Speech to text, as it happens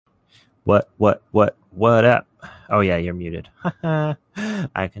What up? Oh yeah, you're muted. I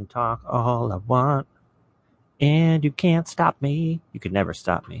can talk all I want, and you can't stop me. You could never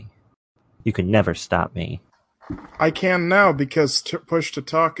stop me. You can never stop me. I can now because push to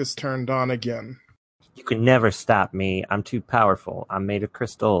talk is turned on again. You can never stop me. I'm too powerful. I'm made of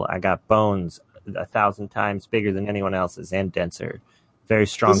crystal. I got bones 1,000 times bigger than anyone else's and denser. Very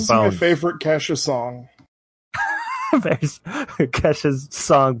strong This is bones. my favorite Kesha song. Kesha's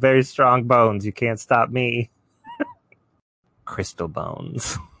song, Very Strong Bones. You can't stop me. Crystal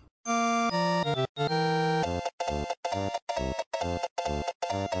bones.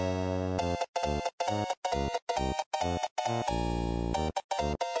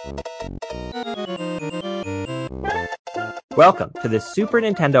 Welcome to the Super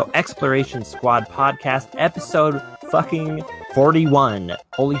Nintendo Exploration Squad podcast, episode fucking 41.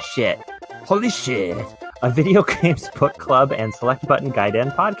 Holy shit. A video games book club and select button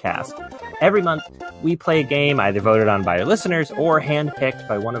Gaiden podcast. Every month, we play a game either voted on by our listeners or handpicked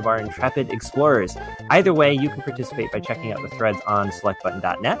by one of our intrepid explorers. Either way, you can participate by checking out the threads on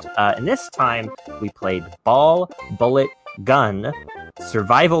selectbutton.net. And this time, we played Ball, Bullet, Gun,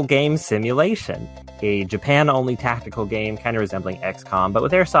 Survival Game Simulation, a Japan-only tactical game kind of resembling XCOM, but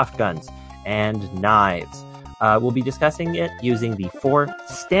with airsoft guns and knives. We'll be discussing it using the 4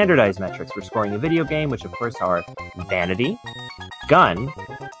 standardized metrics for scoring a video game, which of course are vanity, gun,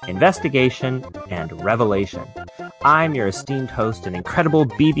 investigation, and revelation. I'm your esteemed host and incredible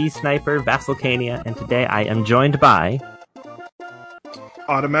BB sniper, Vasselcania, and today I am joined by...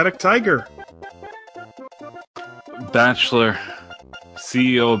 Automatic Tiger. Bachelor.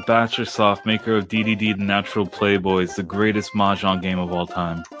 CEO of Bachelorsoft, maker of DDD The Natural Playboys, the greatest Mahjong game of all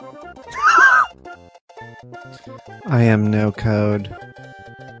time. I am no code.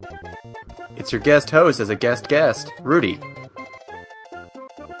 It's your guest host as a guest, Rudy.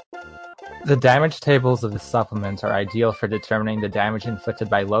 The damage tables of the supplement are ideal for determining the damage inflicted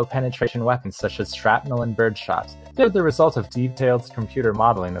by low-penetration weapons such as shrapnel and birdshot. They are the result of detailed computer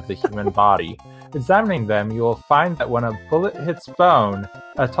modeling of the human body. Examining them, you will find that when a bullet hits bone,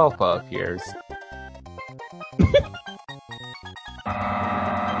 a tulpa appears.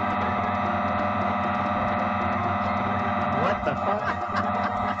 What the fuck?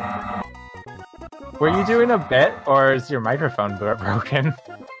 Were you doing a bit, or is your microphone broken?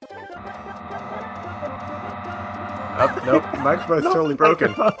 Oh, nope, the microphone's totally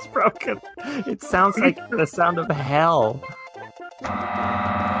broken. Microphone's broken. It sounds like the sound of hell.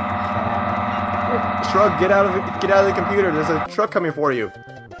 Shrug, get out of the computer. There's a truck coming for you.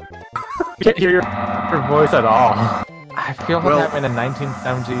 I can't hear your voice at all. I feel like I'm in a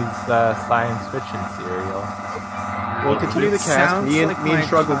 1970s science fiction serial. We'll continue the cast. Me and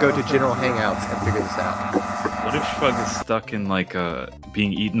Shrug will go to General Hangouts and figure this out. What if Shrug is stuck in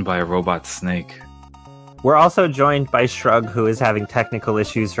being eaten by a robot snake? We're also joined by Shrug, who is having technical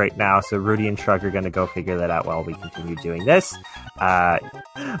issues right now, so Rudy and Shrug are going to go figure that out while we continue doing this.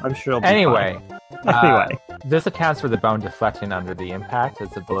 I'm sure it'll be Anyway, fine. this accounts for the bone deflecting under the impact, as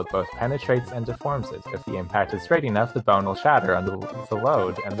the bullet both penetrates and deforms it. If the impact is straight enough, the bone will shatter under the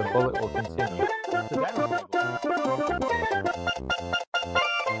load, and the bullet will continue. The damage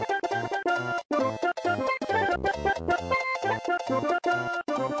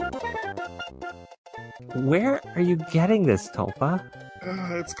Where are you getting this, Tulpa?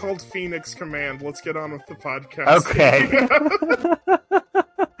 It's called Phoenix Command. Let's get on with the podcast. Okay.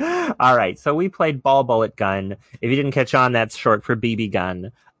 All right, so we played Ball, Bullet, Gun. If you didn't catch on, that's short for BB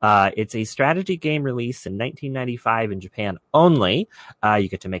Gun. It's a strategy game released in 1995 in Japan only. You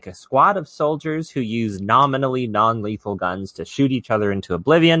get to make a squad of soldiers who use nominally non-lethal guns to shoot each other into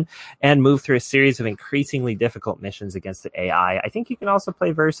oblivion and move through a series of increasingly difficult missions against the AI. I think you can also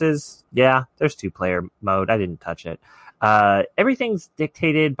play versus. Yeah, there's 2-player mode. I didn't touch it. Everything's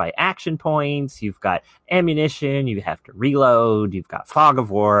dictated by action points. You've got ammunition. You have to reload. You've got fog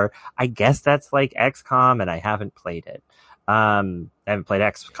of war. I guess that's like XCOM, and I haven't played it. I haven't played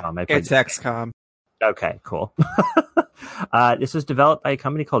XCOM. It's XCOM. Okay, cool. This was developed by a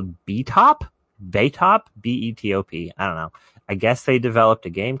company called Betop, B-E-T-O-P. I don't know. I guess they developed a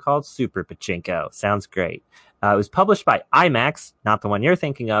game called Super Pachinko. Sounds great. It was published by IMAX, not the one you're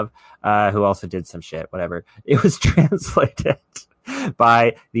thinking of, who also did some shit, whatever. It was translated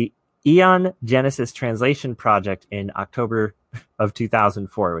by the Eon Genesis Translation Project in October of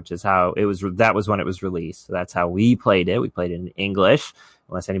 2004, which is how it was. That was when it was released. So that's how we played it. We played it in English,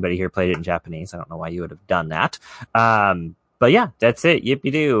 unless anybody here played it in Japanese. I don't know why you would have done that. But yeah, that's it.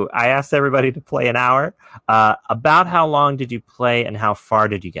 Yippee-doo. I asked everybody to play an hour. About how long did you play and how far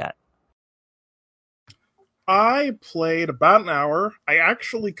did you get? I played about an hour. I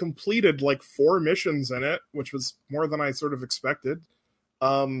actually completed like 4 missions in it, which was more than I sort of expected.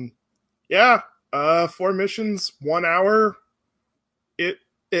 Yeah, 4 missions, 1 hour.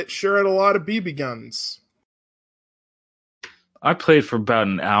 It sure had a lot of BB guns. I played for about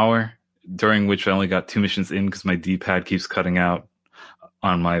an hour, during which I only got 2 missions in because my D-pad keeps cutting out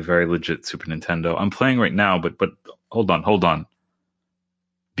on my very legit Super Nintendo. I'm playing right now, but hold on.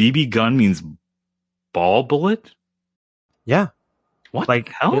 BB gun means ball bullet? Yeah. What Like,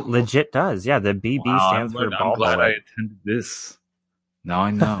 the hell? it legit does. Yeah, the BB stands for ball I'm glad bullet. I attended this. Now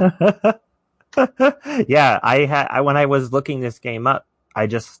I know. Yeah, when I was looking this game up, I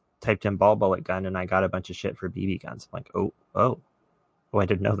just typed in ball bullet gun and I got a bunch of shit for BB guns. I'm like, oh, I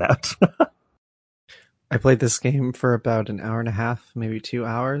didn't know that. I played this game for about an hour and a half, maybe 2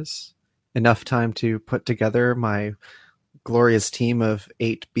 hours. Enough time to put together my glorious team of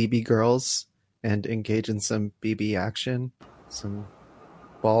 8 BB girls and engage in some BB action. Some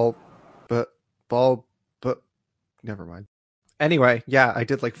but never mind. Anyway, yeah, I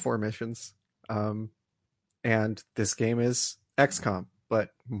did like 4 missions. And this game is XCOM, but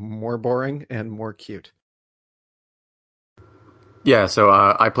more boring and more cute. Yeah, so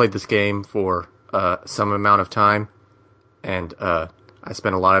I played this game for some amount of time, and I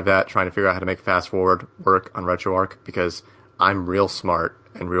spent a lot of that trying to figure out how to make fast forward work on RetroArch because I'm real smart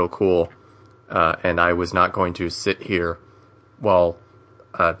and real cool, and I was not going to sit here while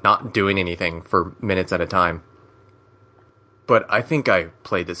not doing anything for minutes at a time. But I think I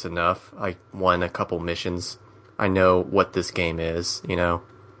played this enough. I won a couple missions. I know what this game is, you know.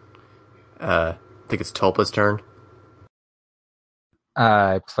 I think it's Tulpa's turn.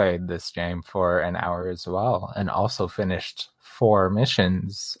 I played this game for an hour as well, and also finished 4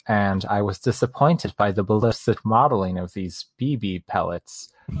 missions, and I was disappointed by the ballistic modeling of these BB pellets.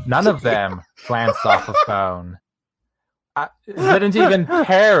 None of them glanced off a phone. I didn't even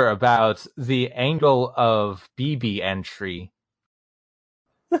care about the angle of BB entry.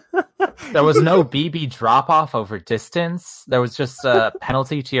 There was no BB drop-off over distance. There was just a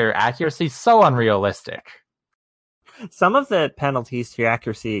penalty to your accuracy. So unrealistic. Some of the penalties to your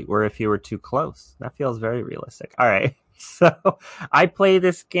accuracy were if you were too close. That feels very realistic. All right. So I played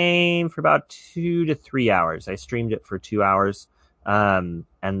this game for about 2 to 3 hours. I streamed it for 2 hours, and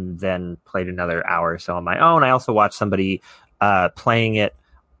then played another hour or so on my own. I also watched somebody playing it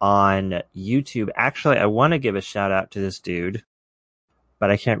on YouTube. Actually, I want to give a shout out to this dude, but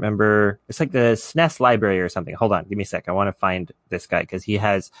I can't remember. It's like the SNES library or something. Hold on, give me a sec. I want to find this guy because he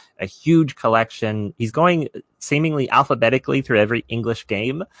has a huge collection. He's going seemingly alphabetically through every English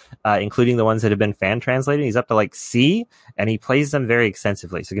game, including the ones that have been fan translated. He's up to like C, and he plays them very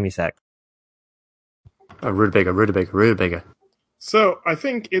extensively. So give me a sec. Rutabaga. So I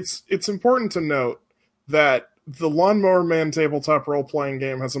think it's important to note that the Lawnmower Man tabletop role-playing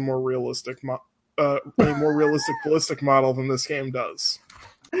game has a more realistic ballistic model than this game does.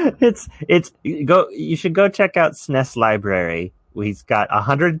 You should go check out SNES Library. He's got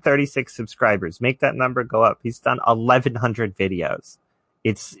 136 subscribers. Make that number go up. He's done 1,100 videos.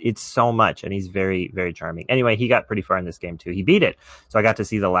 It's so much, and he's very, very charming. Anyway, he got pretty far in this game too. He beat it, so I got to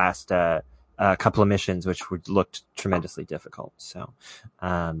see the last couple of missions, which looked tremendously difficult. So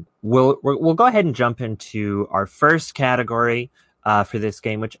we'll go ahead and jump into our first category for this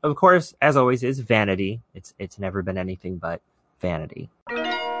game, which of course, as always, is vanity. It's never been anything but vanity.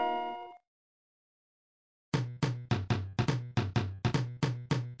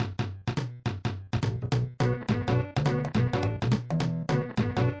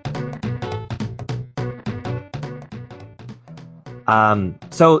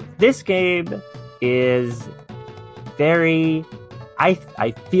 So this game is very, I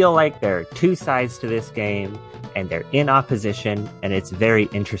feel like there are 2 sides to this game and they're in opposition, and it's very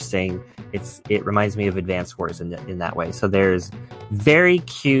interesting. It reminds me of Advance Wars in that way. So there's very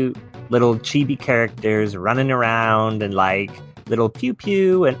cute little chibi characters running around and like little pew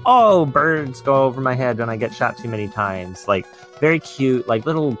pew and birds go over my head when I get shot too many times. Like very cute, like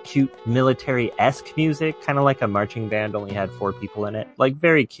little cute military-esque music, kind of like a marching band only had 4 people in it. Like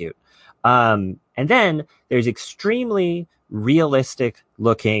very cute. And then there's extremely realistic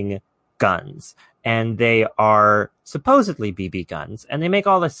looking guns. And they are supposedly BB guns, and they make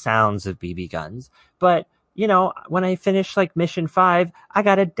all the sounds of BB guns. But, you know, when I finished like mission 5, I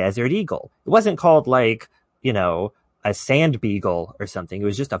got a Desert Eagle. It wasn't called like, you know, a Sand Beagle or something. It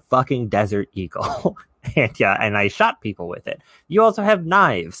was just a fucking Desert Eagle. and I shot people with it. You also have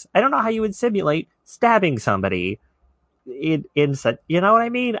knives. I don't know how you would simulate stabbing somebody in such, you know what I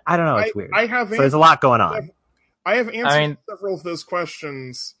mean? I don't know. It's weird. So there's a lot going on. I have answered several of those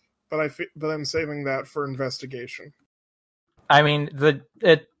questions but I'm saving that for investigation. I mean,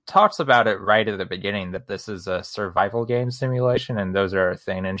 it talks about it right at the beginning that this is a survival game simulation, and those are a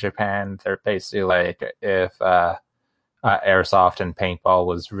thing in Japan. They're basically like if airsoft and paintball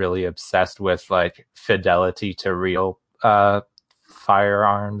was really obsessed with like fidelity to real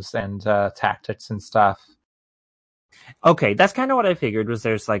firearms and tactics and stuff. Okay, that's kind of what I figured. Was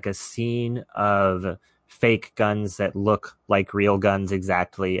there's like a scene of fake guns that look like real guns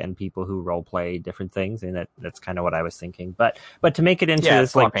exactly, and people who role play different things, and that's kind of what I was thinking. But to make it into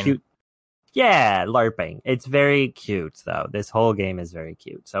this like LARPing. cute, yeah, LARPing. It's very cute though. This whole game is very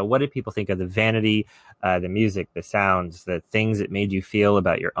cute. So, what did people think of the vanity, the music, the sounds, the things it made you feel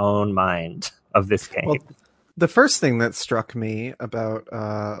about your own mind of this game? Well, the first thing that struck me about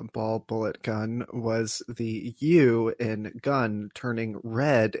Ball Bullet Gun was the U in gun turning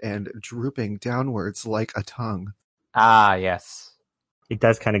red and drooping downwards like a tongue. Ah, yes. It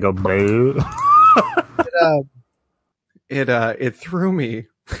does kind of go boo. It threw me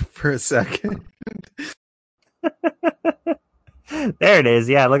for a second. There it is.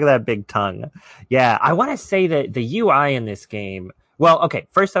 Yeah, look at that big tongue. Yeah, I want to say that the UI in this game. Well, okay.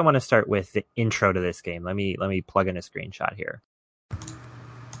 First, I want to start with the intro to this game. Let me plug in a screenshot here.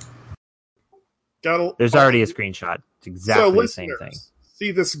 There's already a screenshot. It's exactly the same thing.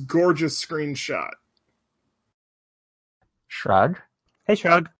 See this gorgeous screenshot. Shrug. Hey,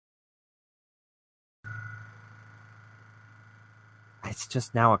 Shrug. It's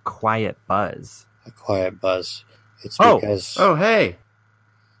just now a quiet buzz. A quiet buzz. It's Oh. because... Oh, hey.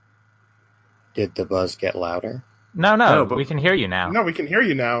 Did the buzz get louder? No, but- we can hear you now. No, we can hear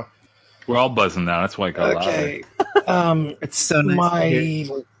you now. We're all buzzing now. That's why it got Okay. It's so nice to hear.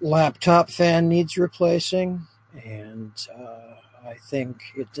 My laptop fan needs replacing, and I think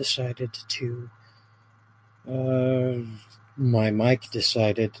it decided to... my mic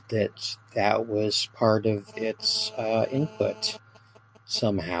decided that was part of its input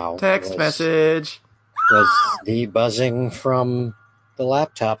somehow. Text message. Was the buzzing from the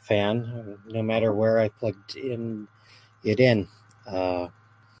laptop fan, no matter where I plugged it in.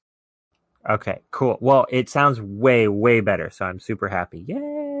 Okay, cool. Well, it sounds way, way better, so I'm super happy.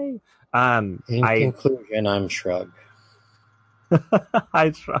 Yay! In conclusion, I'm Shrug.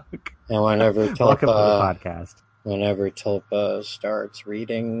 Hi, Shrug. And whenever Welcome to the Tulpa, podcast. whenever Tulpa starts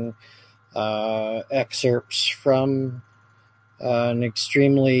reading excerpts from an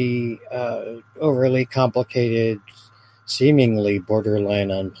extremely overly complicated, seemingly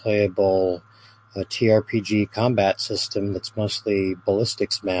borderline unplayable TRPG combat system that's mostly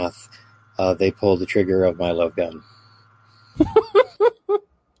ballistics math, they pull the trigger of my love gun.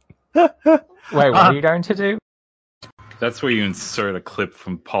 Wait, what are you going to do? That's where you insert a clip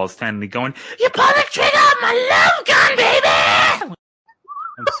from Paul Stanley going, "You pull the trigger on my love gun, baby!"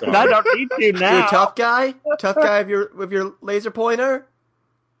 I'm sorry. I don't need to You now. tough guy? Tough guy with your laser pointer?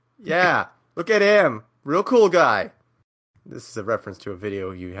 Yeah. Look at him. Real cool guy. This is a reference to a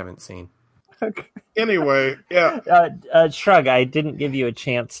video you haven't seen. Anyway, yeah. Shrug, I didn't give you a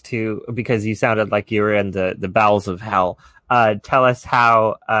chance to, because you sounded like you were in the bowels of hell. Tell us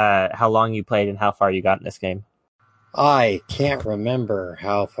how long you played and how far you got in this game. I can't remember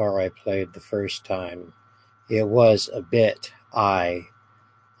how far I played the first time. It was a bit. I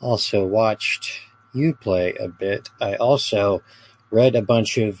also watched you play a bit. I also read a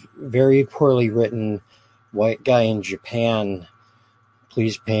bunch of very poorly written white guy in Japan,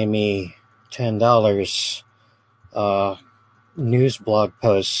 please pay me $10 news blog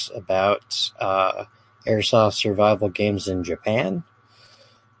posts about airsoft survival games in Japan.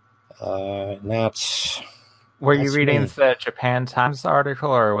 And that's... Were you That's reading me. the Japan Times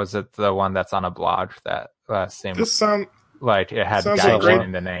article, or was it the one that's on a blog that seemed This sound like it had sounds like Gaijin great-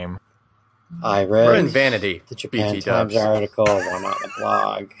 in the name? I We're in read Vanity. the Japan BT Times dubs. article, one on the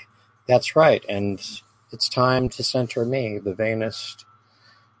blog. That's right, and it's time to center me, the vainest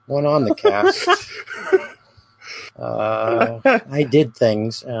one on the cast. I did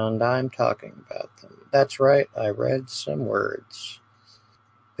things, and I'm talking about them. That's right, I read some words.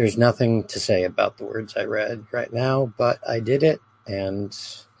 There's nothing to say about the words I read right now, but I did it, and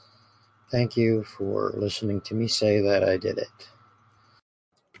thank you for listening to me say that I did it.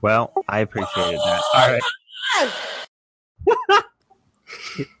 Well, I appreciated that. All right.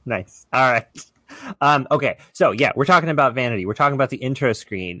 Nice. All right. Okay, so yeah, we're talking about Vanity. We're talking about the intro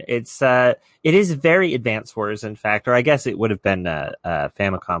screen. It is very Advance Wars, in fact, or I guess it would have been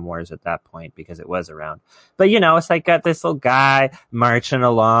Famicom Wars at that point because it was around. But it's like got this little guy marching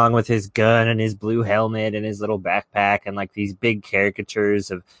along with his gun and his blue helmet and his little backpack and like these big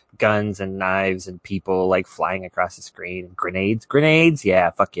caricatures of guns and knives and people like flying across the screen. Grenades, yeah,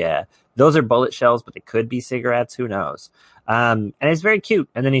 fuck yeah. Those are bullet shells, but they could be cigarettes. Who knows? And it's very cute.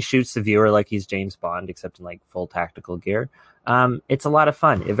 And then he shoots the viewer like he's James Bond, except in like full tactical gear. It's a lot of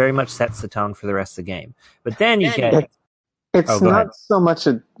fun. It very much sets the tone for the rest of the game. But then you get... It's go not ahead. so much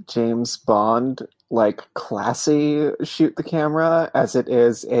a James Bond, like, classy shoot the camera as it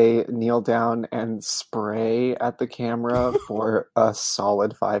is a kneel down and spray at the camera for a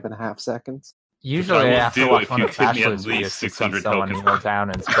solid 5.5 seconds. Usually will after do watch if one you of give me at Bachelor's least videos, you see 600 someone tokens. kneel down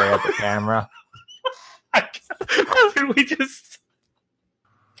and spray at the camera. How did we just...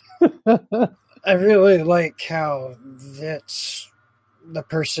 I really like how that's the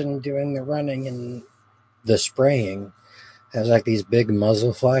person doing the running and the spraying has like these big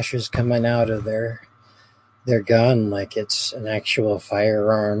muzzle flashes coming out of their gun like it's an actual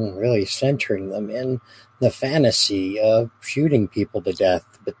firearm, really centering them in the fantasy of shooting people to death.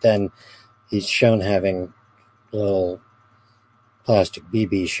 But then he's shown having little plastic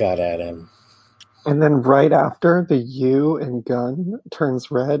BB shot at him. And then right after, the U in gun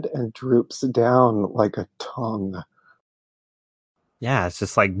turns red and droops down like a tongue. Yeah, it's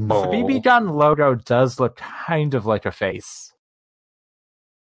just like... The BB gun logo does look kind of like a face.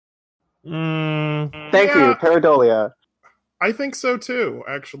 Thank Yeah. you, Paradolia. I think so too,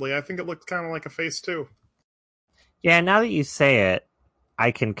 actually. I think it looked kind of like a face too. Yeah, now that you say it,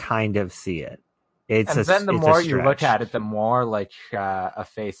 I can kind of see it. And then the more you look at it, the more like a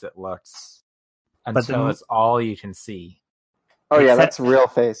face it looks. Until it's all you can see. Oh yeah, Except- that's real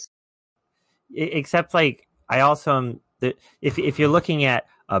face. Except, like, I also am... If you're looking at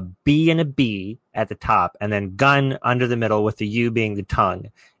a B and a B at the top, and then gun under the middle with the U being the tongue,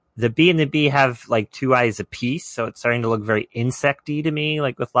 the B and the B have, like, 2 eyes apiece, so it's starting to look very insecty to me,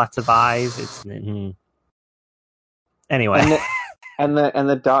 like, with lots of eyes. It's... Anyway. And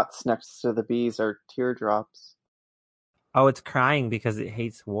the dots next to the B's are teardrops. Oh, it's crying because it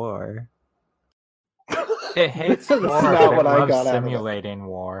hates war. It hates That's war, not but what it I loves got out of it. simulating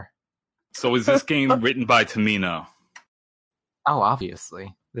war. So is this game written by Tamino? Oh,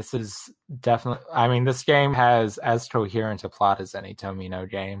 obviously. This is definitely... I mean, this game has as coherent a plot as any Tomino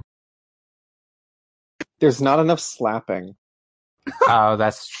game. There's not enough slapping. Oh,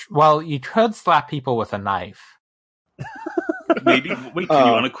 that's... Well, you could slap people with a knife. Maybe. Wait, can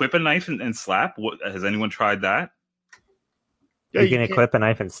you unequip a knife and slap? Has anyone tried that? Yeah, You can equip a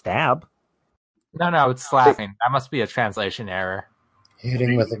knife and stab. No, it's slapping. That must be a translation error.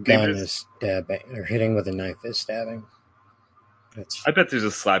 Hitting with a gun is stabbing, or hitting with a knife is stabbing. I bet there's a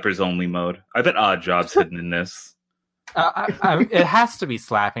slappers only mode. I bet Odd Job's hidden in this. It has to be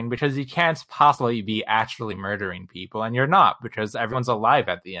slapping because you can't possibly be actually murdering people, and you're not because everyone's alive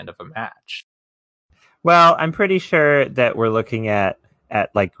at the end of a match. Well, I'm pretty sure that we're looking at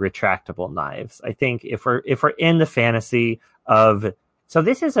like retractable knives. I think if we're in the fantasy of... So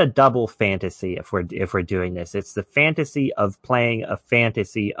this is a double fantasy if we're doing this. It's the fantasy of playing a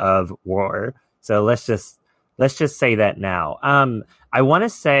fantasy of war. So let's just say that now. I want to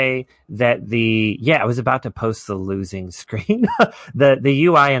say that I was about to post the losing screen. The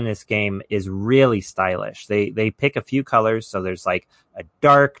UI in this game is really stylish. They pick a few colors. So there's like a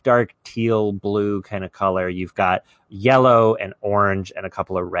dark teal blue kind of color. You've got yellow and orange and a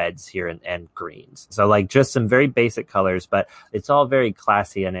couple of reds here and greens. So like just some very basic colors, but it's all very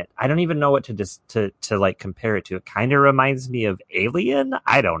classy in it. I don't even know what to like compare it to. It kind of reminds me of Alien.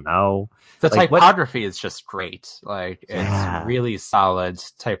 I don't know. The Like, typography is just great. Like, it's really solid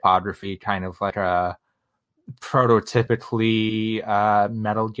typography, kind of like a prototypically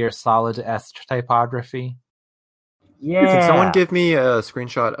Metal Gear Solid-esque typography. Yeah. Can someone give me a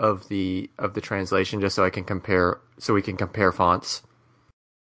screenshot of the translation just so I can compare, so we can compare fonts?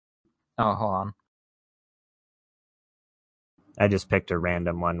 Oh, hold on. I just picked a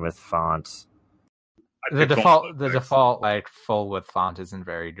random one with fonts. The default like full width font isn't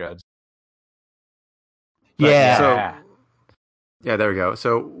very good. But Yeah. Yeah, there we go.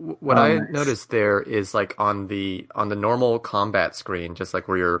 So what I noticed there is like on the normal combat screen, just like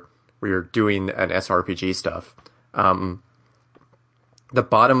where you're doing an SRPG stuff. The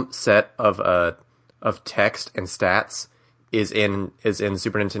bottom set of text and stats is in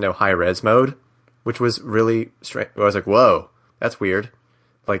Super Nintendo high res mode, which was really strange. I was like, whoa, that's weird.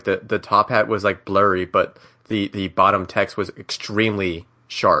 Like the top hat was like blurry, but the bottom text was extremely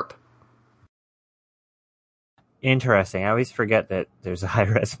sharp. Interesting. I always forget that there's a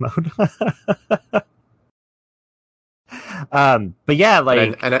high-res mode. But yeah,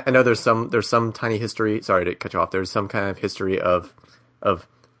 like And I know there's some tiny history. Sorry to cut you off. There's some kind of history of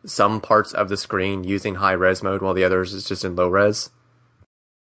some parts of the screen using high res mode while the others is just in low res.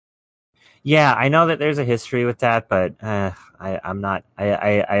 yeah, I know that there's a history with that, but I'm not.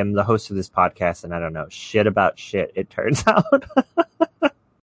 I am the host of this podcast, and I don't know shit about shit. It turns out.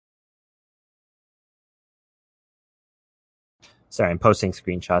 Sorry, I'm posting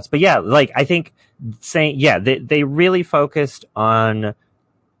screenshots, but yeah, like I think saying they really focused on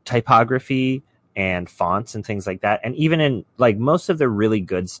typography and fonts and things like that, and even in like most of the really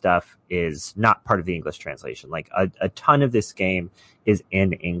good stuff is not part of the English translation. Like a ton of this game is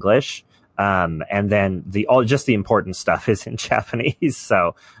in English. And then the important stuff is in Japanese.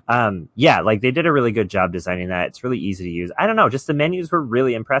 So, yeah, like they did a really good job designing that. It's really easy to use. I don't know, just the menus were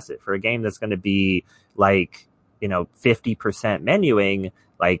really impressive for a game that's going to be like, 50% menuing.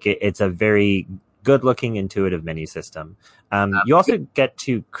 Like it's a very good looking, intuitive menu system. You also get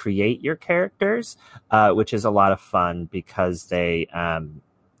to create your characters, which is a lot of fun because they,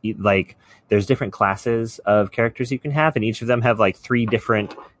 there's different classes of characters you can have, and each of them have like 3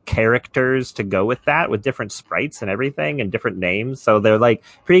 different characters to go with that, with different sprites and everything and different names. So they're like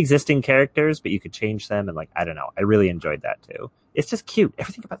pre-existing characters, but you could change them. And like, I don't know, I really enjoyed that too. It's just cute.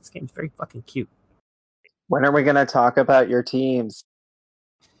 Everything about this game is very fucking cute. When are we going to talk about your teams?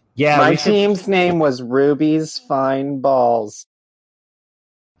 Yeah, my team's name was Ruby's Fine Balls.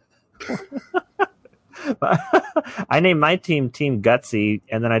 I named my team Gutsy,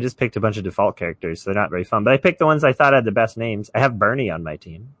 and then I just picked a bunch of default characters, so they're not very fun. But I picked the ones I thought had the best names. I have Bernie on my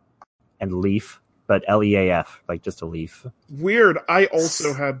team, and Leaf, but Leaf, like just a leaf. Weird. I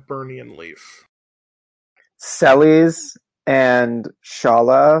also had Bernie and Leaf. Sellies and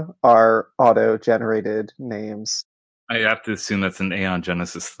Shala are auto-generated names. I have to assume that's an Aeon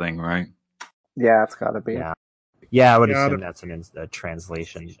Genesis thing, right? Yeah, it's got to be. Yeah, I would assume that's a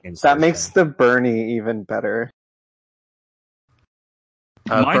translation. That makes the Bernie even better.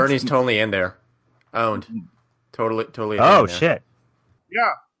 Bernie's totally in there. Owned. Totally Oh, in there. shit.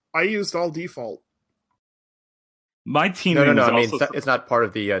 Yeah, I used all default. My team No. name is I mean, also... it's not part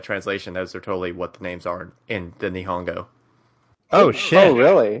of the translation. Those are totally what the names are in the Nihongo. Oh, shit. Oh,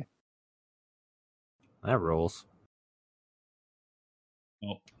 really? That rules.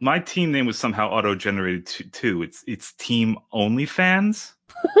 Well, my team name was somehow auto-generated too. It's Team OnlyFans,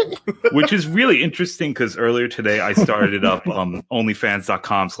 which is really interesting because earlier today I started up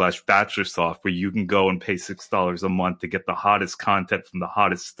onlyfans.com/bachelorsoft, where you can go and pay $6 a month to get the hottest content from the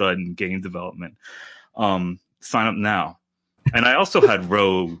hottest stud in game development. Sign up now. And I also had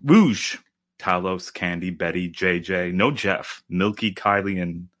Rouge, Talos, Candy, Betty, JJ, no Jeff, Milky, Kylie,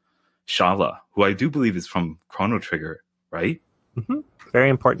 and Shala, who I do believe is from Chrono Trigger, right? Mm-hmm. Very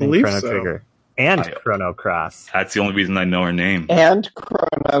important in Chrono Trigger. And Chrono Cross. That's the only reason I know her name. And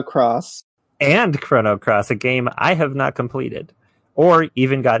Chrono Cross. And Chrono Cross, a game I have not completed. Or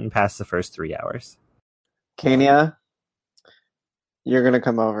even gotten past the first 3 hours. Kania, you're going to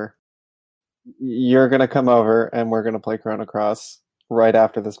come over. You're going to come over and we're going to play Chrono Cross right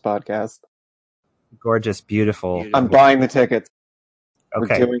after this podcast. Gorgeous, beautiful. I'm buying the tickets.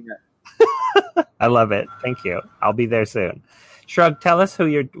 Okay. We're doing it. I love it. Thank you. I'll be there soon. Shrug, tell us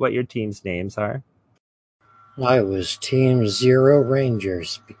what your team's names are. I was Team Zero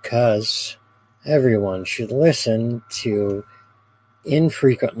Rangers because everyone should listen to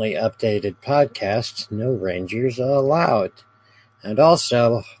infrequently updated podcasts, No Rangers Allowed. And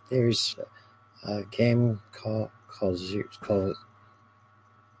also, there's a game called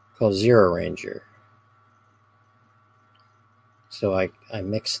Zero Ranger. So I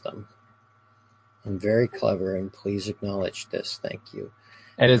mixed them. I'm very clever, and please acknowledge this. Thank you.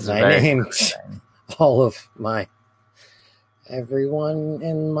 It is I named all of everyone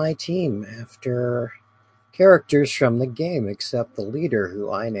in my team after characters from the game, except the leader,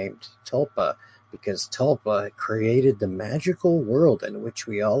 who I named Tulpa, because Tulpa created the magical world in which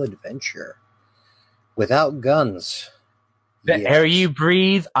we all adventure. Without guns. The air you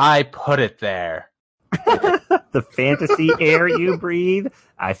breathe, I put it there. The fantasy air you breathe,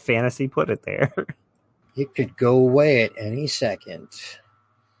 I fantasy put it there. It could go away at any second.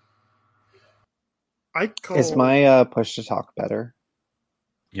 Is my push to talk better?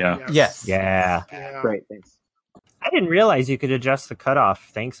 Yeah. Yes. Yeah. Great, thanks. I didn't realize you could adjust the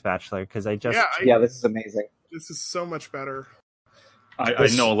cutoff. Thanks, Bachelor, because I just... Yeah, this is amazing. This is so much better. I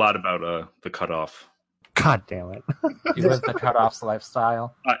know a lot about the cutoff. God damn it. You live the cutoff's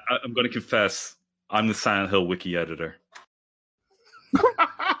lifestyle. I'm going to confess, I'm the Silent Hill wiki editor.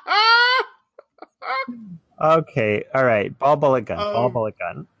 Okay, all right. Ball, bullet, gun. Ball, Um, bullet,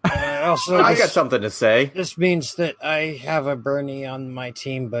 gun. Also, I got something to say. this means that I have a Bernie on my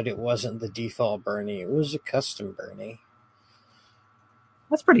team, but it wasn't the default Bernie. It was a custom Bernie.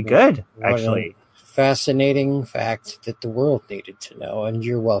 That's pretty good, What a actually. fascinating fact that the world needed to know, and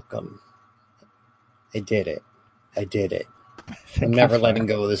you're welcome. I did it. I'm never letting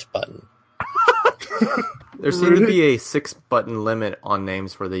go of this button. There seemed to be a 6-button limit on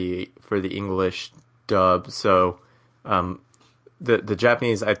names for the English dub. So, the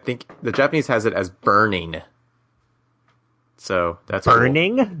Japanese, I think the Japanese has it as burning. So that's cool.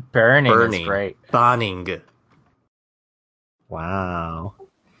 Burning? Burning is great. Burning. Wow.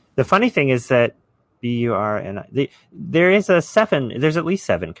 The funny thing is that there's at least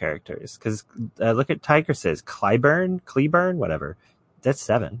 7 characters. Because look at Tigress's. Cleburne, whatever. That's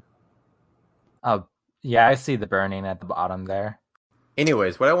 7. Oh, yeah, I see the burning at the bottom there.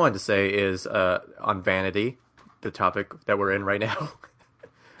 Anyways, what I wanted to say is on vanity, the topic that we're in right now,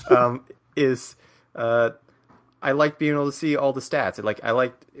 is I like being able to see all the stats. I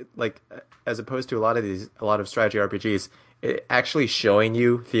like as opposed to a lot of strategy RPGs, it actually showing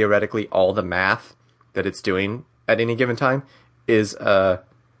you theoretically all the math that it's doing at any given time is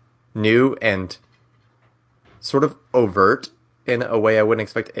new and sort of overt in a way I wouldn't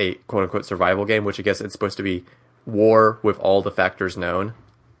expect a quote-unquote survival game, which I guess it's supposed to be war with all the factors known,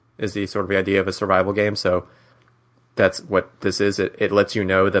 is the sort of the idea of a survival game. So that's what this is. It lets you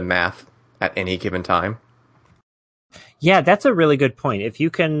know the math at any given time. Yeah, that's a really good point. If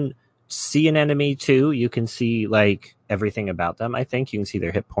you can see an enemy too, you can see like everything about them. I think you can see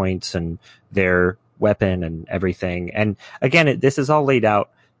their hit points and their weapon and everything. And again, this is all laid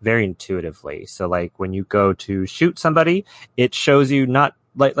out very intuitively. So like when you go to shoot somebody, it shows you not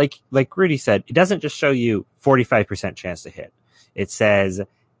like Rudy said, it doesn't just show you 45% chance to hit. It says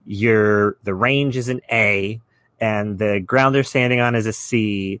the range is an A and the ground they're standing on is a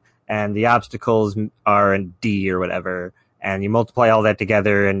C and the obstacles are a D or whatever. And you multiply all that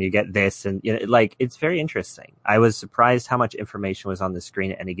together and you get this. And it's very interesting. I was surprised how much information was on the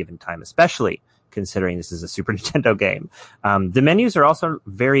screen at any given time, especially considering this is a Super Nintendo game. The menus are also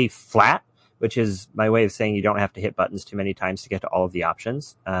very flat, which is my way of saying you don't have to hit buttons too many times to get to all of the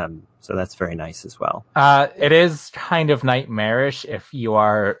options. So that's very nice as well. It is kind of nightmarish if you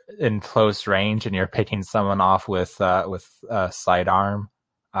are in close range and you're picking someone off with sidearm,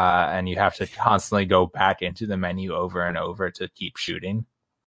 and you have to constantly go back into the menu over and over to keep shooting.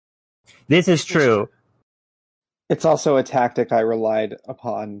 This is true. It's also a tactic I relied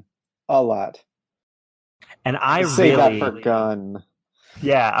upon a lot. And I say that for gun.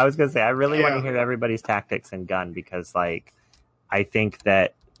 Yeah, I was gonna say I really want to hear everybody's tactics in gun because I think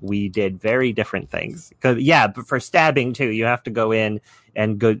that we did very different things. But for stabbing too, you have to go in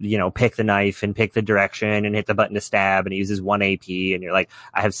and go, pick the knife and pick the direction and hit the button to stab, and it uses 1 AP, and you're like,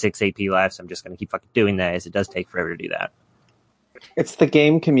 I have 6 AP left, so I'm just gonna keep fucking doing this. It does take forever to do that. It's the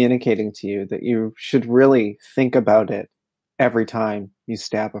game communicating to you that you should really think about it every time you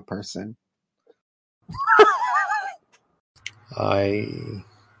stab a person.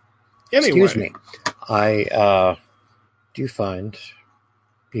 Excuse me. I do find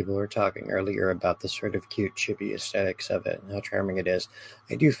people were talking earlier about the sort of cute, chippy aesthetics of it and how charming it is.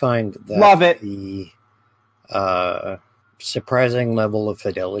 I do find that Love it. The surprising level of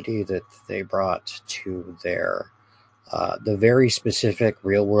fidelity that they brought to their the very specific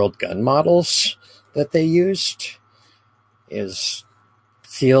real-world gun models that they used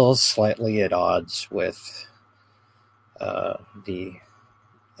feels slightly at odds with the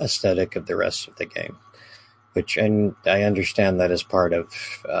aesthetic of the rest of the game, and I understand that as part of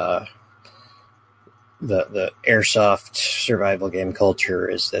the airsoft survival game culture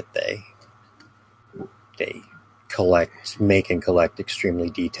is that they make and collect extremely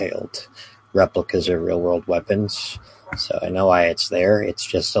detailed replicas of real world weapons. So I know why it's there. It's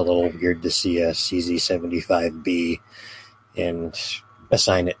just a little weird to see a CZ75B and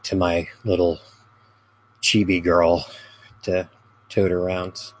assign it to my little chibi girl to tote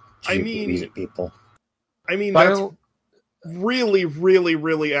around. Shoot movies at people. I mean, that's really, really,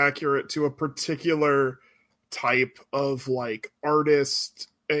 really accurate to a particular type of artist,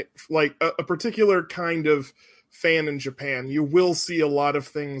 a particular kind of fan in Japan. You will see a lot of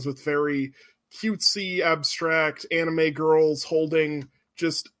things with very cutesy, abstract anime girls holding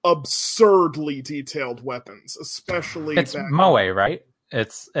just absurdly detailed weapons, especially it's Moe, right?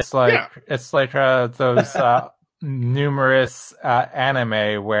 It's like those numerous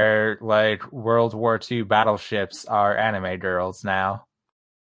anime where World War II battleships are anime girls now.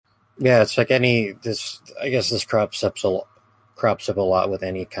 Yeah, it's like this. I guess this crops up a lot with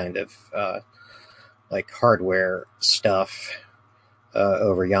any kind of like hardware stuff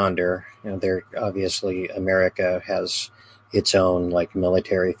over yonder. They're obviously America has its own like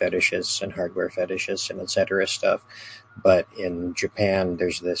military fetishes and hardware fetishes and etc. stuff, but in Japan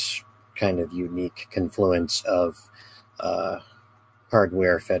there's this kind of unique confluence of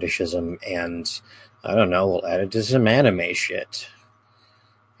hardware fetishism and I don't know, we'll add it to some anime shit,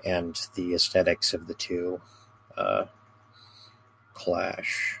 and the aesthetics of the two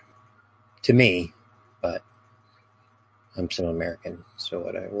clash to me, but I'm some American, so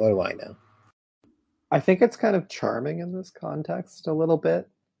what do I know? I think it's kind of charming in this context a little bit.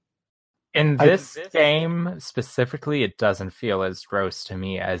 In this game specifically, it doesn't feel as gross to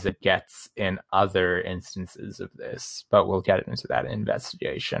me as it gets in other instances of this, but we'll get into that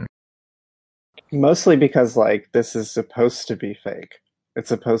investigation. Mostly because, like, this is supposed to be fake. It's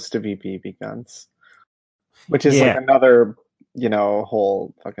supposed to be BB guns. Which is, like, another,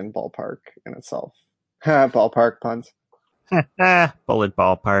 whole fucking ballpark in itself. Ballpark puns. Bullet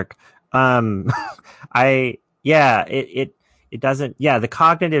ballpark. It doesn't, the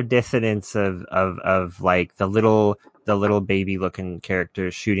cognitive dissonance of like the little baby looking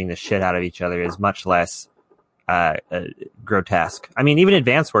characters shooting the shit out of each other is much less grotesque. I mean, even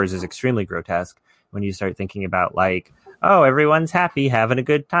Advance Wars is extremely grotesque when you start thinking about like, oh, everyone's happy, having a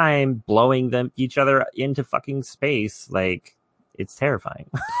good time, blowing each other into fucking space. Like, it's terrifying.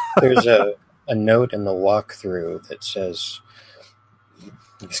 There's a note in the walkthrough that says,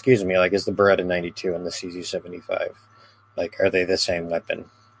 excuse me, like, is the Beretta 92 and the CZ75, like, are they the same weapon?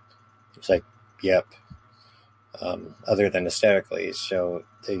 It's like, yep. Other than aesthetically, so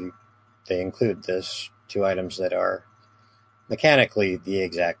they include this two items that are mechanically the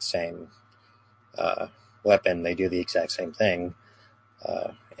exact same weapon. They do the exact same thing,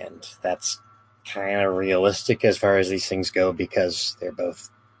 and that's kind of realistic as far as these things go, because they're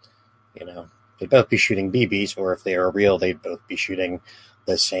both, they'd both be shooting BBs, or if they are real, they'd both be shooting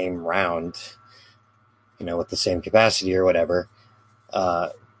the same round, with the same capacity or whatever.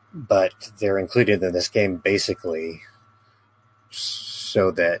 But they're included in this game basically so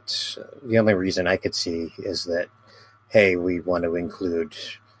that the only reason I could see is that, hey, we want to include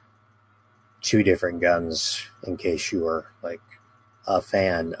two different guns in case you are like a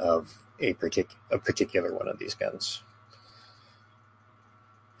fan of a particular one of these guns,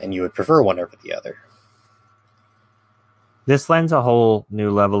 and you would prefer one over the other. This lends a whole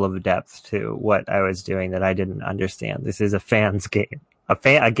new level of depth to what I was doing that I didn't understand. This is a fan's game, a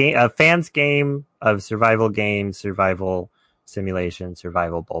fan's game of survival game, survival simulation,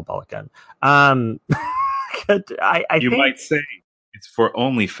 survival bullet gun. You might say it's for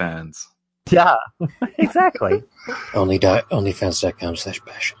OnlyFans. Yeah, exactly.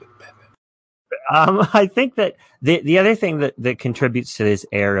 OnlyFans.com/passion. I think that the other thing that contributes to this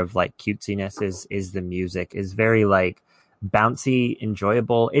air of like cutesiness is the music is very like bouncy,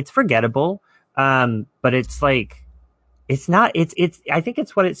 enjoyable. It's forgettable, but it's like it's not. It's I think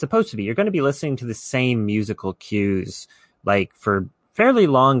it's what it's supposed to be. You're going to be listening to the same musical cues like for fairly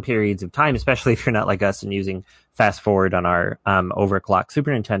long periods of time, especially if you're not like us and using fast forward on our overclock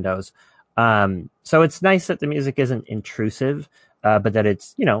Super Nintendos. So it's nice that the music isn't intrusive, but that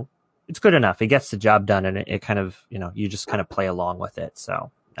it's it's good enough. It gets the job done, and it kind of you just kind of play along with it.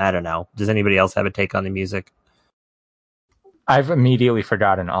 So I don't know. Does anybody else have a take on the music? I've immediately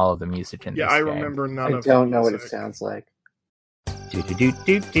forgotten all of the music in this game. Yeah, I remember none of I don't know music. what it sounds like. There's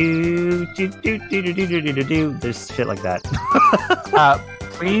shit like that.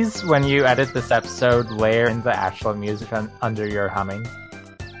 Please, when you edit this episode, layer in the actual music under your humming.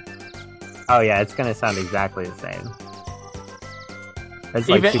 Oh yeah, it's gonna sound exactly the same. It's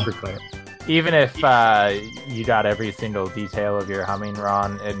like super clear. Even if you got every single detail of your humming,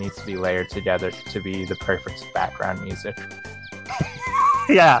 Ron, it needs to be layered together to be the perfect background music.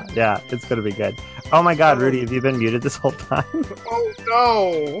 Yeah, it's gonna be good. Oh my god, Rudy, have you been muted this whole time? Oh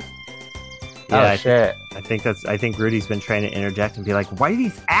no! Yeah, shit. I think Rudy's been trying to interject and be like, why do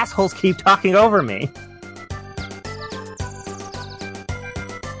these assholes keep talking over me?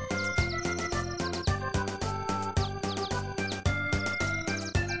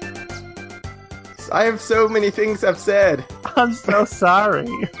 I have so many things I've said. I'm so sorry.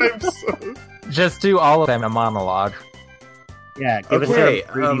 Just do all of them in a monologue. Yeah, give us a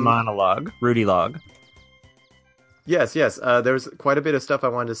Rudy monologue. Rudy log. Yes. There's quite a bit of stuff I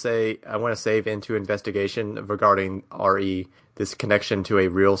wanted to say. I want to save into investigation regarding RE, this connection to a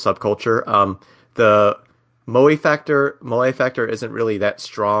real subculture. The moe factor isn't really that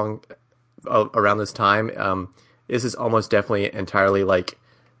strong around this time. This is almost definitely entirely like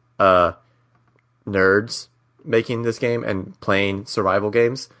nerds making this game and playing survival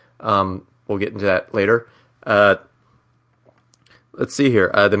games. we'll get into that later. Let's see here.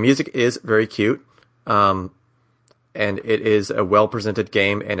 The music is very cute, and it is a well-presented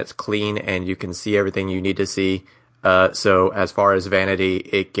game, and it's clean, and you can see everything you need to see. So as far as vanity,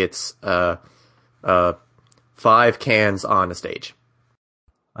 it gets 5 cans on a stage.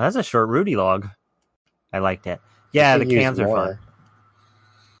 Well, that's a short Rudy log. I liked it. Yeah, the cans are fun.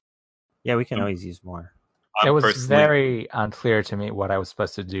 Yeah, we can always use more. It was very unclear to me what I was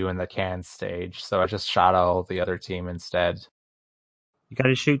supposed to do in the can stage, so I just shot all the other team instead. You got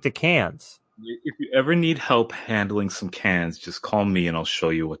to shoot the cans. If you ever need help handling some cans, just call me and I'll show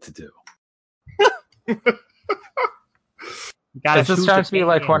you what to do. Is this trying to be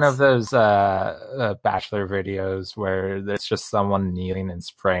like one of those Bachelor videos where it's just someone kneeling and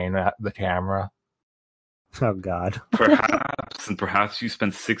spraying at the camera? Oh, God. Perhaps you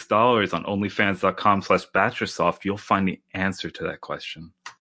spend $6 on onlyfans.com/bachelorsoft, you'll find the answer to that question.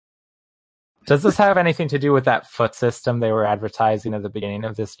 Does this have anything to do with that foot system they were advertising at the beginning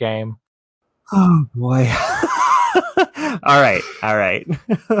of this game? Oh, boy. All right.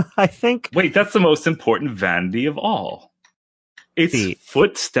 I think... Wait, that's the most important vanity of all. It's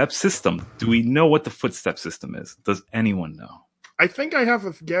footstep system. Do we know what the footstep system is? Does anyone know? I think I have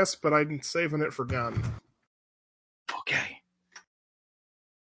a guess, but I'm saving it for Gun. Okay.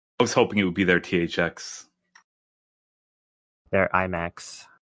 I was hoping it would be their THX. Their IMAX.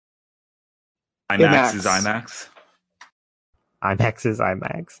 IMAX is IMAX? IMAX is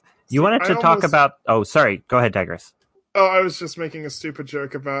IMAX. You wanted to talk about... Oh, sorry. Go ahead, Tigris. Oh, I was just making a stupid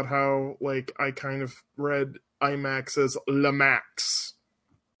joke about how, like, I kind of read IMAX as LaMax.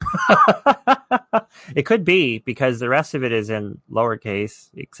 It could be, because the rest of it is in lowercase,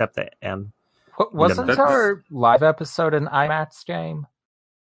 except the M. Wasn't our live episode an IMAX game?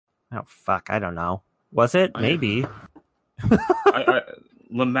 Oh, fuck. I don't know. Was it? Maybe.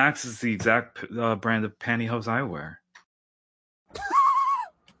 LaMax is the exact brand of pantyhose I wear.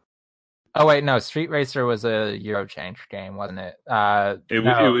 Oh, wait, no. Street Racer was a Eurochange game, wasn't it? It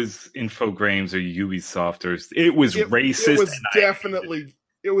was Infogrames or Ubisoft. It was racist.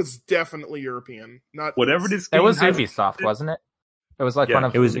 It was definitely European. Not whatever this game. It was has, Ubisoft, wasn't it? It was like one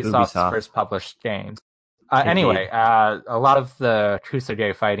of Ubisoft's first published games. Anyway, a lot of the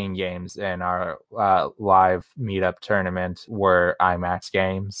Kusage fighting games in our live meetup tournament were IMAX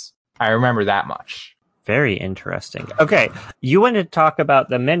games. I remember that much. Very interesting. Okay, you want to talk about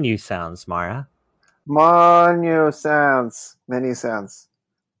the menu sounds, Mara? Menu sounds.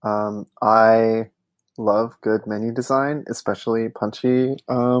 I love good menu design, especially punchy,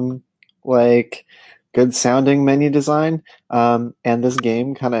 like good sounding menu design. And this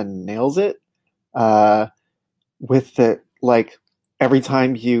game kind of nails it. With it, like every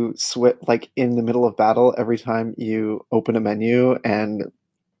time you switch, like in the middle of battle, every time you open a menu and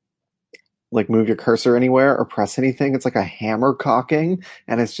like move your cursor anywhere or press anything, it's like a hammer cocking,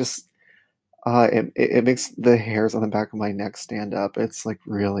 and it's just it makes the hairs on the back of my neck stand up. It's like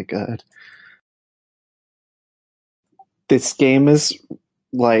really good. This game is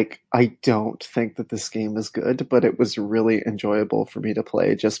like, I don't think that this game is good, but it was really enjoyable for me to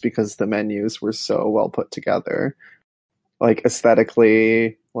play just because the menus were so well put together. Like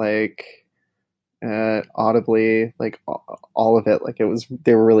aesthetically, like audibly, like all of it. Like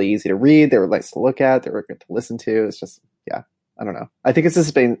they were really easy to read, they were nice to look at, they were good to listen to. It's just, yeah, I don't know. I think it's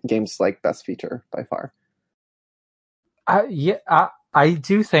this game's like best feature by far. I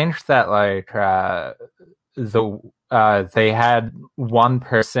do think that like they had one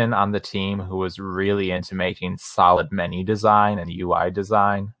person on the team who was really into making solid menu design and UI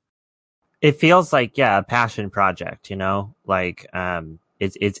design. It feels like, a passion project, you know? Like,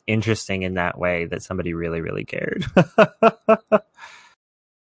 it's interesting in that way that somebody really, really cared.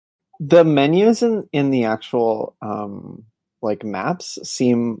 The menus in the actual, like, maps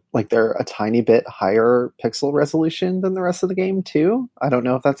seem like they're a tiny bit higher pixel resolution than the rest of the game, too. I don't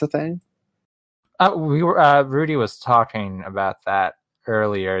know if that's a thing. Rudy was talking about that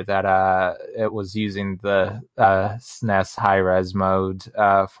earlier, that it was using the SNES high-res mode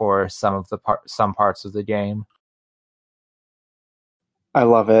for some parts of the game. I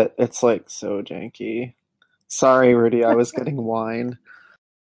love it. It's like so janky. Sorry, Rudy, I was getting wine.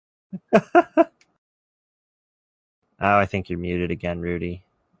 Oh, I think you're muted again, Rudy.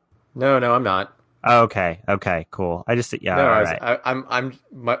 No, I'm not. Okay, cool. I just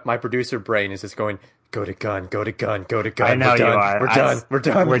My producer brain is just going, go to gun. I know you are.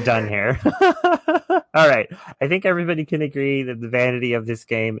 We're done here. All right. I think everybody can agree that the vanity of this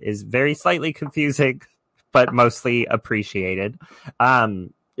game is very slightly confusing, but mostly appreciated.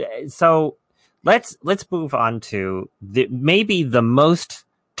 So let's move on to maybe the most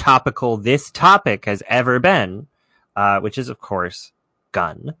topical this topic has ever been, which is, of course,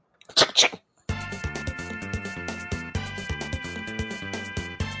 gun.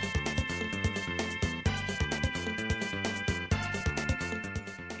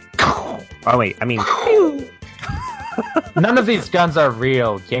 Oh, wait, I mean... None of these guns are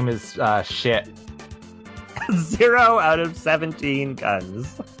real. Game is shit. 0 out of 17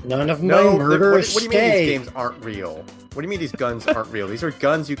 guns. None of my No, murderers what do you mean stay. these games aren't real? What do you mean these guns aren't real? These are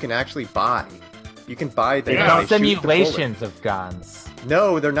guns you can actually buy. You can buy them. They're and they shoot the bullet. simulations of guns.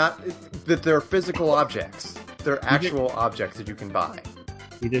 No, they're not. They're physical objects. They're actual objects that you can buy.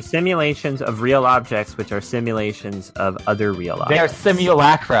 These are simulations of real objects, which are simulations of other real They are objects.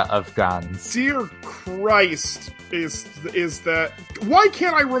 simulacra of guns. Dear Christ, is that... Why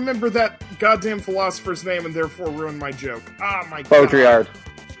can't I remember that goddamn philosopher's name and therefore ruin my joke? Ah, my god. Baudrillard.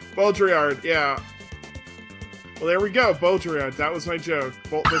 Baudrillard, yeah. Well, there we go, Baudrillard. That was my joke.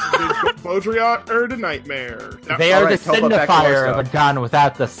 Baudrillard, a nightmare. They are Alright, the Topa, back to our signifier of stuff. a gun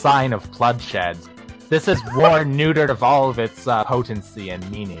without the sign of bloodshed. This is war neutered of all of its potency and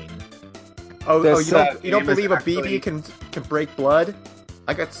meaning. Oh, This, you don't game is believe a actually- BB can break blood?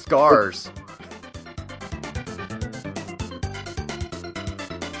 I got scars.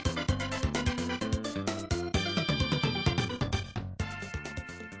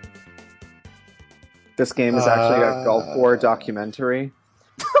 This game is actually a Gulf War documentary.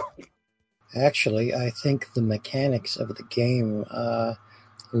 Actually, I think the mechanics of the game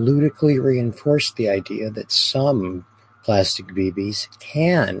ludicrously reinforce the idea that some plastic BBs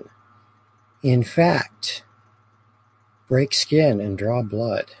can, in fact, break skin and draw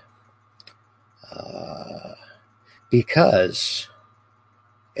blood. Because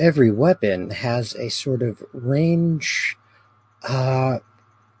every weapon has a sort of range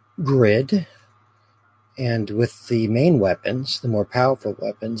grid. And with the main weapons, the more powerful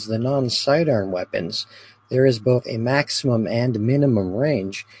weapons, the non-sidearm weapons, there is both a maximum and minimum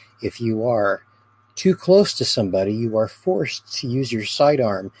range. If you are too close to somebody, you are forced to use your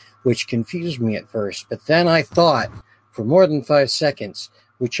sidearm, which confused me at first. But then I thought, for more than 5 seconds,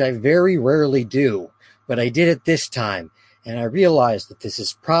 which I very rarely do, but I did it this time, and I realized that this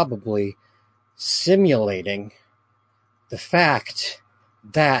is probably simulating the fact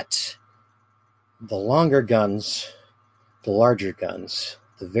that the longer guns, the larger guns,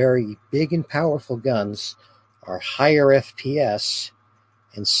 the very big and powerful guns are higher FPS,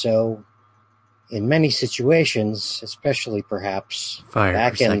 and so in many situations, especially perhaps Fire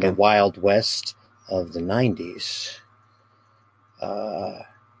back per in the second. Wild West of the 90s,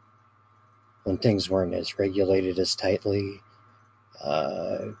 when things weren't as regulated as tightly,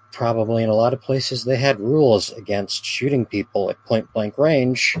 probably in a lot of places they had rules against shooting people at point-blank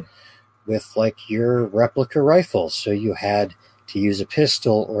range with like your replica rifle, so you had to use a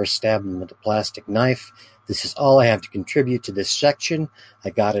pistol or stab them with a plastic knife. This is all I have to contribute to this section.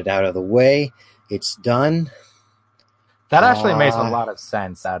 I got it out of the way. It's done. That actually makes a lot of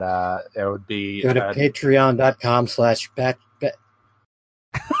sense. That it would be Go to patreon.com/back.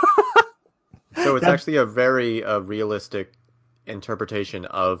 So it's actually a very realistic interpretation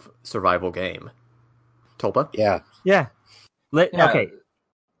of survival game. Tulpa? Yeah. Yeah. Yeah. Okay.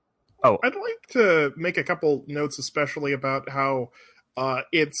 I'd like to make a couple notes, especially about how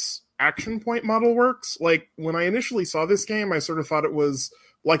its action point model works. Like, when I initially saw this game, I sort of thought it was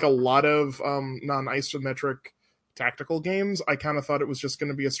like a lot of non-isometric tactical games. I kind of thought it was just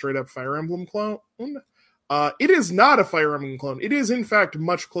going to be a straight-up Fire Emblem clone. It is not a Fire Emblem clone. It is, in fact,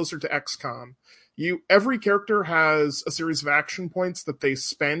 much closer to XCOM. Every character has a series of action points that they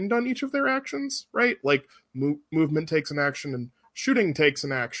spend on each of their actions, right? Like, movement takes an action, and shooting takes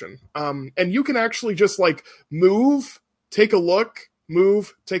an action. And you can actually just like move, take a look,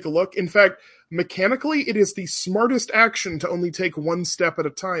 move, take a look. In fact, mechanically, it is the smartest action to only take one step at a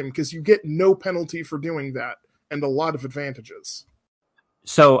time because you get no penalty for doing that and a lot of advantages.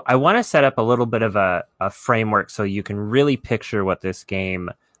 So I want to set up a little bit of a framework so you can really picture what this game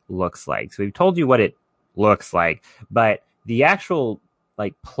looks like. So we've told you what it looks like, but the actual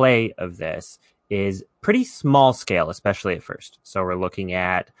like play of this is pretty small scale, especially at first. So we're looking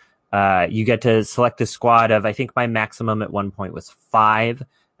at, you get to select a squad of, I think my maximum at one point was 5.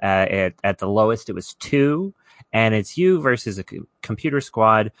 At the lowest, it was 2. And it's you versus a computer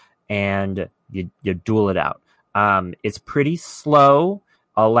squad, and you duel it out. It's pretty slow.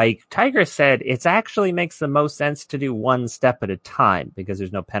 Like Tiger said, it actually makes the most sense to do one step at a time because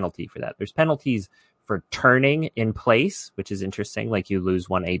there's no penalty for that. There's penalties for turning in place, which is interesting. Like you lose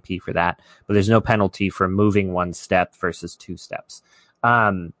 1 AP for that, but there's no penalty for moving 1 step versus 2 steps.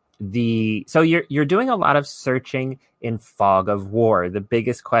 So you're doing a lot of searching in Fog of War. The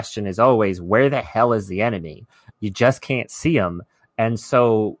biggest question is always, where the hell is the enemy? You just can't see them. And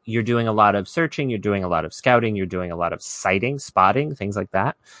so you're doing a lot of searching, you're doing a lot of scouting, you're doing a lot of sighting, spotting, things like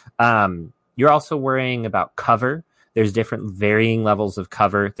that. You're also worrying about cover. There's different varying levels of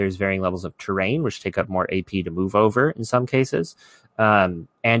cover. There's varying levels of terrain, which take up more AP to move over in some cases. And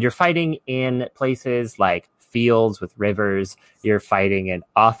you're fighting in places like fields with rivers. You're fighting in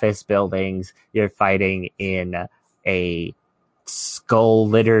office buildings. You're fighting in a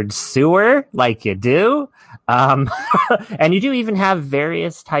skull-littered sewer like you do. And you do even have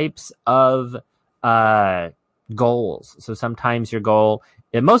various types of goals. So sometimes your goal,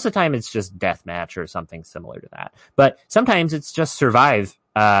 and most of the time it's just deathmatch or something similar to that. But sometimes it's just survive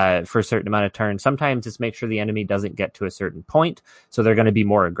for a certain amount of turns. Sometimes it's make sure the enemy doesn't get to a certain point, so they're going to be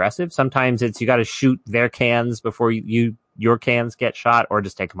more aggressive. Sometimes it's you got to shoot their cans before your cans get shot, or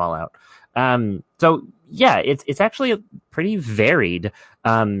just take them all out. So yeah, it's actually pretty varied.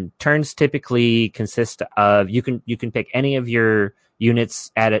 Turns typically consist of you can pick any of your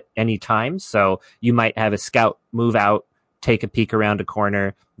units at any time. So you might have a scout move out, take a peek around a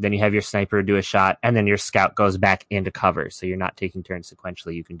corner, then you have your sniper do a shot, and then your scout goes back into cover. So you're not taking turns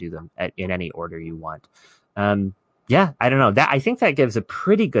sequentially. You can do them in any order you want. Yeah, I don't know. I think that gives a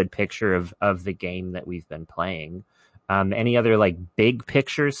pretty good picture of the game that we've been playing. Any other like big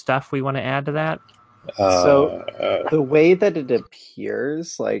picture stuff we want to add to that? So the way that it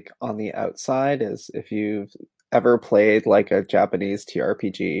appears like on the outside is if you've ever played like a Japanese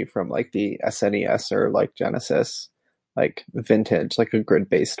TRPG from like the SNES or like Genesis, like vintage, like a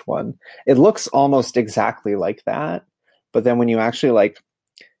grid-based one, it looks almost exactly like that. But then when you actually like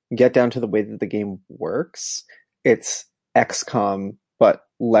get down to the way that the game works, it's XCOM but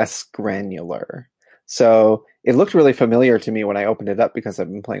less granular. So it looked really familiar to me when I opened it up because I've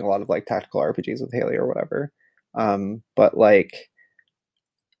been playing a lot of like tactical RPGs with Haley or whatever. But like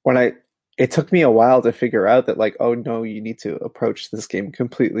it took me a while to figure out that like, oh no, you need to approach this game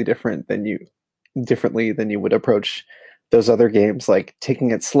completely differently than you would approach those other games. Like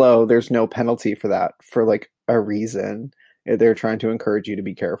taking it slow, there's no penalty for that for like a reason. They're trying to encourage you to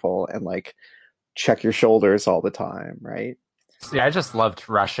be careful and like check your shoulders all the time, right? Yeah, I just loved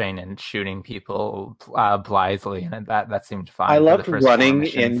rushing and shooting people blithely, and that seemed fun. I for loved the first running 4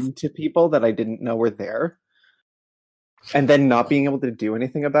 missions. into people that I didn't know were there, and then not being able to do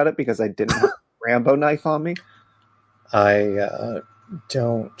anything about it because I didn't have a Rambo knife on me. I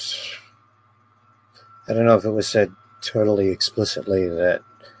don't know if it was said totally explicitly that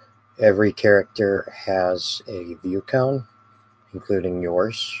every character has a view cone, including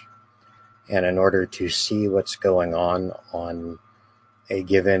yours. And in order to see what's going on a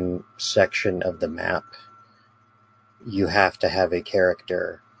given section of the map, you have to have a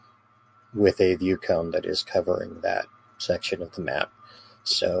character with a view cone that is covering that section of the map.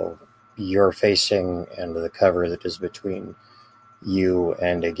 So you're facing, and the cover that is between you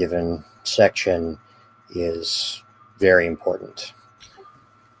and a given section is very important.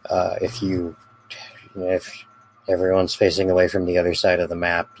 If everyone's facing away from the other side of the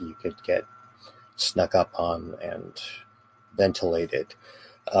map, you could get snuck up on and ventilated.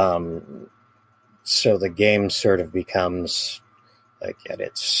 So the game sort of becomes like,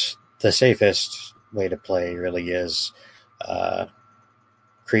 it's the safest way to play really is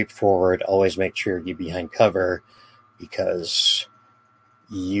creep forward, always make sure you're behind cover, because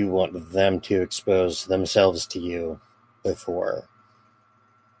you want them to expose themselves to you before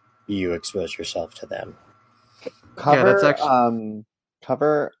you expose yourself to them. Cover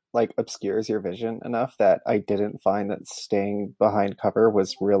like obscures your vision enough that I didn't find that staying behind cover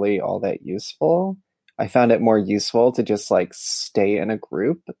was really all that useful. I found it more useful to just like stay in a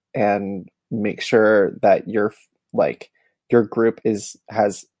group and make sure that your group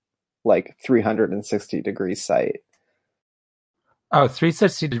has like 360-degree sight. Oh,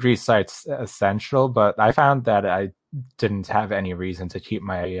 360-degree sight's essential, but I found that I didn't have any reason to keep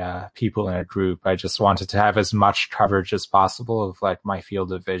my people in a group. I just wanted to have as much coverage as possible of like my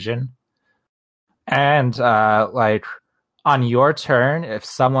field of vision. And like on your turn, if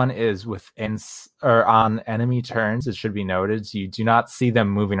someone is within or on enemy turns, it should be noted, you do not see them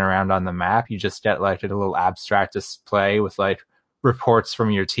moving around on the map. You just get like a little abstract display with like reports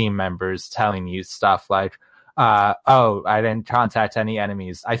from your team members telling you stuff like, oh, I didn't contact any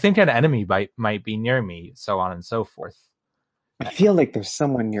enemies. I think an enemy might be near me, so on and so forth. I feel like there's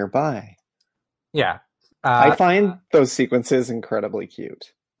someone nearby. Yeah. I find those sequences incredibly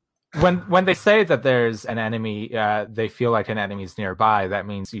cute. When they say that there's an enemy, they feel like an enemy's nearby, that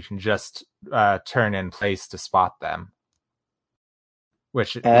means you can just turn in place to spot them.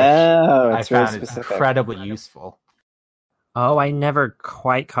 which Oh, I it's very found specific. incredibly useful. Oh, I never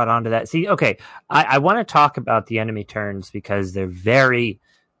quite caught on to that. See, okay, I want to talk about the enemy turns because they're very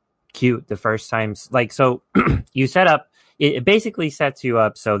cute the first time. Like, so you set up, it basically sets you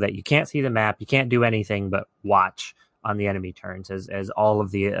up so that you can't see the map, you can't do anything but watch on the enemy turns as all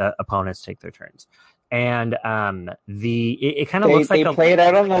of the opponents take their turns. And it kind of looks like they play it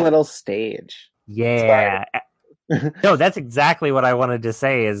out on a little stage. yeah. No, that's exactly what I wanted to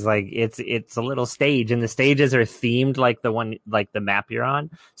say. Is like it's a little stage, and the stages are themed like the map you're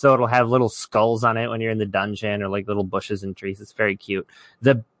on. So it'll have little skulls on it when you're in the dungeon, or like little bushes and trees. It's very cute.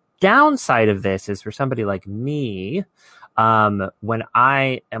 The downside of this is for somebody like me, when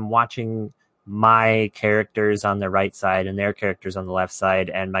I am watching my characters on the right side and their characters on the left side,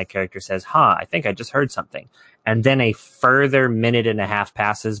 and my character says, I think I just heard something. And then a further minute and a half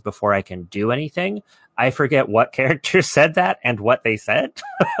passes before I can do anything. I forget what character said that and what they said.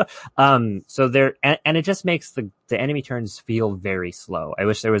 So there, and it just makes the enemy turns feel very slow. I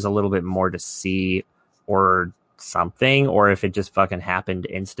wish there was a little bit more to see or something, or if it just fucking happened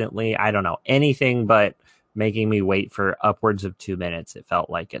instantly. I don't know. Anything but making me wait for upwards of 2 minutes, it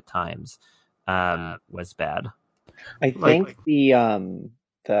felt like at times, was bad. I think the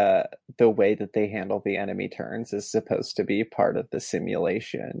way that they handle the enemy turns is supposed to be part of the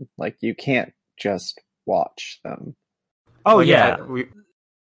simulation. Like, you can't just watch them. Oh, Well, yeah.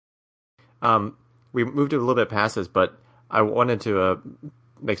 We moved a little bit past this, but I wanted to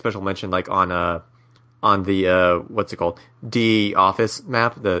make special mention, like on the what's it called, D Office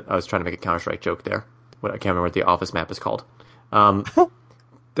map. I was trying to make a Counter-Strike joke there. I can't remember what the Office map is called.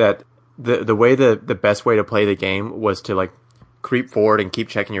 That the way the best way to play the game was to like creep forward and keep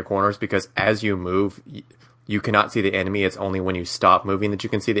checking your corners, because as you move, you cannot see the enemy. It's only when you stop moving that you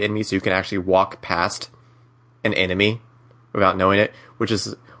can see the enemy. So you can actually walk past an enemy without knowing it, which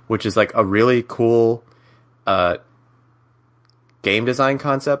is like a really cool game design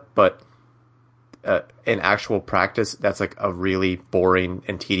concept, but in actual practice, that's like a really boring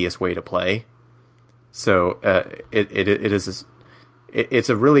and tedious way to play. So it's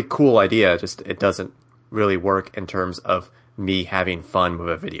a really cool idea. Just it doesn't really work in terms of me having fun with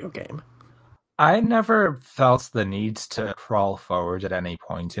a video game. I never felt the need to crawl forward at any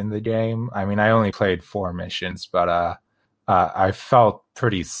point in the game. I mean, I only played 4 missions, but I felt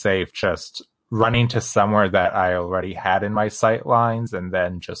pretty safe just running to somewhere that I already had in my sight lines and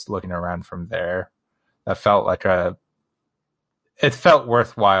then just looking around from there. That felt like it felt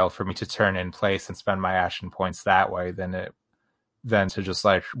worthwhile for me to turn in place and spend my action points that way than to just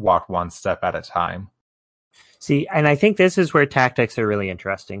like walk one step at a time. See, and I think this is where tactics are really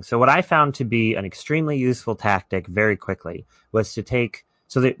interesting. So what I found to be an extremely useful tactic very quickly was to take,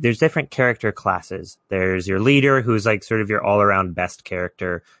 so there's different character classes. There's your leader, who's like sort of your all-around best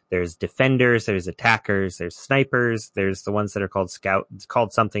character. There's defenders, there's attackers, there's snipers, there's the ones that are called scout. It's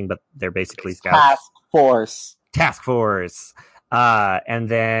called something, but they're basically scouts. Task force. And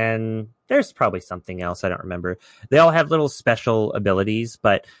then there's probably something else, I don't remember. They all have little special abilities,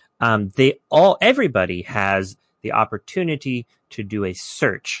 but everybody has the opportunity to do a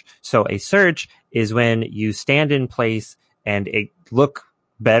search. So a search is when you stand in place and it look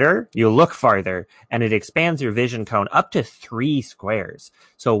better, you look farther, and it expands your vision cone up to 3 squares.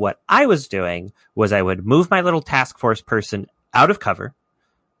 So what I was doing was I would move my little task force person out of cover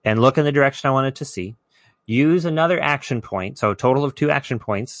and look in the direction I wanted to see, use another action point, so a total of 2 action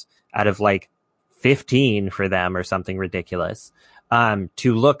points out of like 15 for them or something ridiculous,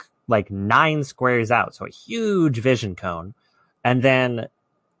 to look like 9 squares out, so a huge vision cone. And then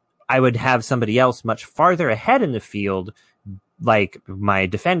I would have somebody else much farther ahead in the field, like my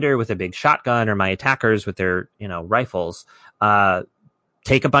defender with a big shotgun or my attackers with their, rifles,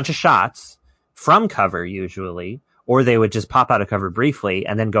 take a bunch of shots from cover usually, or they would just pop out of cover briefly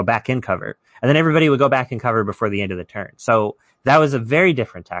and then go back in cover. And then everybody would go back in cover before the end of the turn. So that was a very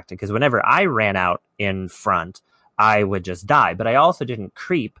different tactic, because whenever I ran out in front, I would just die. But I also didn't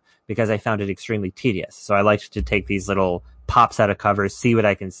creep because I found it extremely tedious. So I liked to take these little pops out of cover, see what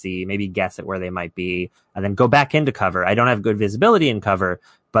I can see, maybe guess at where they might be, and then go back into cover. I don't have good visibility in cover,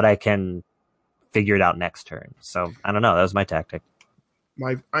 but I can figure it out next turn. So I don't know. That was my tactic.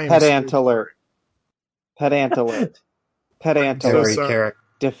 Pet ant alert. Pet ant alert. Pet ant alert.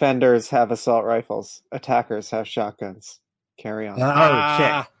 Defenders have assault rifles. Attackers have shotguns. Carry on. Oh,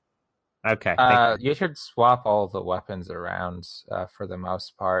 shit. Okay. You should swap all the weapons around for the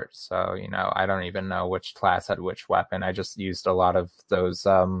most part. So, I don't even know which class had which weapon. I just used a lot of those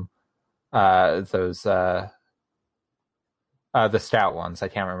the stout ones. I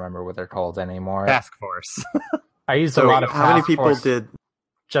can't remember what they're called anymore. Task force. I used a lot of how many people did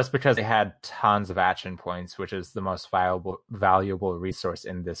just because they had tons of action points, which is the most valuable resource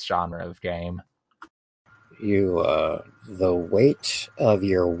in this genre of game. The weight of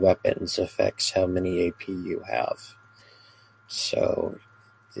your weapons affects how many AP you have. So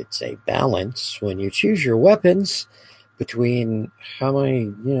it's a balance when you choose your weapons between how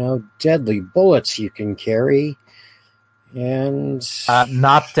many, deadly bullets you can carry and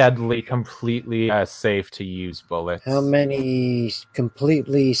not deadly, completely safe to use bullets. how many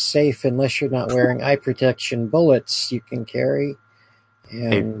completely safe, unless you're not wearing eye protection, bullets you can carry.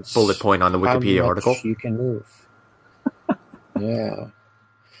 And a bullet point on the Wikipedia article. You can move. Yeah.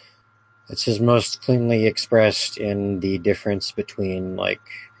 This is most cleanly expressed in the difference between,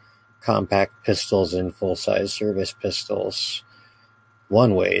 compact pistols and full-size service pistols.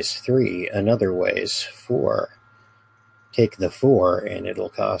 One weighs 3, another weighs 4. Take the 4, and it'll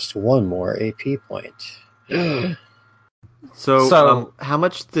cost 1 more AP point. So, how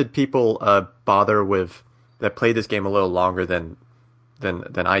much did people bother with that played this game a little longer than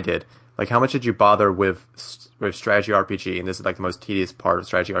I did? Like, how much did you bother with strategy RPG? And this is the most tedious part of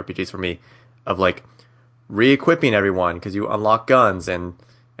strategy RPGs for me, of re-equipping everyone because you unlock guns and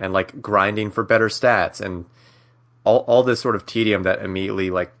grinding for better stats and all this sort of tedium that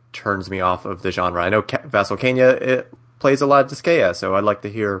immediately turns me off of the genre. I know Vassal Kenya plays a lot of Disgaea, so I'd like to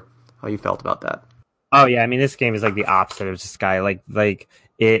hear how you felt about that. Oh yeah, I mean this game is the opposite of Disgaea.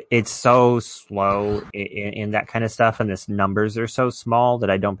 It's so slow in that kind of stuff, and this numbers are so small that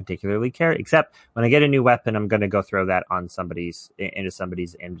I don't particularly care. Except when I get a new weapon, I'm going to go throw that on into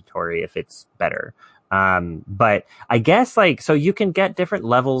somebody's inventory if it's better. But I guess so you can get different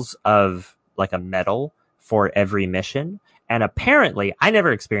levels of a medal for every mission, and apparently I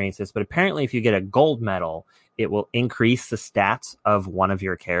never experienced this, but apparently if you get a gold medal, it will increase the stats of one of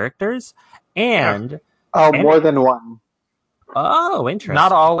your characters, and more than one. Oh, interesting.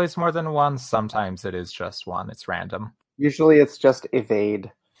 Not always more than one. Sometimes it is just one. It's random. Usually it's just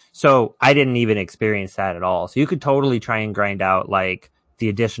evade. So I didn't even experience that at all. So you could totally try and grind out the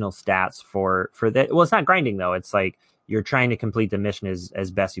additional stats for that. Well, it's not grinding though. It's you're trying to complete the mission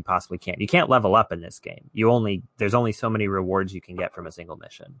as best you possibly can. You can't level up in this game. There's only so many rewards you can get from a single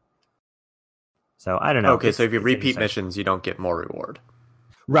mission. So I don't know. Okay, so if you repeat missions, you don't get more reward.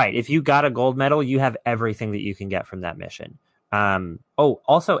 Right. If you got a gold medal, you have everything that you can get from that mission.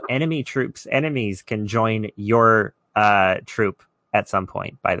 Also enemies can join your troop at some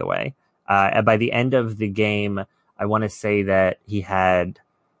point, by the way. By the end of the game, I want to say that he had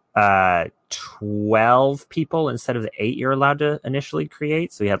 12 people instead of the 8 you're allowed to initially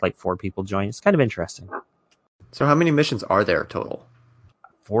create. So he had 4 people join. It's kind of interesting. So how many missions are there total?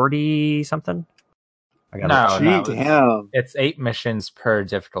 40 something? No. It's 8 missions per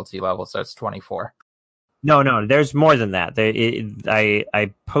difficulty level, so it's 24. No, there's more than that.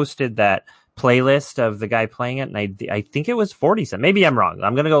 I posted that playlist of the guy playing it, and I think it was 40 something. Maybe I'm wrong.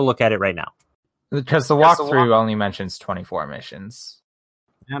 I'm going to go look at it right now. Because the walkthrough only mentions 24 missions.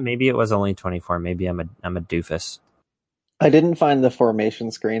 Yeah, maybe it was only 24. Maybe I'm a doofus. I didn't find the formation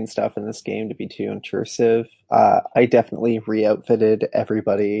screen stuff in this game to be too intrusive. I definitely re-outfitted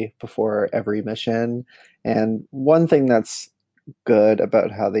everybody before every mission. And one thing that's good about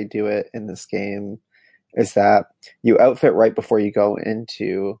how they do it in this game is that you outfit right before you go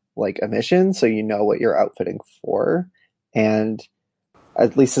into a mission, so you know what you're outfitting for. And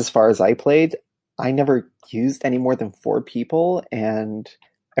at least as far as I played, I never used any more than 4 people, and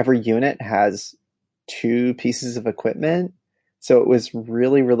every unit has 2 pieces of equipment. So it was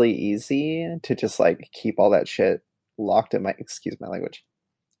really, really easy to just keep all that shit locked in excuse my language,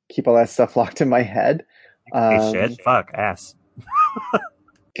 keep all that stuff locked in my head. Shit, fuck, ass.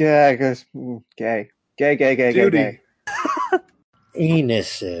 Gay.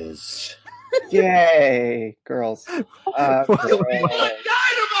 Anuses. Yay, girls.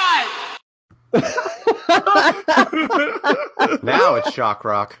 Now it's shock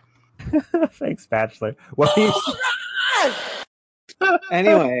rock. Thanks, Bachelor. What do you...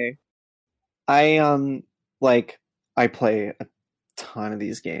 Anyway, I play a ton of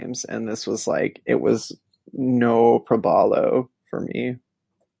these games, and this was it was no probalo for me.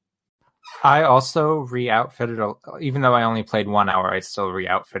 I also re-outfitted, even though I only played 1 hour, I still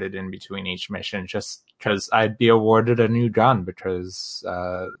re-outfitted in between each mission just because I'd be awarded a new gun because,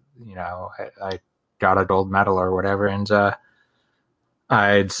 I got a gold medal or whatever, and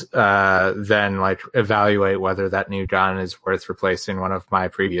I'd then evaluate whether that new gun is worth replacing one of my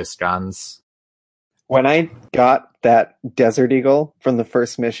previous guns. When I got that Desert Eagle from the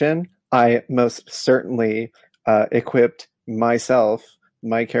first mission, I most certainly equipped myself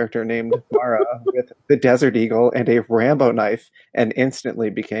my character named Mara with the Desert Eagle and a Rambo knife and instantly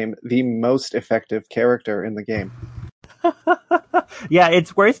became the most effective character in the game. Yeah,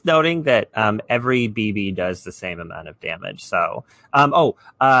 it's worth noting that every BB does the same amount of damage. So,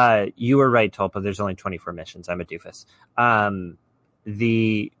 you were right, Tulpa. There's only 24 missions. I'm a doofus. Every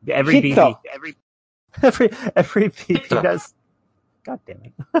BB, every BB does. God damn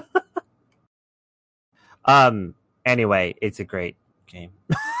it. Anyway, it's a great game.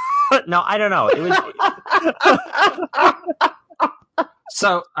 No, I don't know. It was.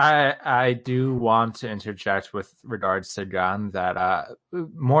 So I do want to interject with regards to Gun that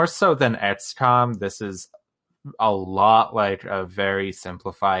more so than XCOM, this is a lot like a very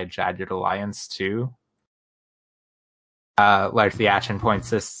simplified Jagged Alliance 2. Like the action point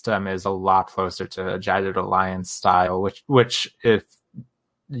system is a lot closer to Jagged Alliance style, which if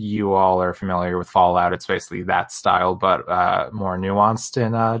you all are familiar with Fallout, it's basically that style, but more nuanced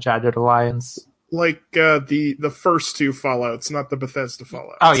in Jagged Alliance. Like the first two Fallouts, not the Bethesda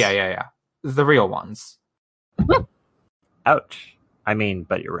Fallouts. Oh, yeah. The real ones. Ouch. I mean,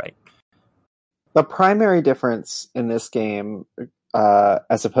 but you're right. The primary difference in this game,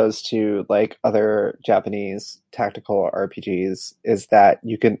 as opposed to like other Japanese tactical RPGs, is that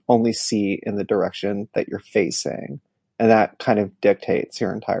you can only see in the direction that you're facing, and that kind of dictates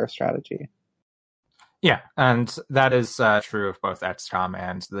your entire strategy. Yeah, and that is true of both XCOM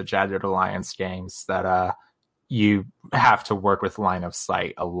and the Jagged Alliance games, that you have to work with line of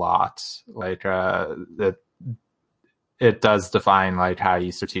sight a lot. Like, it does define like how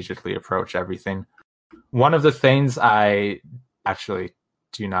you strategically approach everything. One of the things I actually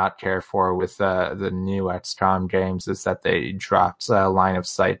do not care for with the new XCOM games is that they dropped line of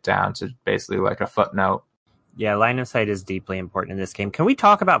sight down to basically like a footnote. Yeah, line of sight is deeply important in this game. Can we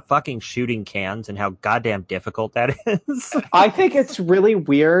talk about fucking shooting cans and how goddamn difficult that is? I think it's really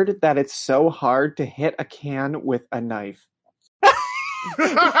weird that it's so hard to hit a can with a knife.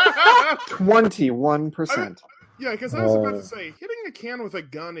 21%. Yeah, because I was about to say, hitting a can with a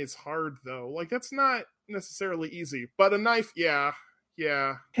gun is hard, though. Like, that's not necessarily easy. But a knife, yeah.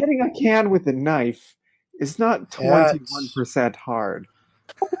 Hitting a can with a knife is not 21% hard.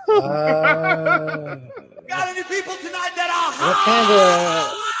 Got any people tonight that are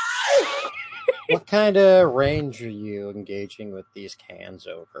what kind of range are you engaging with these cans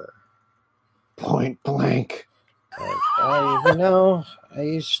over? Point blank. I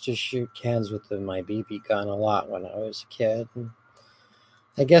used to shoot cans with my BB gun a lot when I was a kid. And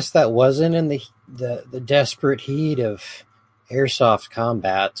I guess that wasn't in the desperate heat of airsoft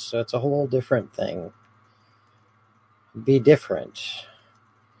combat, so it's a whole different thing. It'd be different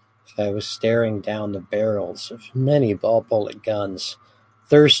if I was staring down the barrels of many ball bullet guns,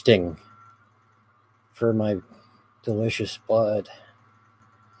 thirsting for my delicious blood.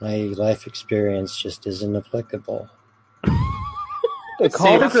 My life experience just isn't applicable. They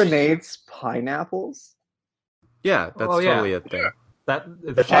call the grenades pineapples? Yeah, that's totally a thing.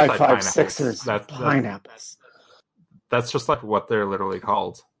 The 5.56ers pineapples. That's just like what they're literally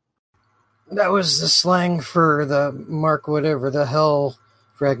called. That was the slang for the mark whatever the hell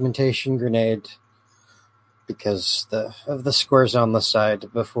fragmentation grenade, because of the scores on the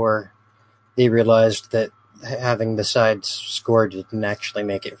side before they realized that having the sides scored didn't actually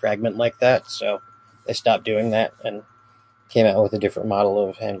make it fragment like that, so they stopped doing that and came out with a different model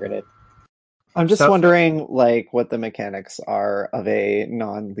of hand grenade. I'm just wondering, like, what the mechanics are of a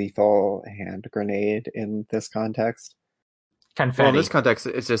non-lethal hand grenade in this context. Confetti. Well, in this context,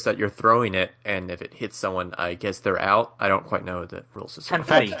 it's just that you're throwing it, and if it hits someone, I guess they're out. I don't quite know the rules.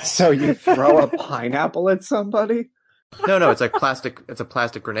 Confetti. So you throw a pineapple at somebody? No, it's like plastic. It's a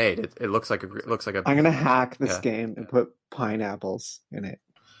plastic grenade. It looks like a. I'm gonna hack this game and put pineapples in it.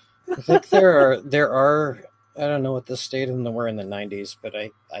 I think there are. I don't know what the state of them were in the 90s, but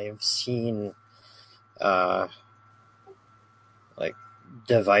I have seen like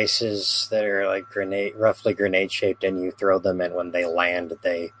devices that are like roughly grenade shaped, and you throw them, and when they land,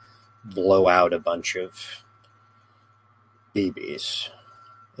 they blow out a bunch of BBs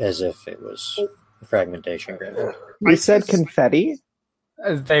as if it was a fragmentation grenade. You said confetti?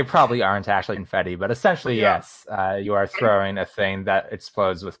 They probably aren't actually confetti, but essentially, yes, you are throwing a thing that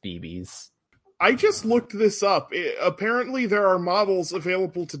explodes with BBs. I just looked this up. Apparently, there are models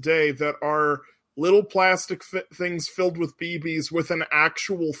available today that are little plastic things filled with BBs with an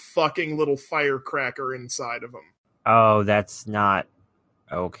actual fucking little firecracker inside of them. Oh, that's not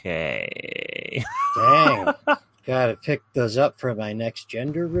okay. Dang. Gotta pick those up for my next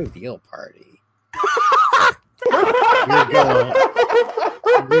gender reveal party.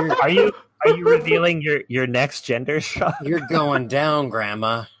 Are you revealing your next gender shock? You're going down,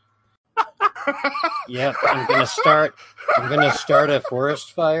 Grandma. Yep, I'm gonna start a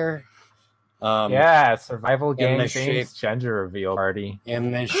forest fire. Yeah, survival in game the themed shape- gender reveal party.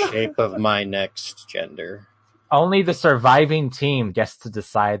 In the shape of my next gender. Only the surviving team gets to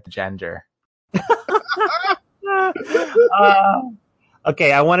decide the gender.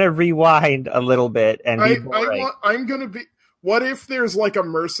 Okay, I want to rewind a little bit and be boring. I'm gonna be. What if there's like a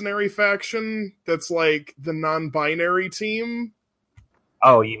mercenary faction that's like the non-binary team?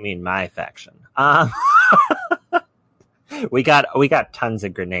 Oh, you mean my faction? We got tons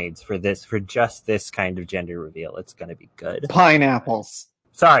of grenades for just this kind of gender reveal. It's gonna be good. Pineapples.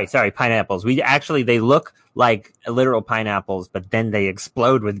 Sorry, pineapples. They look like literal pineapples, but then they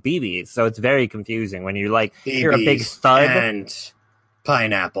explode with BBs. So it's very confusing when you're a big thud and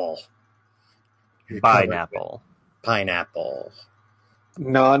pineapple. pineapple. Pineapple.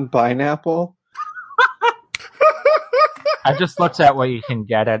 Non-pineapple? I just looked at what you can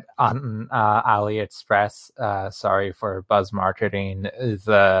get at on AliExpress. Sorry for buzz marketing,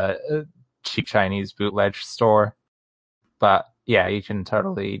 the cheap Chinese bootleg store. But yeah, you can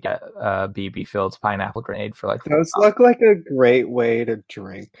totally get a BB filled pineapple grenade for like. Those look like a great way to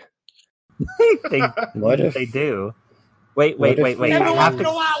drink. What if They do? Wait. if we- I Every have once in to.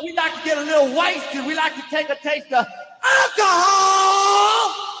 a while, we like to get a little wasted. We like to take a taste of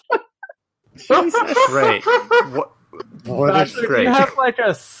alcohol. Great. What is Actually, great? you have like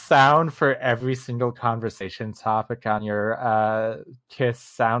a sound for every single conversation topic on your Kiss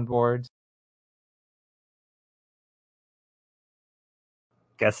soundboard.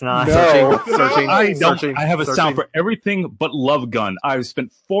 Guess not. No. Searching. I have a searching. sound for everything but Love Gun. I've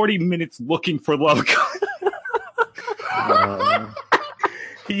spent 40 minutes looking for Love Gun.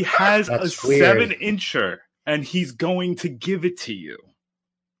 He has a That's weird. 7-incher, and he's going to give it to you.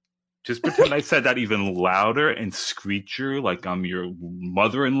 Just pretend I said that even louder and screecher, like I'm your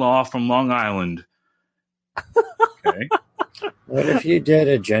mother-in-law from Long Island. Okay. What if you did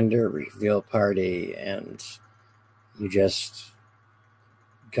a gender reveal party and you just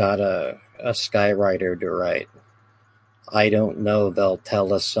got a skywriter to write? I don't know, they'll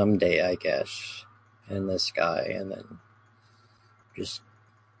tell us someday, I guess, in the sky, and then just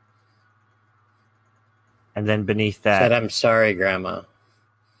And then beneath said, that, I'm sorry, Grandma.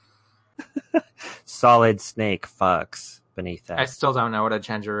 Solid Snake fucks beneath I that. still don't know what a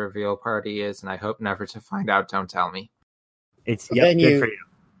gender reveal party is, and I hope never to find out. Don't tell me. It's But yep, then good for you.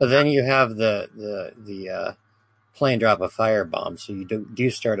 But then you have the plane drop a firebomb, so you do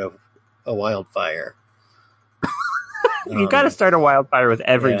start a wildfire. You got to start a wildfire with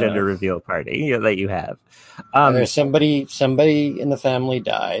every yeah. gender reveal party that you have. Either somebody in the family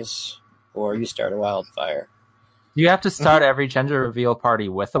dies, or you start a wildfire. Do you have to start every gender reveal party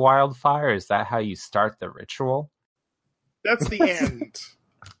with a wildfire? Is that how you start the ritual? That's the end.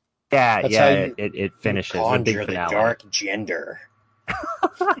 Yeah, That's how yeah, you- it finishes the Conjure big the finale. dark gender.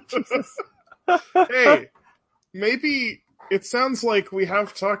 Jesus. Hey, maybe it sounds like we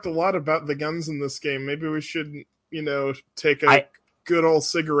have talked a lot about the guns in this game. Maybe we should, take a good old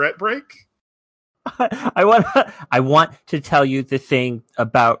cigarette break. I want to tell you the thing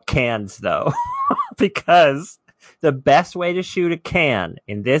about cans though, because the best way to shoot a can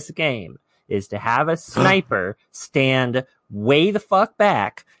in this game is to have a sniper stand way the fuck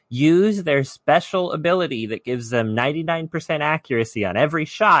back, use their special ability that gives them 99% accuracy on every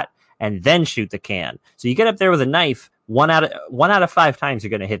shot, and then shoot the can. So you get up there with a knife, one out of 5 times you're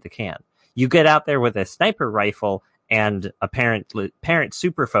going to hit the can. You get out there with a sniper rifle and a parent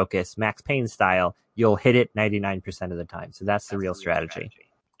super focus, Max Payne style, you'll hit it 99% of the time. So that's the real strategy.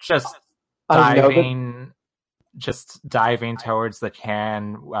 Just I know that- diving towards the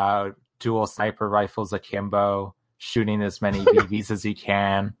can, dual sniper rifles akimbo, shooting as many BBs as you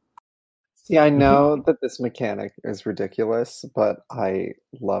can. See, I know that this mechanic is ridiculous, but I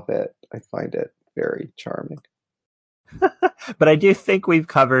love it. I find it very charming. But I do think we've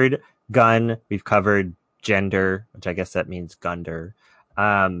covered gun, we've covered gender, which I guess that means gunder,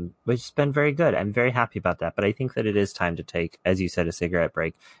 which has been very good. I'm very happy about that. But I think that it is time to take, as you said, a cigarette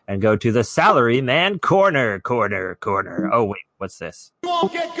break and go to the salary man corner. Oh, wait, what's this? You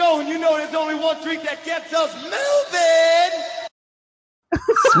won't get going. You know there's only one drink that gets us moving.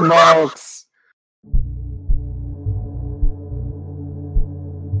 Smokes!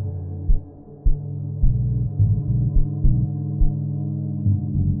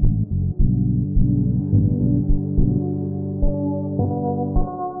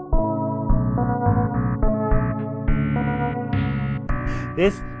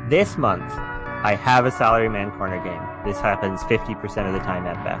 This month, I have a Salaryman Corner game. This happens 50% of the time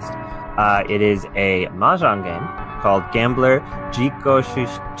at best. It is a mahjong game called Gambler Jiko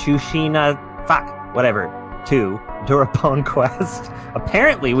Chushina 2 Durapon Quest.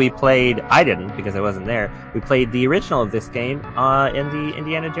 Apparently I didn't because I wasn't there. We played the original of this game in the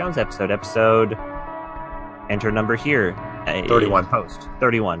Indiana Jones episode, enter number here. 31. Post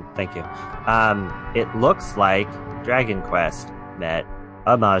 31. Thank you. It looks like Dragon Quest met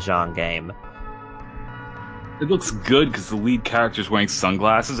a mahjong game. It looks good because the lead character is wearing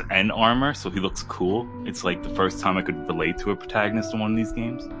sunglasses and armor, so he looks cool. It's like the first time I could relate to a protagonist in one of these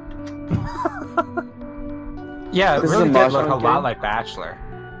games. Yeah, it This is really a did look mahjong a lot game? like Bachelor.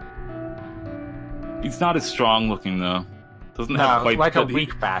 He's not as strong looking though. Doesn't No, have quite like a but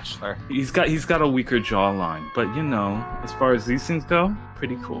weak Bachelor. He's got a weaker jawline, but as far as these things go,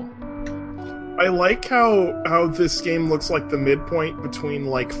 pretty cool. I like how this game looks like the midpoint between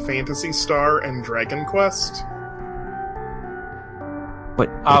like Phantasy Star and Dragon Quest.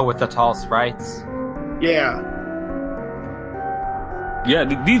 Oh, with the tall sprites. Yeah. Yeah,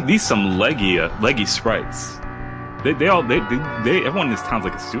 these some leggy sprites. Everyone in this town's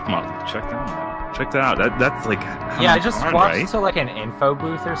like a supermodel. Check that out. That's like Yeah, I just hard, walked right? to like an info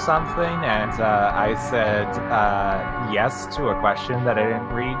booth or something, and I said yes to a question that I didn't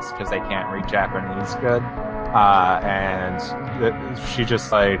read because I can't read Japanese good. She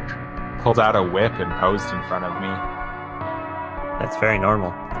just like pulled out a whip and posed in front of me. That's very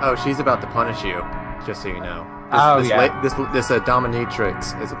normal. Oh, she's about to punish you, just so you know. This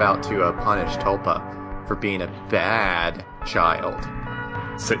dominatrix is about to punish Tulpa for being a bad child.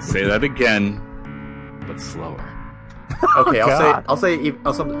 Say that again, but slower. Okay, God. I'll say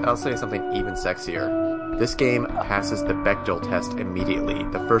something even sexier. This game passes the Bechdel test immediately.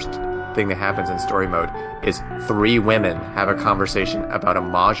 The first thing that happens in story mode is 3 women have a conversation about a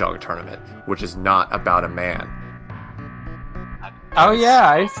mahjong tournament, which is not about a man. Oh yeah,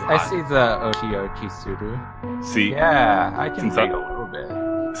 I see the Ochi Suru. See, Yeah, I can Since take I- a little bit.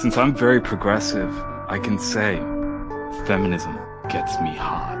 since I'm very progressive, I can say feminism gets me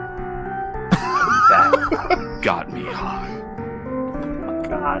hot. That got me hot.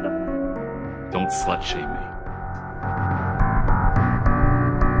 God. Don't slut shame me.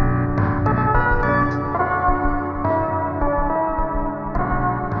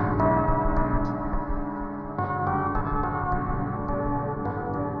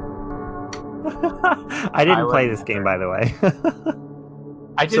 I didn't I play wouldn't this game, by the way.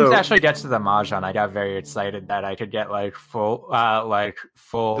 I didn't So- actually get to the mahjong. I got very excited that I could get like full. You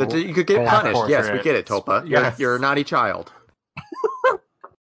could get full punished. Yes, we portrait. get it, Tulpa. Yes. You're a naughty child.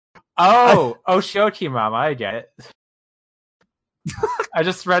 Oh, Oshioki Mama, I get it. I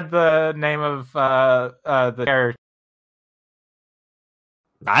just read the name of the character.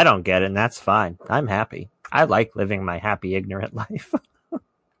 I don't get it, and that's fine. I'm happy. I like living my happy, ignorant life.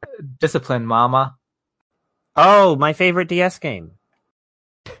 Discipline Mama. Oh, my favorite DS game.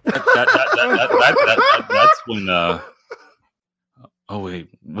 That's when. Oh wait,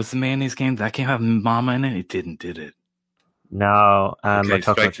 what's the mayonnaise game? That game have Mama in it? It didn't, did it? No, Okay,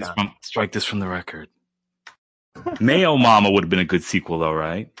 Motoko-chan. strike this from the record. Mayo Mama would have been a good sequel, though,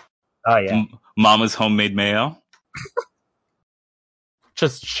 right? Oh yeah. Mama's homemade mayo.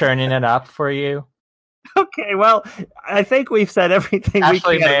 Just churning it up for you. Okay, well, I think we've said everything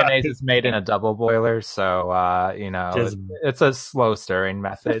Actually, we can. about mayonnaise it. is made in a double boiler, so Just- it's a slow stirring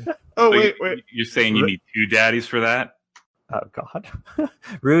method. Oh So wait. You're saying you need 2 daddies for that? Oh God,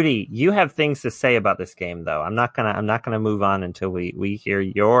 Rudy, you have things to say about this game, though. I'm not gonna move on until we hear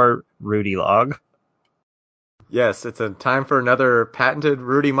your Rudy log. Yes, it's a time for another patented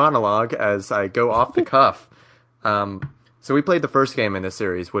Rudy monologue as I go off the cuff. So we played the first game in this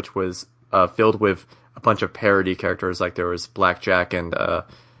series, which was filled with a bunch of parody characters, like there was Blackjack and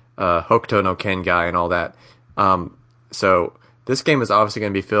Hokuto no Ken guy and all that. So this game is obviously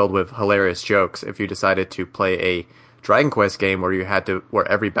going to be filled with hilarious jokes if you decided to play a Dragon Quest game where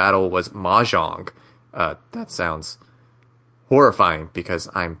every battle was mahjong. That sounds horrifying because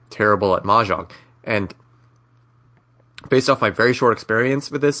I'm terrible at mahjong. And based off my very short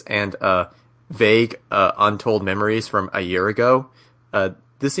experience with this and vague, untold memories from a year ago,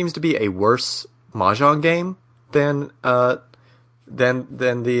 this seems to be a worse mahjong game than its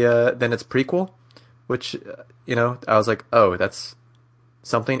prequel. Which I was like, oh, that's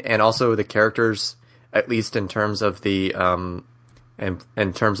something. And also the characters, at least in terms of the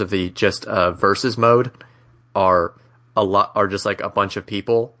just versus mode, are just like a bunch of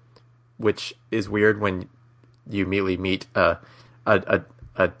people, which is weird when you immediately meet a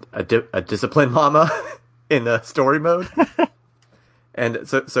discipline mama in the story mode. And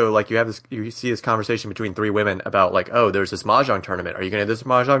so like you see this conversation between three women about like, oh, there's this mahjong tournament. Are you going to this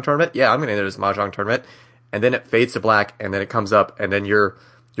mahjong tournament? Yeah, I'm going to enter this mahjong tournament. And then it fades to black, and then it comes up, and then you're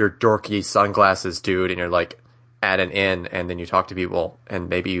dorky sunglasses dude, and you're like at an inn, and then you talk to people, and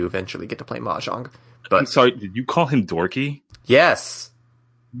maybe you eventually get to play mahjong. But I'm sorry, did you call him dorky? yes,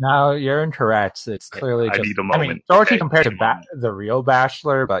 No, you're incorrect. It's clearly I just. need a I mean, moment. Dorothy Okay, compared to need a moment. the real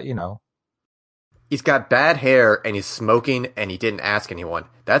Bachelor, but you know. he's got bad hair, and he's smoking, and he didn't ask anyone.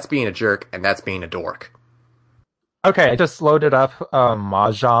 That's being a jerk, and that's being a dork. Okay, I just loaded up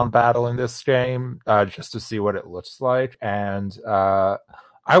Mahjong Battle in this game just to see what it looks like, and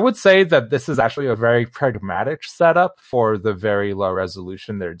I would say that this is actually a very pragmatic setup for the very low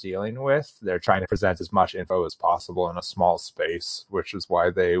resolution they're dealing with. They're trying to present as much info as possible in a small space, which is why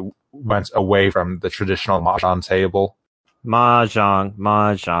they went away from the traditional Mahjong table.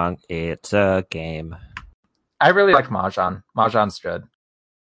 Mahjong, it's a game. I really like Mahjong. Mahjong's good.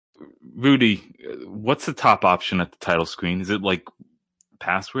 Rudy, what's the top option at the title screen? Is it like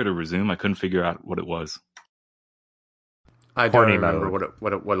password or resume? I couldn't figure out what it was. I don't Horny remember mode.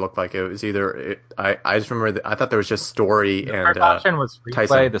 what it looked like. It was either I just remember I thought there was just story The and first option was replay.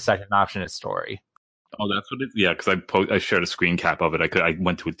 Tyson. The second option is story. Oh, that's what it is? Yeah, because I shared a screen cap of it. I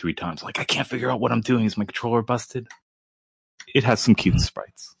went to it 3 times. Like, I can't figure out what I'm doing. Is my controller busted? It has some cute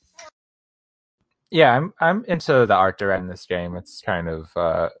sprites. Yeah, I'm into the art direction in this game. It's kind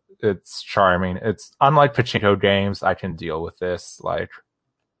of it's charming. It's unlike pachinko games. I can deal with this. Like,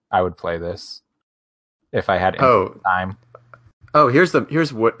 I would play this if I had infinite time. Oh, here's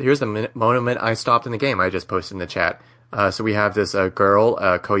the moment I stopped in the game. I just posted in the chat. So we have this girl,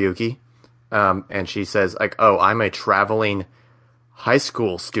 Koyuki, and she says like, "Oh, I'm a traveling high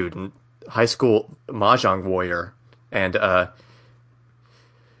school student, high school mahjong warrior," and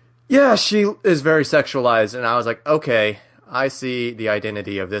yeah, she is very sexualized. And I was like, okay, I see the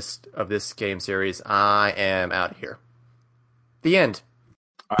identity of this game series. I am out of here. The end.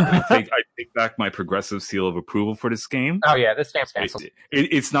 I take back my progressive seal of approval for this game. Oh yeah, this game's canceled.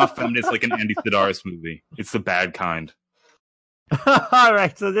 It's not feminist like an Andy Sidaris movie. It's the bad kind. All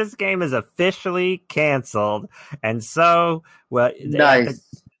right, so this game is officially canceled, and so Nice.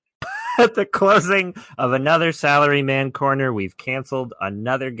 at the closing of another Salaryman Corner, we've canceled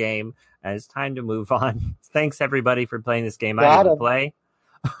another game, and it's time to move on. Thanks everybody for playing this game. I Got didn't him. play.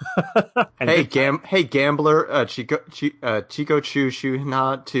 And Hey gambler, Chico Chu Shu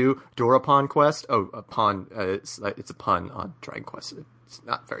Na 2 Dorapon Quest. Oh, a pun. It's a pun on Dragon Quest. It's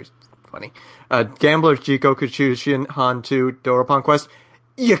not very funny. Gambler Chico Chu Shin Han 2 Dorapon Quest.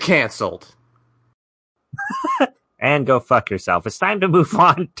 You canceled. and go fuck yourself. It's time to move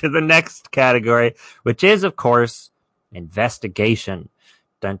on to the next category, which is, of course, investigation.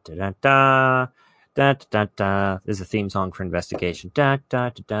 Dun, dun, dun, dun. Dun, dun, dun, dun. This is a theme song for investigation. Dun,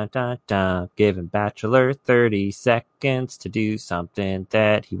 dun, dun, dun, dun, dun. Giving Bachelor 30 seconds to do something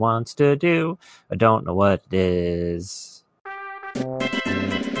that he wants to do. I don't know what it is.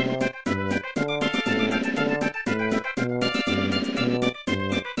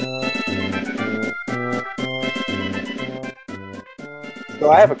 So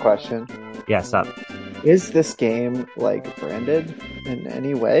I have a question. Yes, up. Is this game like branded in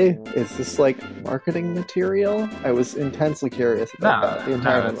any way? Is this like marketing material? I was intensely curious about that the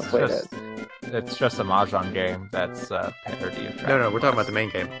entire time I played it. It's just a Mahjong game that's a parody of Dragon No, we're talking about Quest. the main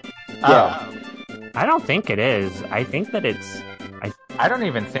game. Yeah. I don't think it is. I think that it's... I don't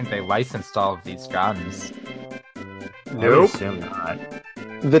even think they licensed all of these guns. I would Nope. assume not.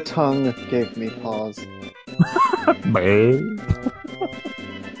 The tongue gave me pause.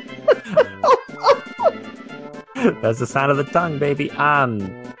 That's the sound of the tongue, baby. So,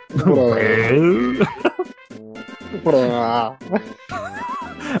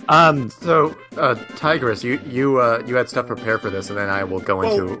 Tigress, you had stuff prepared for this, and then I will go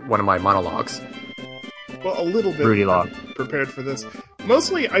into one of my monologues. Well, a little bit Rudy Log. prepared for this.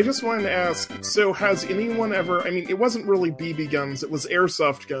 Mostly, I just wanted to ask, so has anyone ever... I mean, it wasn't really BB guns, it was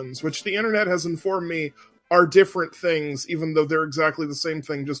airsoft guns, which the internet has informed me are different things, even though they're exactly the same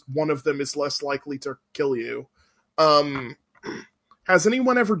thing, just one of them is less likely to kill you. Has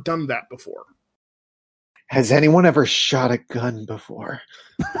anyone ever done that before? Has anyone ever shot a gun before?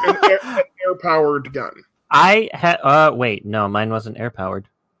 An air-powered gun. I had... wait, no, mine wasn't air-powered.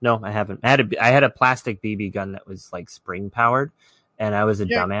 No, I haven't. I had a plastic BB gun that was like spring-powered, and I was a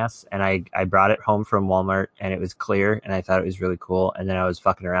dumbass, and I brought it home from Walmart, and it was clear, and I thought it was really cool, and then I was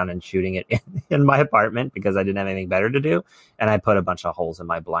fucking around and shooting it in my apartment because I didn't have anything better to do, and I put a bunch of holes in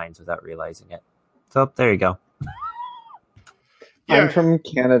my blinds without realizing it. So, there you go. Yeah. I'm from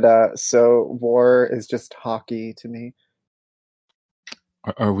Canada, so war is just hockey to me.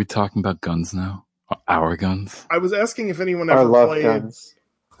 Are we talking about guns now? Our guns? I was asking if anyone Our ever love played guns.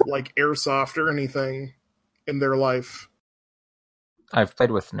 like airsoft or anything in their life. I've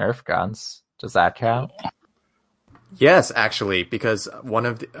played with Nerf guns. Does that count? Yes, actually, because one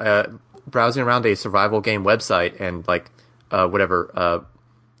of the, browsing around a survival game website and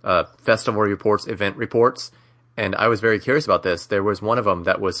festival reports, event reports, and I was very curious about this. There was one of them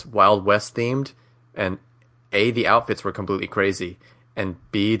that was Wild West themed, and A, the outfits were completely crazy, and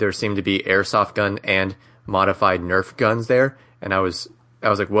B, there seemed to be airsoft gun and modified Nerf guns there, and I was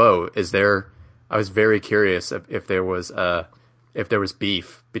like, whoa, I was very curious if there was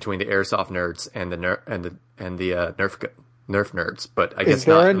beef between the airsoft nerds and the Nerf nerds, but I guess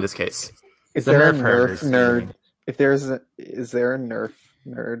not in this case. Is The there a Nerf Nerf herders nerd? Is there a Nerf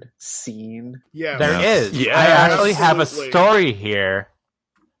nerd scene? Yeah, There is. Yeah, I actually have a absolutely. story here.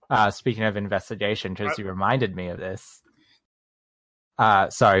 Speaking of investigation, because you reminded me of this.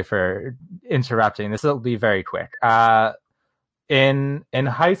 Sorry for interrupting. This will be very quick. In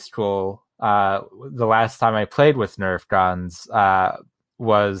high school, the last time I played with Nerf guns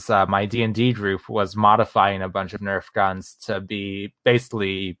was my D&D group was modifying a bunch of Nerf guns to be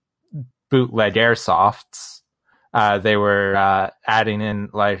basically bootleg airsofts. They were adding in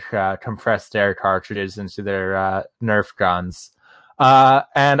like compressed air cartridges into their Nerf guns.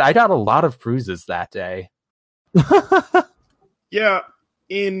 And I got a lot of bruises that day. Yeah,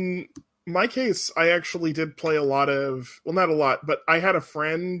 in my case, I actually did play a lot of, well, not a lot, but I had a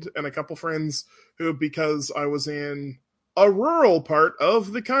friend and a couple friends who, because I was in a rural part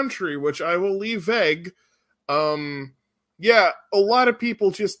of the country, which I will leave vague, yeah, a lot of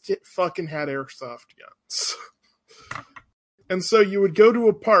people just fucking had airsoft guns. And so you would go to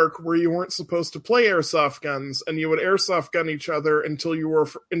a park where you weren't supposed to play airsoft guns, and you would airsoft gun each other until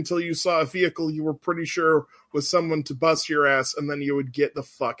you saw a vehicle you were pretty sure was someone to bust your ass, and then you would get the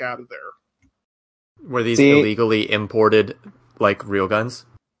fuck out of there. Were these illegally imported, like, real guns?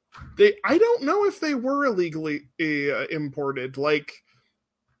 I don't know if they were illegally imported. Like,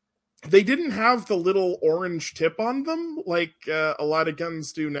 they didn't have the little orange tip on them, like a lot of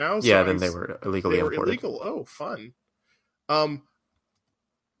guns do now. So Yeah, then they were illegally they were imported. illegal. Oh, fun.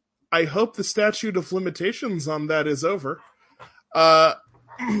 I hope the statute of limitations on that is over. But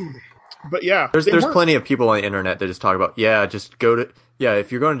yeah, there's plenty of people on the internet that just talk about,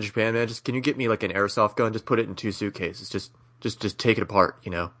 if you're going to Japan, man, just can you get me like an airsoft gun? Just put it in 2 suitcases. Just take it apart,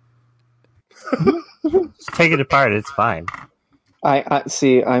 you know. Just take it apart. It's fine. I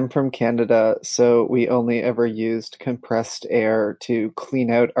see. I'm from Canada, so we only ever used compressed air to clean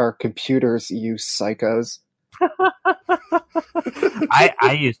out our computers. You psychos.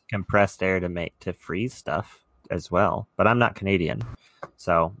 I use compressed air to freeze stuff as well, but I'm not Canadian,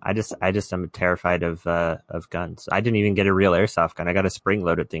 so I just am terrified of guns. I didn't even get a real airsoft gun. I got a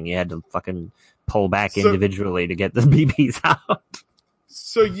spring-loaded thing. You had to fucking pull back individually to get the BBs out.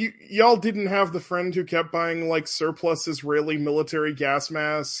 So y'all didn't have the friend who kept buying like surplus Israeli military gas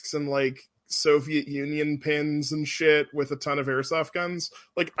masks and like Soviet Union pins and shit with a ton of airsoft guns?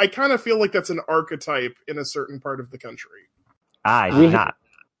 Like, I kind of feel like that's an archetype in a certain part of the country. I did not.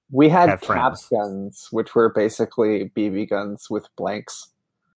 We had have cap friends. guns, which were basically BB guns with blanks.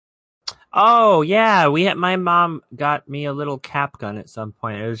 Oh yeah, my mom got me a little cap gun at some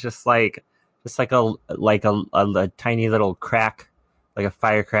point. It was just like a tiny little crack, like a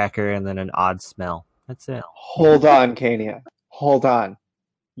firecracker, and then an odd smell. That's it. Hold on, Kania. Hold on.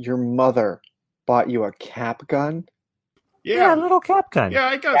 Your mother bought you a cap gun? Yeah, a little cap gun. Yeah,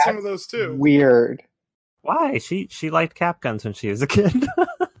 I got some of those too. Weird. Why? She liked cap guns when she was a kid.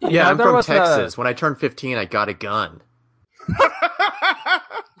 Yeah, I'm from Texas. When I turned 15, I got a gun.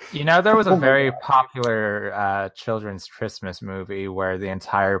 You know, there was a very popular children's Christmas movie where the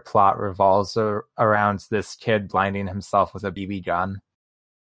entire plot revolves around this kid blinding himself with a BB gun.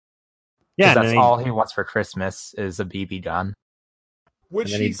 Yeah, that's all he wants for Christmas is a BB gun.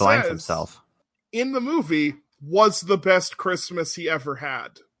 Which and then he blinds says himself. In the movie was the best Christmas he ever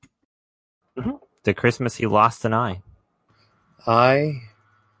had. Mm-hmm. The Christmas he lost an eye. I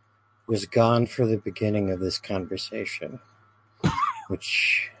was gone for the beginning of this conversation,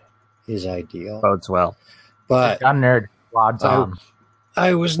 which is ideal. Bodes well. But gun nerd, logs on.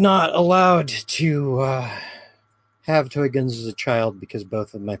 I was not allowed to have toy guns as a child because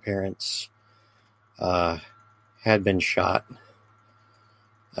both of my parents had been shot.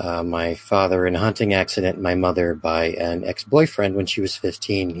 My father in a hunting accident, my mother by an ex-boyfriend when she was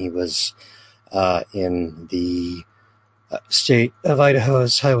 15. He was in the state of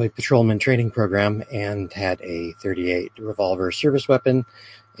Idaho's Highway Patrolman Training Program and had a .38 revolver service weapon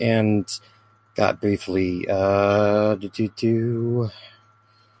and got briefly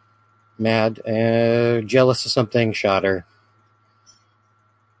mad, jealous of something, shot her.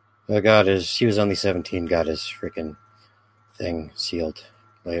 He was only 17, got his freaking thing sealed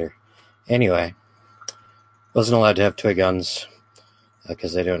later. Anyway, wasn't allowed to have toy guns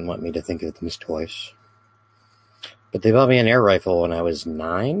because they didn't want me to think of them as toys. But they bought me an air rifle when I was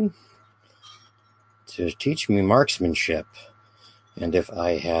 9 to teach me marksmanship. And if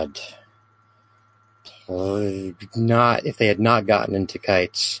they had not gotten into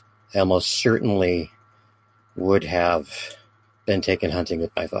kites, I almost certainly would have been taken hunting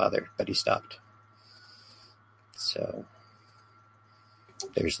with my father, but he stopped. So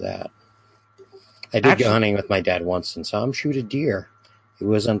there's that. I did go hunting with my dad once and saw him shoot a deer. It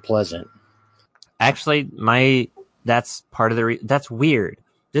was unpleasant. Actually, that's part of that's weird.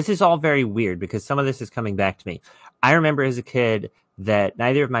 This is all very weird because some of this is coming back to me. I remember as a kid that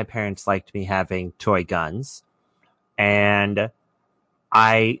neither of my parents liked me having toy guns. And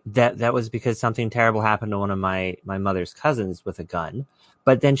that was because something terrible happened to one of my mother's cousins with a gun.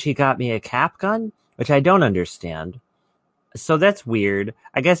 But then she got me a cap gun, which I don't understand. So that's weird.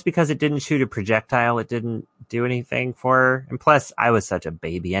 I guess because it didn't shoot a projectile, it didn't do anything for her. And plus, I was such a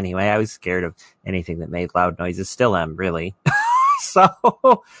baby anyway. I was scared of anything that made loud noises. Still am, really.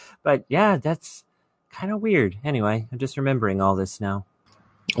 But yeah, that's kind of weird. Anyway, I'm just remembering all this now.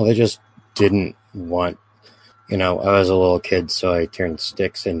 Well, they just didn't want, I was a little kid, so I turned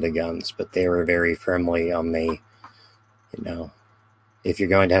sticks into guns, but they were very firmly on the, if you're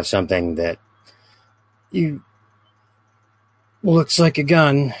going to have something that looks like a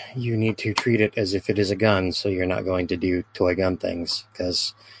gun, you need to treat it as if it is a gun, so you're not going to do toy gun things,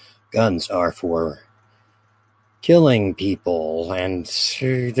 because guns are for killing people, and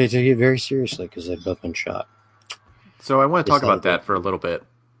they take it very seriously because they've both been shot. So I want to talk about that for a little bit,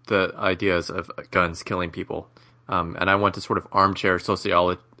 the ideas of guns killing people. And I want to sort of armchair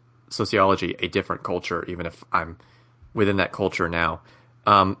sociology a different culture, even if I'm within that culture now.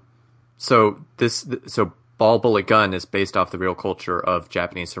 So Ball Bullet Gun is based off the real culture of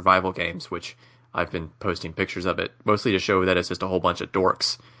Japanese survival games, which I've been posting pictures of it, mostly to show that it's just a whole bunch of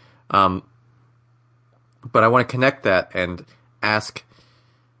dorks. But I want to connect that and ask,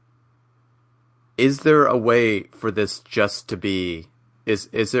 is there a way for this just to be, is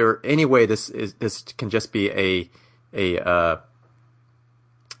there any way this can just be a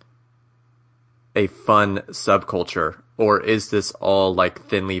fun subculture, or is this all like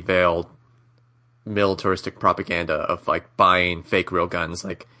thinly veiled militaristic propaganda of like buying fake real guns?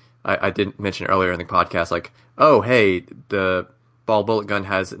 Like I didn't mention earlier in the podcast, like, oh the Ball Bullet Gun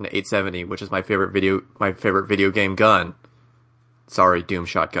has an 870, which is my favorite video game gun. Sorry, Doom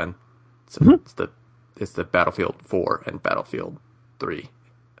Shotgun. So it's the Battlefield 4 and Battlefield 3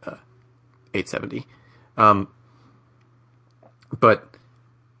 870. But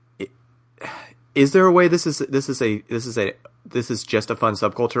is there a way this is just a fun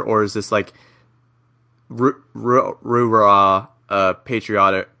subculture, or is this like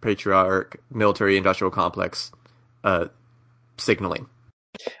patriotic military industrial complex signaling?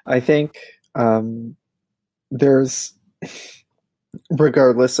 I think there's,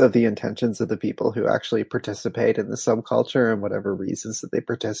 regardless of the intentions of the people who actually participate in the subculture and whatever reasons that they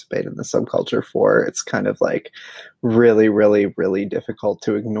participate in the subculture for, it's kind of like really, really, really difficult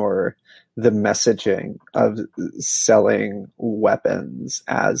to ignore the messaging of selling weapons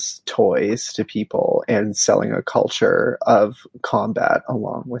as toys to people and selling a culture of combat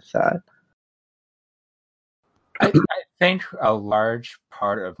along with that. I think a large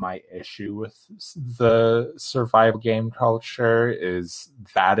part of my issue with the survival game culture is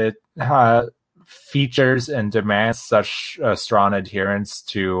that it features and demands such a strong adherence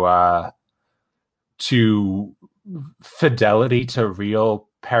to fidelity to real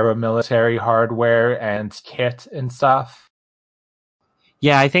paramilitary hardware and kit and stuff.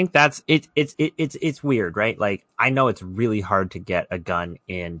 Yeah, I think that's it's weird, right? Like, I know it's really hard to get a gun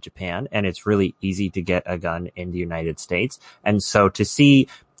in Japan, and it's really easy to get a gun in the United States. And so to see,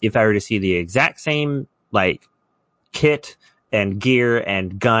 if I were to see the exact same like kit and gear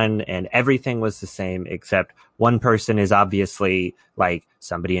and gun and everything was the same, except one person is obviously like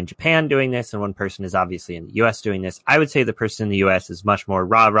somebody in Japan doing this and one person is obviously in the US doing this, I would say the person in the US is much more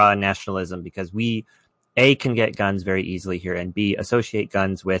rah-rah nationalism, because we A, can get guns very easily here, and B, associate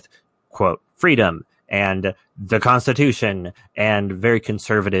guns with, quote, freedom and the Constitution and very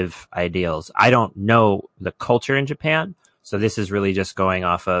conservative ideals. I don't know the culture in Japan, so this is really just going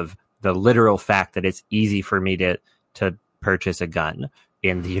off of the literal fact that it's easy for me to purchase a gun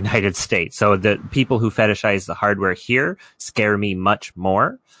in the United States. So the people who fetishize the hardware here scare me much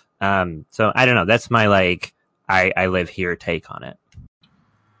more. So I don't know. That's my, like, I live here take on it.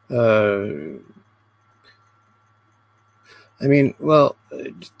 I mean, well,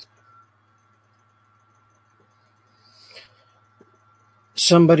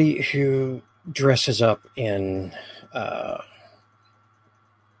 somebody who dresses up in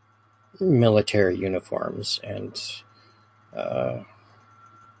military uniforms and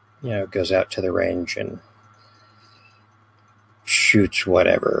goes out to the range and shoots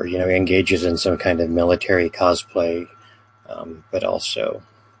whatever, engages in some kind of military cosplay, but also,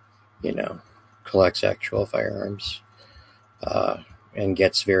 collects actual firearms, and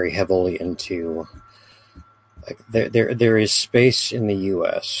gets very heavily into, like, there is space in the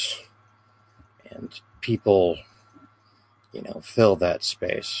U.S. and people, fill that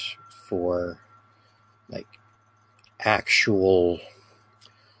space for, like, actual,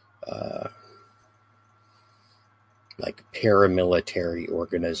 like, paramilitary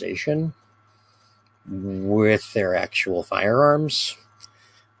organization with their actual firearms,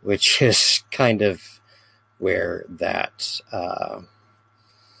 which is kind of where that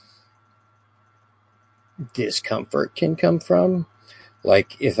discomfort can come from.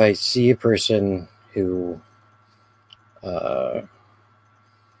 Like, if I see a person who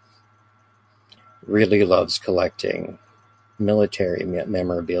really loves collecting military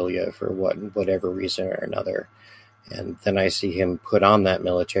memorabilia for whatever reason or another, and then I see him put on that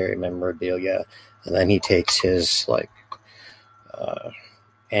military memorabilia, and then he takes his, like,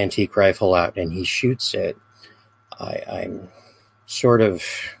 antique rifle out and he shoots it, I'm sort of,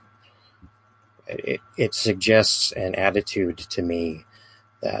 it suggests an attitude to me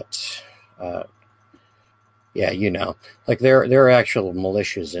that, like, there are actual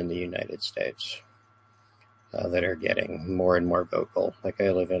militias in the United States that are getting more and more vocal. Like,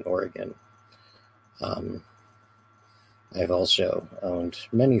 I live in Oregon. I've also owned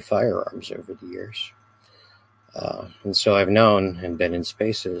many firearms over the years. And so I've known and been in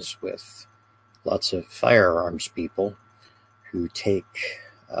spaces with lots of firearms people who take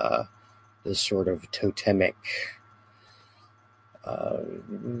this sort of totemic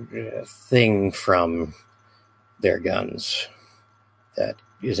thing from their guns that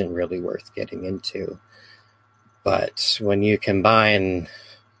isn't really worth getting into. But when you combine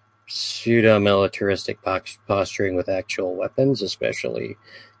pseudo-militaristic posturing with actual weapons, especially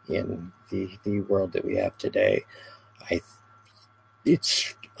in the world that we have today,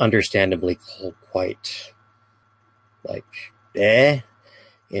 it's understandably quite, like, in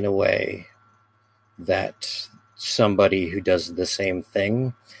a way that somebody who does the same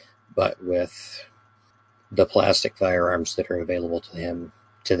thing, but with the plastic firearms that are available to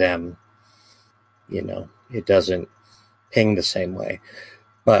them, it doesn't ping the same way.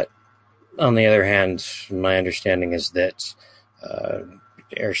 But on the other hand, my understanding is that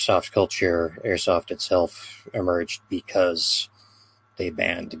airsoft itself emerged because they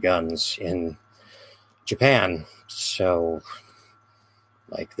banned guns in Japan. So,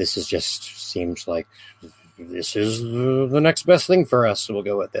 like, this is just seems like this is the next best thing for us, so we'll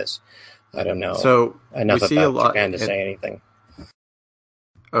go with this. I don't know. So enough we see about a lot, Japan to say anything.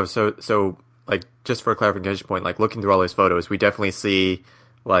 Oh, so like, just for a clarification point, like, looking through all those photos, we definitely see,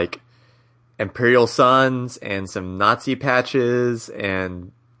 like, Imperial Suns and some Nazi patches,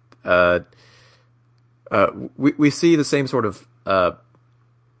 and we see the same sort of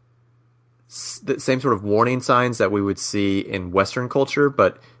warning signs that we would see in Western culture,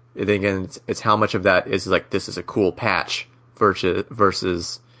 but then again, it's how much of that is like, this is a cool patch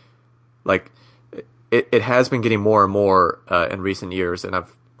versus like, it has been getting more and more in recent years, and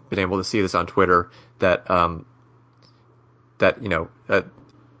I've been able to see this on Twitter that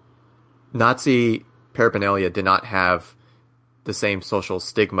Nazi paraphernalia did not have the same social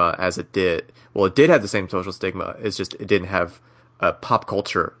stigma as it did. Well, it did have the same social stigma. It's just it didn't have a pop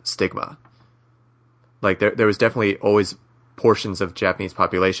culture stigma. Like, there was definitely always portions of Japanese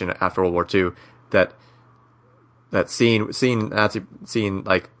population after World War II that seeing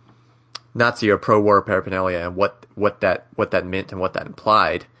like Nazi or pro-war paraphernalia and what that meant and what that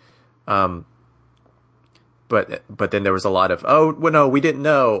implied. But then there was a lot of, oh, well, no, we didn't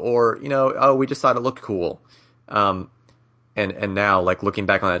know, or, oh, we just thought it looked cool. And now, like, looking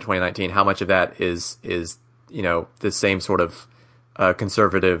back on that 2019, how much of that is the same sort of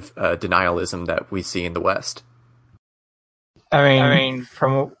conservative denialism that we see in the West? I mean,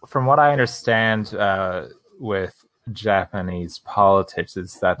 from what I understand with Japanese politics,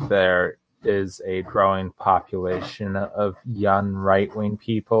 is that there is a growing population of young right-wing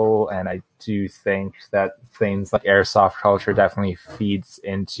people, and I do think that things like airsoft culture definitely feeds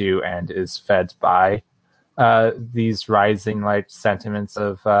into and is fed by these rising, like, sentiments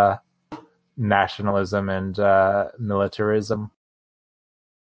of nationalism and militarism.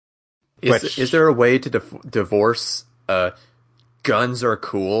 Is there a way to divorce guns are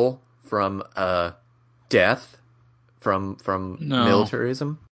cool from death, from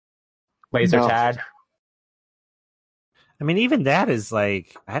militarism? Laser No. tag. I mean, even that is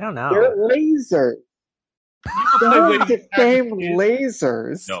like, I don't know. They're laser. Don't defame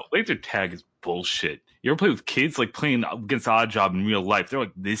lasers. No, laser tag is bullshit. You ever play with kids, like playing against Oddjob in real life? They're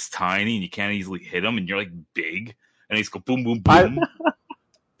like this tiny, and you can't easily hit them, and you're like big, and they just go boom, boom, boom.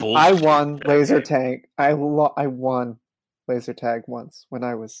 I won laser tag. I won laser tag once when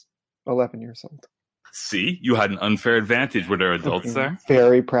I was 11 years old. See, you had an unfair advantage. Were there adults there?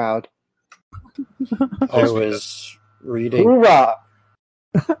 Very proud. I was reading. Hoorah!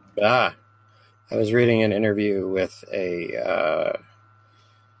 I was reading an interview with it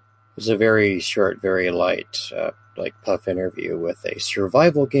was a very short, very light, like puff interview with a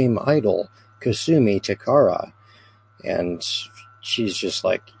survival game idol, Kasumi Takara, and she's just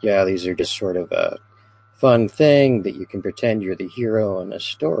like, yeah, these are just sort of a fun thing that you can pretend you're the hero in a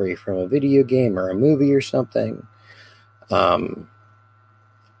story from a video game or a movie or something. And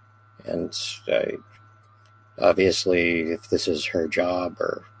obviously, if this is her job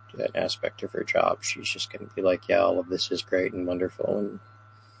or an aspect of her job, she's just going to be like, yeah, all of this is great and wonderful and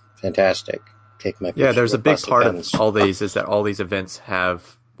fantastic. Take my picture. Yeah, there's a with big plastic part guns. of all these is that all these events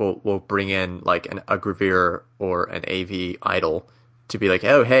will bring in like a Gravere or an AV idol to be like,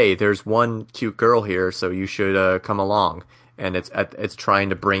 oh hey, there's one cute girl here, so you should come along. And it's trying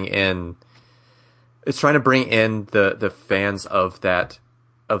to bring in the fans of that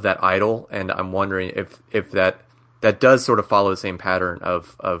idol, and I'm wondering if that does sort of follow the same pattern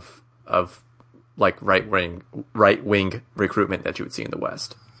of like right wing recruitment that you would see in the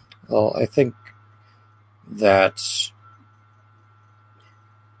West. Well, I think that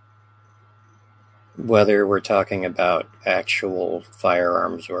whether we're talking about actual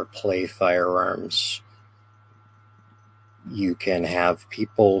firearms or play firearms, you can have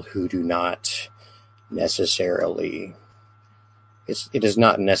people who do not necessarily... It is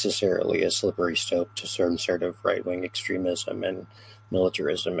not necessarily a slippery slope to some sort of right-wing extremism and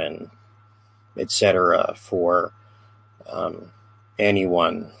militarism and etc. for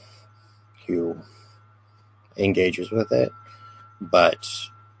anyone who engages with it. But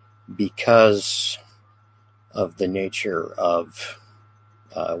because of the nature of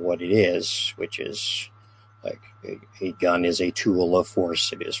what it is, which is like a gun is a tool of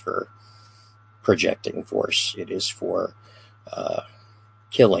force. It is for projecting force. It is for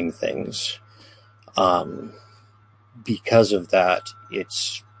killing things. Because of that,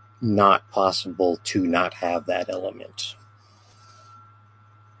 it's not possible to not have that element.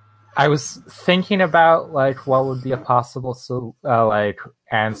 I was thinking about like what would be a possible like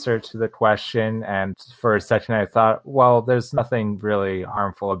answer to the question, and for a second I thought, well, there's nothing really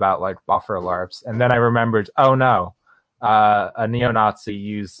harmful about like buffer LARPs, and then I remembered, oh no, a neo-Nazi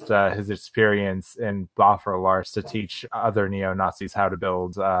used his experience in buffer LARPs to teach other neo-Nazis how to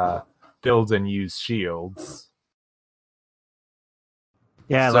build and use shields.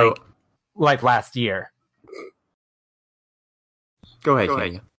 Yeah, So- like last year. Go ahead,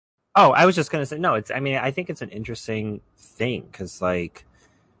 Kenya. Oh, I was just gonna say no. I mean, I think it's an interesting thing because, like,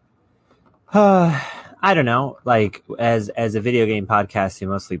 I don't know. Like, as a video game podcast who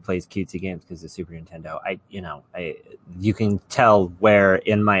mostly plays cutesy games because of Super Nintendo, you can tell where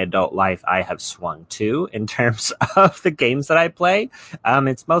in my adult life I have swung to in terms of the games that I play.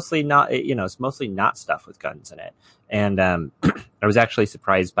 It's mostly not, it's mostly not stuff with guns in it, and I was actually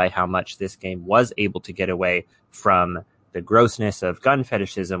surprised by how much this game was able to get away from the grossness of gun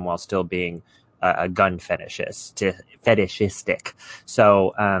fetishism while still being a gun fetishistic.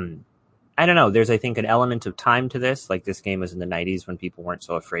 So, I don't know. There's, I think, an element of time to this. Like, this game was in the 90s when people weren't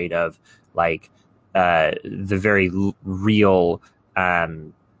so afraid of, like, the very real,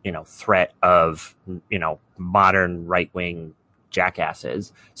 threat of, modern right-wing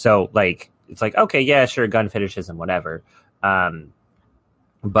jackasses. So, like, it's like, okay, yeah, sure, gun fetishism, whatever.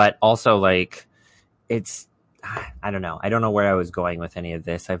 But also, like, I don't know. I don't know where I was going with any of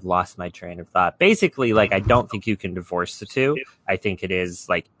this. I've lost my train of thought. Basically, like, I don't think you can divorce the two. I think it is,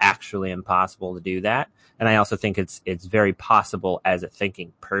 like, actually impossible to do that. And I also think it's very possible as a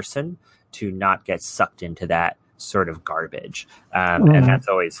thinking person to not get sucked into that sort of garbage. And that's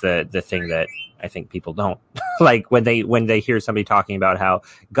always the thing that I think people don't like when they hear somebody talking about how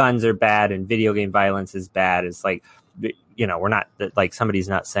guns are bad and video game violence is bad. It's like, we're not, like, somebody's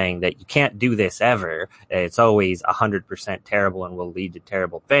not saying that you can't do this ever. It's always 100% terrible and will lead to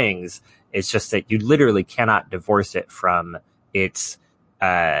terrible things. It's just that you literally cannot divorce it from its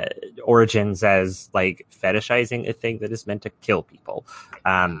origins as, like, fetishizing a thing that is meant to kill people.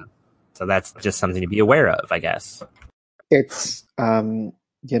 So So that's just something to be aware of, I guess. It's the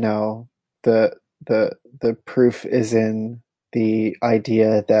proof is in the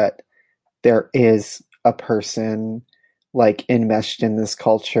idea that there is a person like enmeshed in this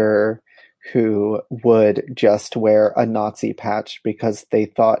culture who would just wear a Nazi patch because they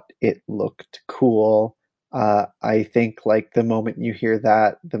thought it looked cool. I think like the moment you hear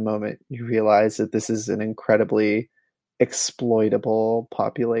that, the moment you realize that this is an incredibly exploitable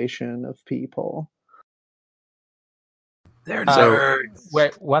population of people. They're So- nerds.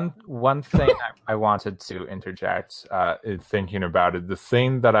 Wait, one thing I wanted to interject is thinking about it. The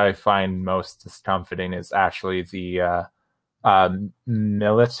thing that I find most discomforting is actually the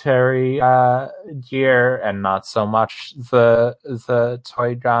military gear and not so much the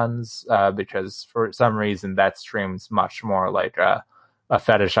toy guns, because for some reason that streams much more like a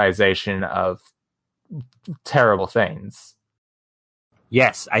fetishization of terrible things.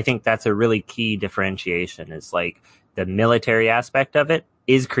 Yes, I think that's a really key differentiation. Is like the military aspect of it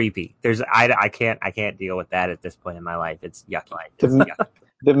is creepy. I can't deal with that at this point in my life. It's yucky. It's yucky.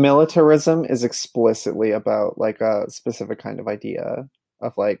 The militarism is explicitly about like a specific kind of idea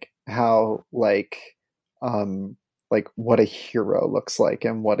of like how like what a hero looks like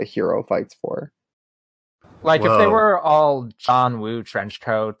and what a hero fights for. Like if they Whoa. were all John Woo trench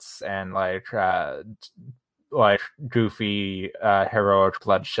coats and like goofy heroic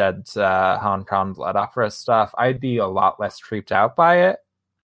bloodshed Hong Kong blood opera stuff, I'd be a lot less creeped out by it.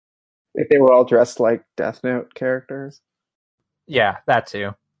 If they were all dressed like Death Note characters. Yeah, that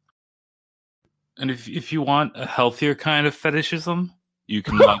too. And if you want a healthier kind of fetishism, you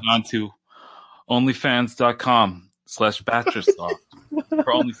can log on to onlyfans.com/bachelorsoft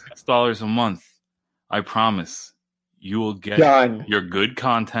for only $6 a month. I promise you will get Done. your good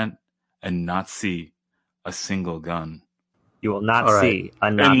content and not see a single gun. You will not All right. see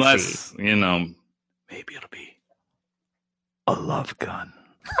a Nazi. Unless, maybe it'll be a love gun.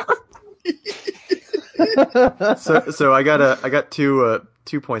 So I got two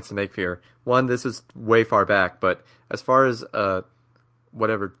points to make here. One, this is way far back, but as far as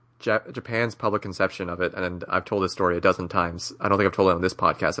whatever Japan's public conception of it, and I've told this story a dozen times. I don't think I've told it on this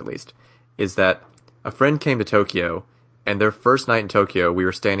podcast at least. Is that a friend came to Tokyo, and their first night in Tokyo, we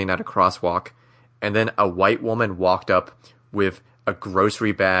were standing at a crosswalk, and then a white woman walked up with a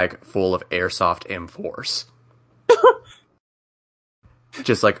grocery bag full of airsoft M4s.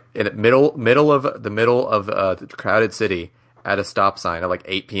 Just like in the middle of the crowded city at a stop sign at like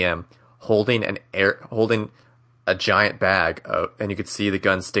 8 p.m. holding a giant bag, and you could see the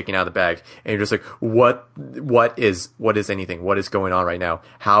gun sticking out of the bag, and you're just like, what is anything? What is going on right now?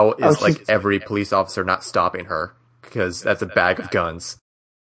 How is every police officer not stopping her because that's a bag of guns?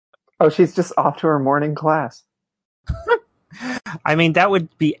 Oh, she's just off to her morning class. I mean, that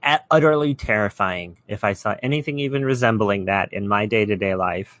would be utterly terrifying if I saw anything even resembling that in my day-to-day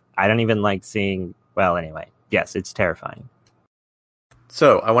life. I don't even like seeing... Well, anyway. Yes, it's terrifying.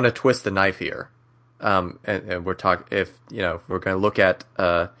 So, I want to twist the knife here. And we're talking... If, we're going to look at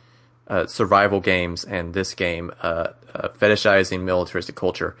survival games and this game, fetishizing militaristic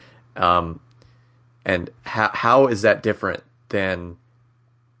culture. And how is that different than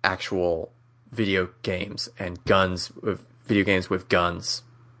actual video games and guns... Video games with guns.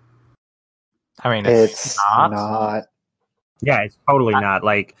 I mean, It's not. Yeah, it's totally not.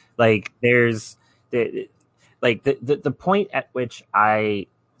 Like there's the point at which I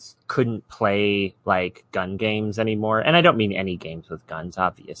couldn't play like gun games anymore, and I don't mean any games with guns,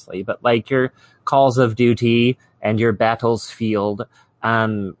 obviously, but like your Calls of Duty and your Battlefield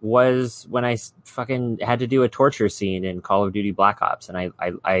was when I fucking had to do a torture scene in Call of Duty Black Ops, and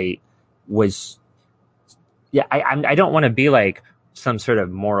I was. Yeah, I don't want to be like some sort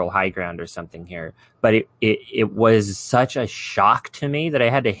of moral high ground or something here, but it was such a shock to me that I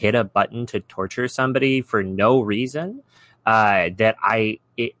had to hit a button to torture somebody for no reason that I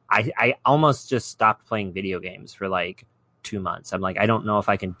almost just stopped playing video games for like 2 months. I'm like, I don't know if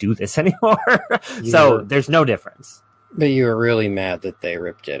I can do this anymore. So there's no difference. But you were really mad that they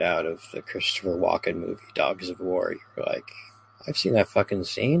ripped it out of the Christopher Walken movie, Dogs of War. You were like, I've seen that fucking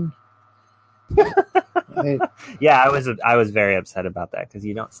scene. Yeah, I was very upset about that because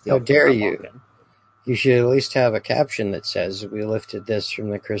you don't steal. How dare from you? Walken. You should at least have a caption that says, we lifted this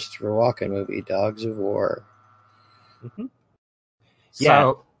from the Christopher Walken movie, Dogs of War. Mm-hmm.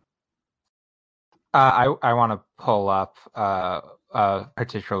 So, I want to pull up a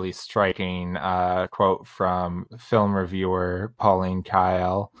particularly striking quote from film reviewer Pauline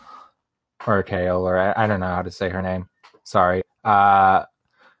Kael, or I don't know how to say her name. Sorry. That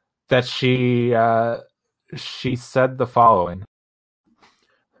she said the following.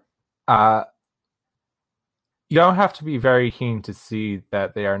 You don't have to be very keen to see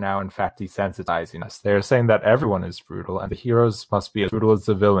that they are now in fact desensitizing us. They are saying that everyone is brutal, and the heroes must be as brutal as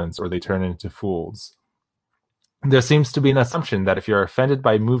the villains, or they turn into fools. There seems to be an assumption that if you're offended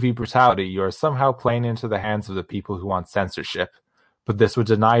by movie brutality, you are somehow playing into the hands of the people who want censorship. But this would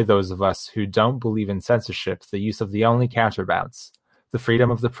deny those of us who don't believe in censorship the use of the only counterbalance, the freedom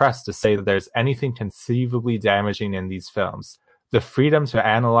of the press to say that there's anything conceivably damaging in these films, the freedom to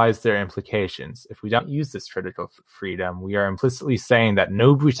analyze their implications. If we don't use this critical freedom, we are implicitly saying that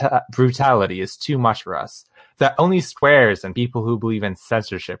no brutality is too much for us, that only squares and people who believe in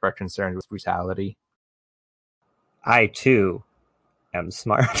censorship are concerned with brutality. I, too, am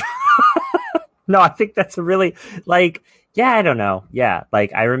smart. No, I think that's a really, like, yeah, I don't know. Yeah,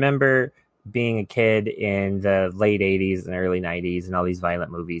 like, I remember being a kid in the late 80s and early 90s, and all these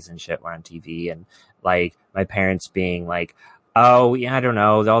violent movies and shit were on TV, and, like, my parents being like, oh, yeah, I don't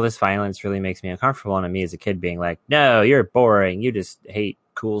know, all this violence really makes me uncomfortable, and me as a kid being like, no, you're boring, you just hate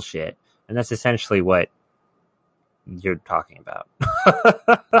cool shit. And that's essentially what you're talking about.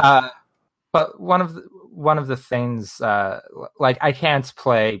 But one of the things, like, I can't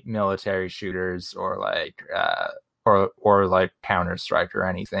play military shooters or like Counter-Strike or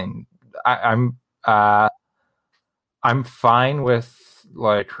anything. I'm fine with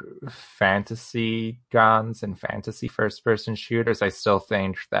like fantasy guns and fantasy first-person shooters. I still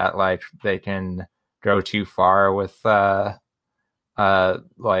think that like they can go too far with like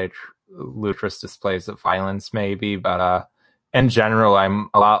ludicrous displays of violence, maybe, but in general, I'm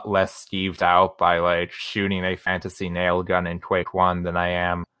a lot less skeeved out by like shooting a fantasy nail gun in Quake 1 than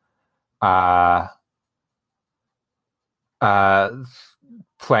I am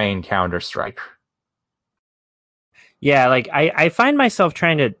playing Counter-Strike. Yeah, like I find myself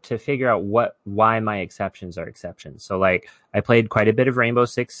trying to figure out why my exceptions are exceptions. So like I played quite a bit of Rainbow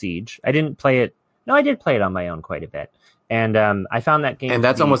Six Siege. I didn't play it. No, I did play it on my own quite a bit. And I found that game. And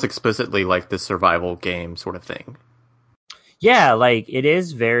that's almost explicitly like the survival game sort of thing. Yeah, like it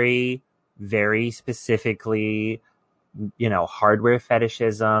is very, very specifically, you know, hardware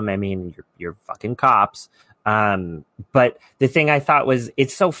fetishism. I mean, you're fucking cops. But the thing I thought was,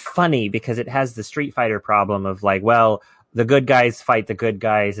 it's so funny because it has the Street Fighter problem of like, well, the good guys fight the good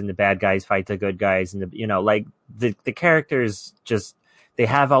guys and the bad guys fight the good guys, and you know, like the characters just, they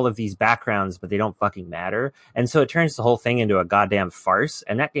have all of these backgrounds, but they don't fucking matter. And so it turns the whole thing into a goddamn farce.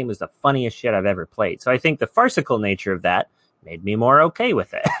 And that game was the funniest shit I've ever played. So I think the farcical nature of that made me more okay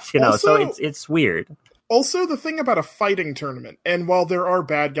with it, you know. Also, so it's weird. Also, the thing about a fighting tournament, and while there are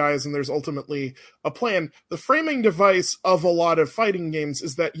bad guys and there's ultimately a plan, the framing device of a lot of fighting games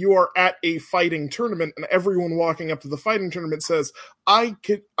is that you are at a fighting tournament, and everyone walking up to the fighting tournament says, I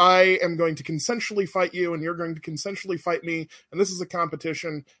am going to consensually fight you, and you're going to consensually fight me, and this is a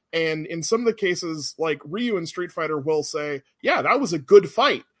competition. And in some of the cases, like Ryu in Street Fighter will say, yeah, that was a good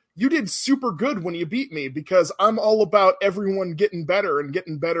fight. You did super good when you beat me, because I'm all about everyone getting better and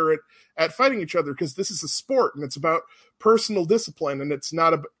getting better at fighting each other, because this is a sport and it's about personal discipline, and it's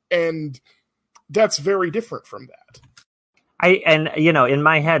not and that's very different from that. And you know, in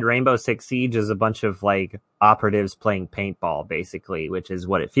my head, Rainbow Six Siege is a bunch of like operatives playing paintball, basically, which is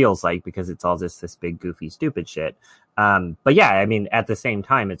what it feels like, because it's all just this big, goofy, stupid shit. But yeah, I mean, at the same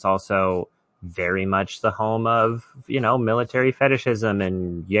time, it's also very much the home of, you know, military fetishism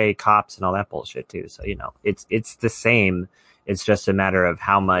and yay cops and all that bullshit too. So, you know, it's the same. It's just a matter of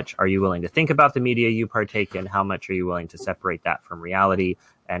how much are you willing to think about the media you partake in, how much are you willing to separate that from reality,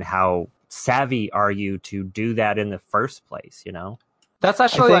 and how savvy are you to do that in the first place, you know? That's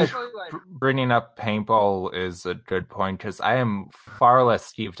actually like bringing up paintball is a good point, because I am far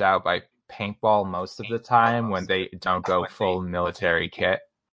less skeeved out by paintball most of the time when they don't go full military kit.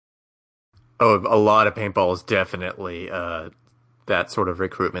 Oh, a lot of paintball is definitely that sort of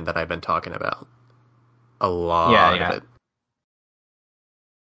recruitment that I've been talking about. A lot of it.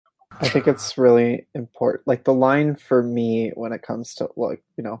 I think it's really important. Like, the line for me when it comes to, like,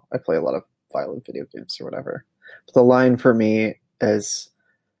 you know, I play a lot of violent video games or whatever. But the line for me is,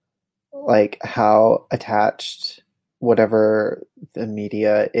 like, how attached whatever the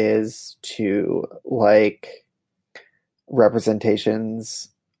media is to, like, representations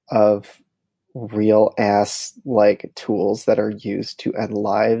of real ass like tools that are used to end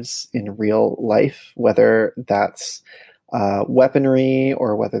lives in real life, whether that's weaponry,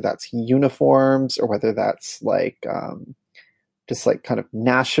 or whether that's uniforms, or whether that's like just like kind of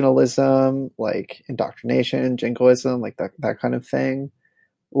nationalism, like indoctrination, jingoism, like that kind of thing.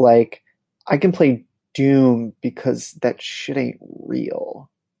 Like, I can play Doom because that shit ain't real.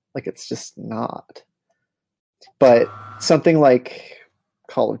 Like, it's just not. But something like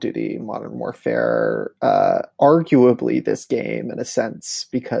Call of Duty Modern Warfare, arguably this game in a sense,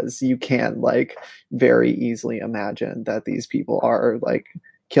 because you can like very easily imagine that these people are like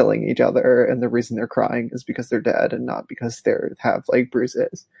killing each other, and the reason they're crying is because they're dead and not because they have like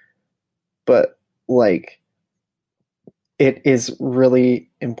bruises. But like, it is really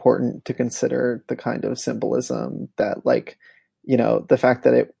important to consider the kind of symbolism that, like, you know, the fact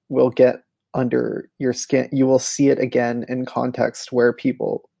that it will get under your skin. You will see it again in context where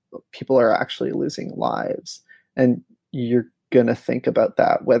people are actually losing lives, and you're gonna think about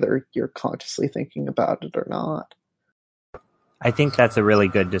that whether you're consciously thinking about it or not. I think that's a really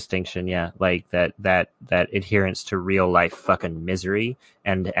good distinction. Yeah, like that adherence to real life fucking misery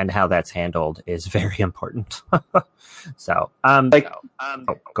and how that's handled is very important. So, go ahead.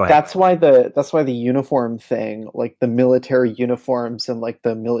 That's why the uniform thing, like the military uniforms and like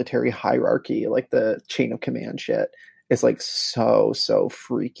the military hierarchy, like the chain of command shit, is like so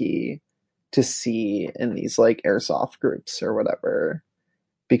freaky to see in these like airsoft groups or whatever,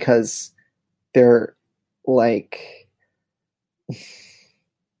 because they're like,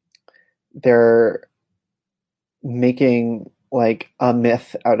 they're making like a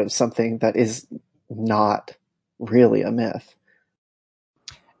myth out of something that is not really a myth.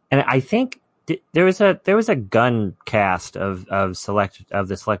 And I think there was a gun cast of the Select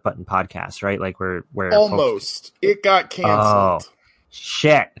Button podcast, right? Like where almost it got canceled. Oh,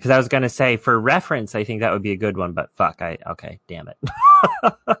 shit! Because I was gonna say, for reference, I think that would be a good one, but fuck, okay, damn it.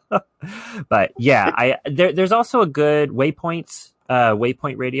 But yeah, there's also a good Waypoint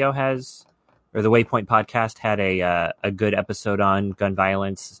Radio has, or the Waypoint podcast had a good episode on gun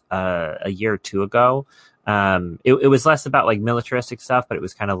violence a year or two ago. It was less about like militaristic stuff, but it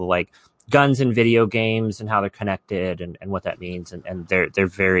was kind of like guns in video games and how they're connected and what that means. And they're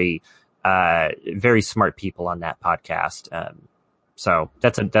very, very smart people on that podcast. So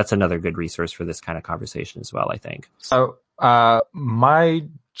that's another good resource for this kind of conversation as well, I think. So, my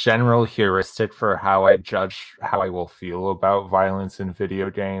general heuristic for how I judge how I will feel about violence in video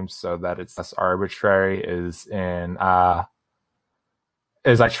games, so that it's less arbitrary, is I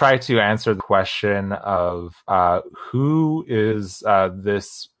try to answer the question of who is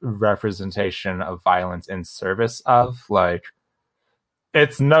this representation of violence in service of. Like,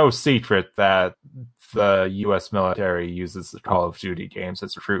 it's no secret that the U.S. military uses the Call of Duty games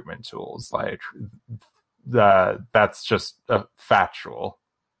as recruitment tools. Like, that's just factual.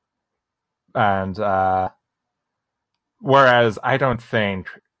 And whereas I don't think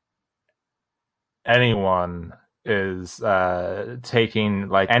anyone is taking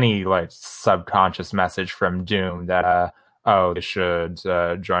like any like subconscious message from Doom that they should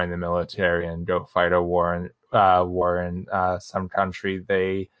join the military and go fight a war in some country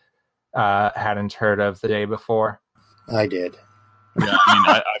they hadn't heard of the day before. I did. Yeah,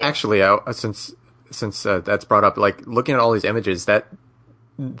 I mean, Actually, since that's brought up, like looking at all these images, that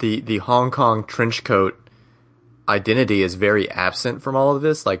the Hong Kong trench coat identity is very absent from all of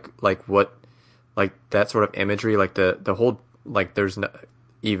this. Like what, like that sort of imagery, like the whole, like there's no,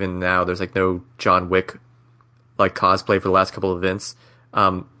 even now there's like no John Wick like cosplay for the last couple of events.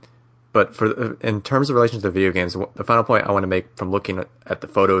 But in terms of relation to the video games, the final point I want to make from looking at the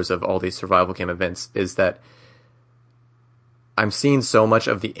photos of all these survival game events is that I'm seeing so much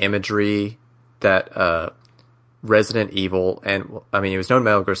of the imagery that Resident Evil, and I mean, it was known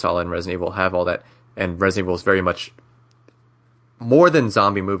Metal Gear Solid and Resident Evil have all that, and Resident Evil is very much more than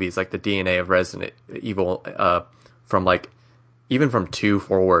zombie movies, like the DNA of Resident Evil from like, even from 2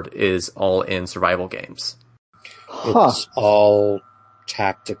 forward is all in survival games. It's all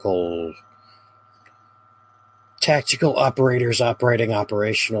tactical operators operating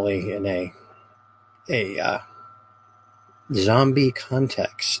operationally in a zombie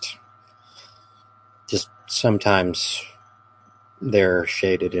context. Just sometimes they're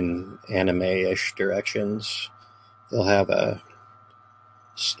shaded in anime-ish directions. They'll have a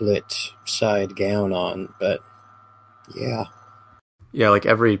slit side gown on, but yeah. Yeah, like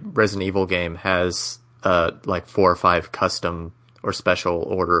every Resident Evil game has like 4 or 5 custom or special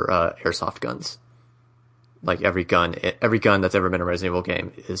order airsoft guns. Like every gun that's ever been a Resident Evil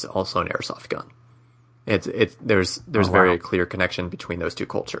game is also an airsoft gun. There's very clear connection between those two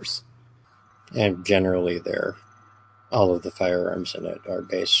cultures. And generally all of the firearms in it are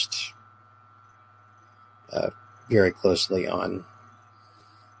based very closely on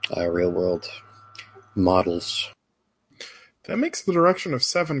real world models. That makes the direction of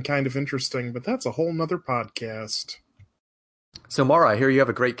 7 kind of interesting, but that's a whole nother podcast. So Mara, I hear you have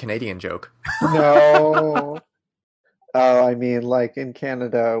a great Canadian joke. No. Oh, I mean, like in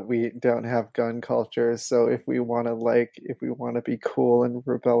Canada, we don't have gun culture, so if we want to be cool and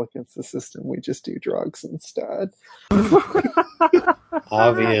rebel against the system, we just do drugs instead.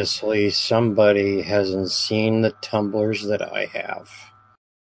 Obviously, somebody hasn't seen the tumblers that I have.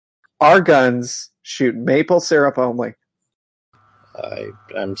 Our guns shoot maple syrup only.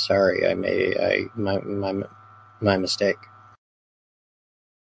 I'm sorry. My mistake.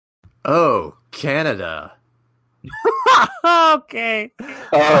 Oh, Canada. Okay.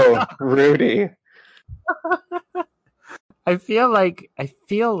 Oh, Rudy. I feel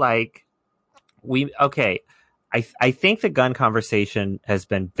like we okay. I think the gun conversation has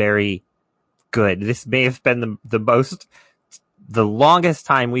been very good. This may have been the longest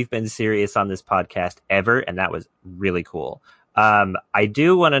time we've been serious on this podcast ever, and that was really cool. I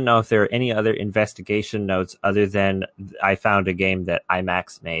do want to know if there are any other investigation notes other than I found a game that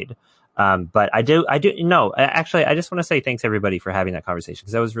IMAX made. But I do no, actually, I just want to say thanks everybody for having that conversation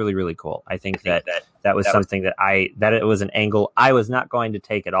because that was really, really cool. I think that was something that it was an angle I was not going to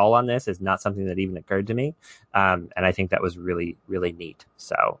take at all on this. It's not something that even occurred to me. And I think that was really, really neat.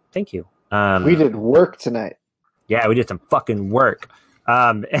 So thank you. We did work tonight. Yeah, we did some fucking work.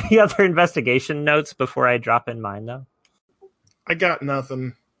 Any other investigation notes before I drop in mine though? I got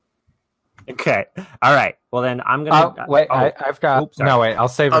nothing. Okay. All right. Well, then I'm gonna wait. I've got. Oops, sorry. No, wait. I'll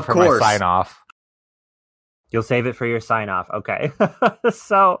save it Of for course. my sign off. You'll save it for your sign off. Okay.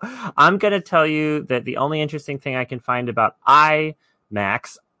 So I'm gonna tell you that the only interesting thing I can find about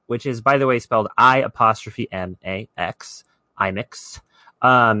IMAX, which is by the way spelled I''MAX, IMAX,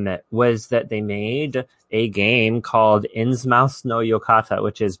 was that they made a game called Innsmouth no Yokata,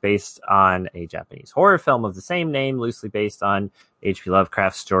 which is based on a Japanese horror film of the same name, loosely based on H.P.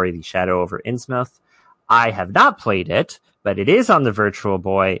 Lovecraft's story, The Shadow over Innsmouth. I have not played it, but it is on the Virtual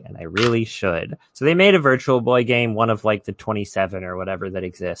Boy, and I really should. So they made a Virtual Boy game, one of like the 27 or whatever that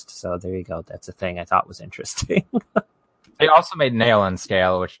exists. So there you go. That's a thing I thought was interesting. They also made Nail and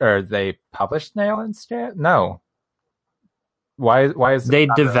Scale, or they published Nail and Scale? No. Why is They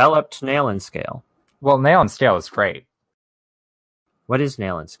developed Nail and Scale. Well, Nail and Scale is great. What is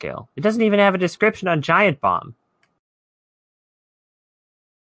Nail and Scale? It doesn't even have a description on Giant Bomb.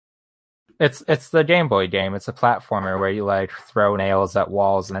 It's the Game Boy game. It's a platformer where you like throw nails at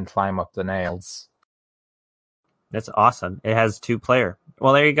walls and then climb up the nails. That's awesome. It has 2-player.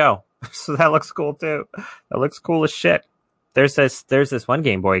 Well, there you go. So that looks cool too. That looks cool as shit. There's this one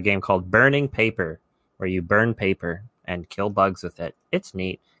Game Boy game called Burning Paper, where you burn paper and kill bugs with it. It's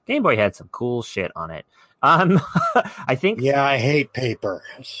neat. Game Boy had some cool shit on it. I think. Yeah, I hate paper.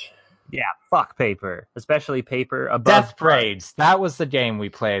 Yeah, fuck paper, especially paper above. Death Braids. That was the game we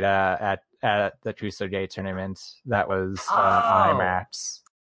played at the Truso Day tournament. That was IMAX.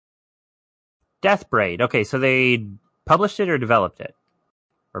 Death Braid. Okay, so they published it or developed it,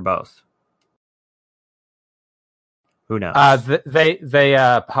 or both. Who knows?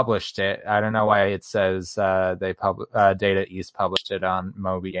 They published it. I don't know why it says Data East published it on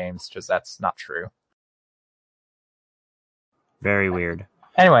Moby Games, because that's not true. Very weird.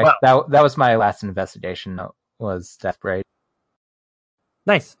 Anyway, that was my last investigation. Was Death Braid.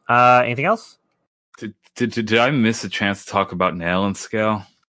 Nice. Anything else? Did I miss a chance to talk about Nail and Scale?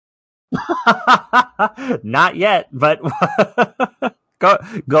 Not yet, but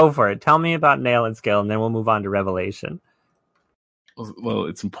go for it. Tell me about Nail and Scale, and then we'll move on to Revelation. Well,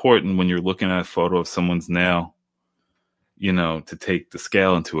 it's important when you're looking at a photo of someone's nail, to take the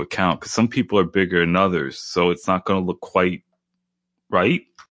scale into account, because some people are bigger than others, so it's not going to look quite right.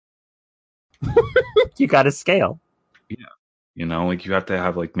 You got to scale. Yeah. Like you have to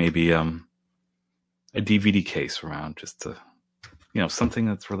have like maybe a DVD case around just to, something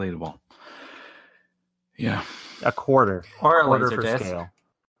that's relatable. Yeah. A quarter. Or a quarter laser for disc. Scale.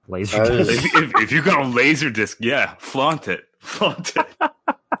 Laser disc. if you got a laser disc, yeah, flaunt it. I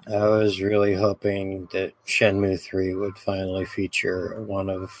was really hoping that Shenmue 3 would finally feature one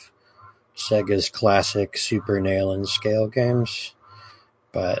of Sega's classic Super Nail and Scale games,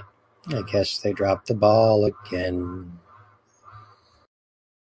 but I guess they dropped the ball again.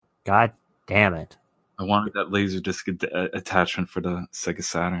 God damn it. I wanted that laser disc attachment for the Sega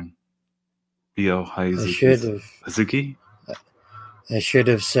Saturn. Bio Hazuki? I should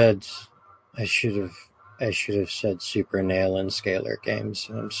have said Super Nail and Scalar games.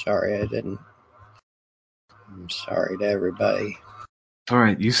 I'm sorry I didn't. I'm sorry to everybody. All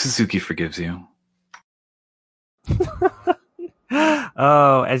right, Yu Suzuki forgives you.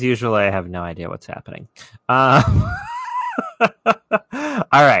 Oh, as usual, I have no idea what's happening. All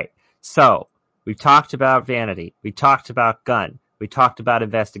right, so we've talked about vanity. We talked about gun. We talked about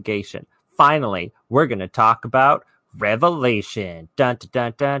investigation. Finally, we're going to talk about Revelation. Dun, dun,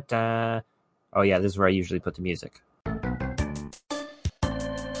 dun, dun, dun. Oh yeah, this is where I usually put the music.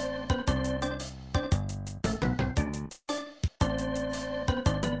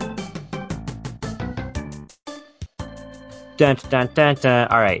 Dun, dun, dun, dun.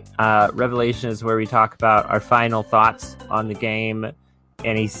 All right. Revelation is where we talk about our final thoughts on the game,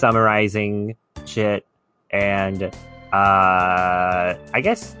 any summarizing shit, and I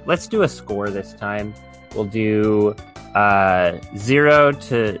guess let's do a score this time. We'll do 0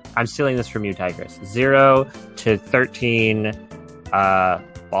 to... I'm stealing this from you, Tigress. 0 to 13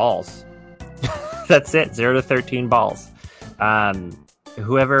 balls. That's it. 0 to 13 balls.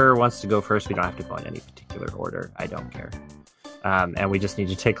 Whoever wants to go first, we don't have to go in any particular order. I don't care. And we just need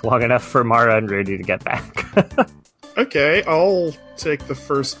to take long enough for Mara and Rudy to get back. Okay, I'll take the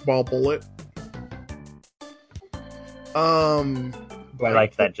first ball bullet. I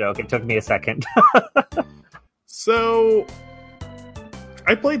liked that joke. It took me a second. So,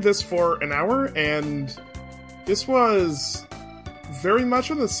 I played this for an hour, and this was very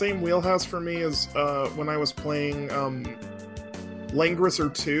much in the same wheelhouse for me as when I was playing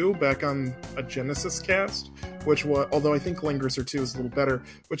Langrisser 2 back on a Genesis cast, which was, although I think Langrisser 2 is a little better,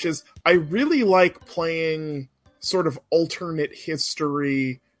 which is, I really like playing sort of alternate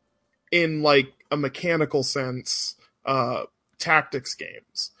history in, like, a mechanical sense, tactics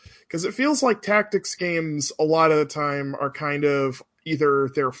games. Because it feels like tactics games, a lot of the time, are kind of either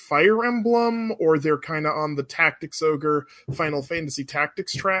they're Fire Emblem, or they're kind of on the Tactics Ogre Final Fantasy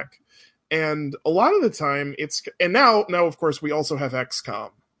Tactics track. And a lot of the time, it's... And now of course, we also have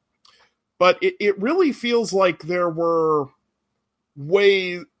XCOM. But it really feels like there were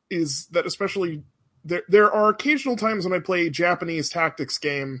ways that, especially... There are occasional times when I play a Japanese tactics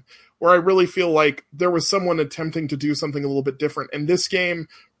game where I really feel like there was someone attempting to do something a little bit different. And this game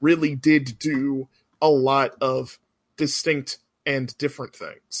really did do a lot of distinct and different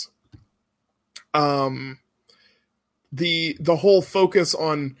things. The whole focus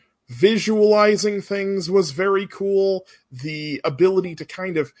on visualizing things was very cool. The ability to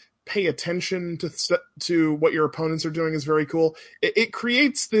kind of pay attention to what your opponents are doing is very cool. It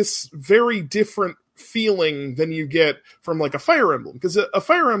creates this very different feeling than you get from like a Fire Emblem, because a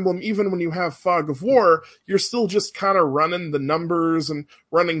Fire Emblem, even when you have Fog of War, you're still just kind of running the numbers and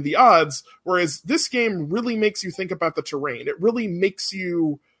running the odds, whereas this game really makes you think about the terrain. It really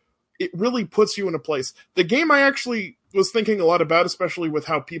puts you in a place. The game I actually was thinking a lot about, especially with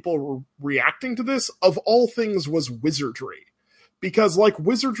how people were reacting to this, of all things, was wizardry. Because like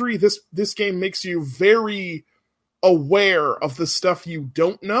wizardry, this game makes you very aware of the stuff you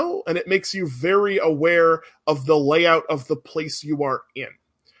don't know, and it makes you very aware of the layout of the place you are in,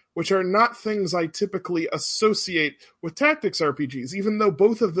 which are not things I typically associate with tactics RPGs, even though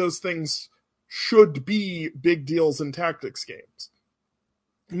both of those things should be big deals in tactics games.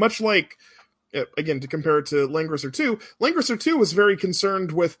 Much like, again, to compare it to Langrisser 2, Langrisser 2 was very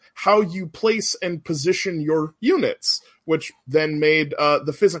concerned with how you place and position your units, which then made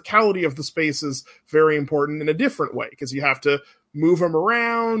the physicality of the spaces very important in a different way, because you have to move them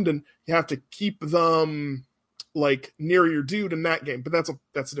around and you have to keep them like near your dude in that game. But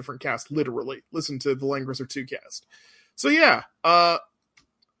that's a different cast, literally. Listen to the Langrisser 2 cast. So yeah,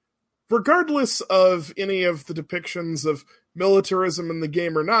 regardless of any of the depictions of militarism in the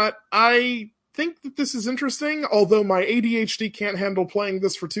game or not, I think that this is interesting, although my ADHD can't handle playing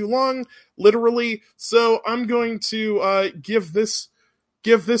this for too long, literally, so I'm going to give this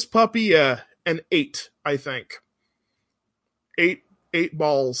puppy an 8, I think. 8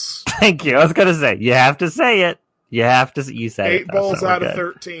 balls. Thank you. I was gonna say, you have to say it. You said 8 it. balls out of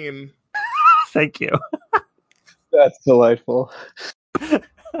 13. Thank you. That's delightful.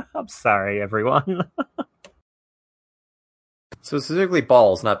 I'm sorry, everyone. So specifically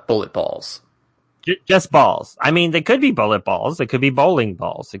balls, not bullet balls. Just balls. I mean, they could be bullet balls. They could be bowling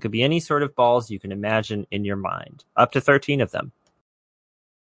balls. It could be any sort of balls you can imagine in your mind. Up to 13 of them.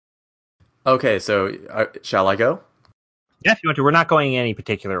 Okay, so shall I go? Yeah, if you want to. We're not going in any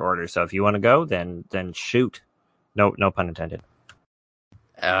particular order, so if you want to go, then shoot. No pun intended.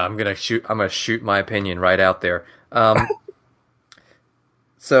 I'm gonna shoot my opinion right out there.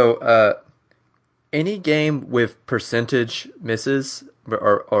 So any game with percentage misses,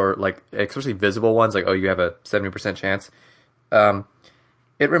 or like especially visible ones, like, oh, you have a 70% chance.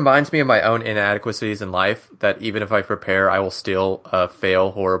 It reminds me of my own inadequacies in life, that even if I prepare, I will still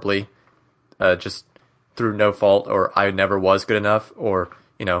fail horribly, just through no fault, or I never was good enough, or,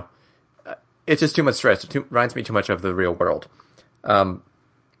 you know, it's just too much stress. It reminds me too much of the real world.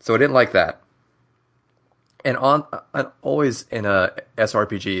 So I didn't like that. And always in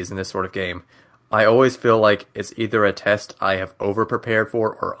SRPGs, in this sort of game, I always feel like it's either a test I have over prepared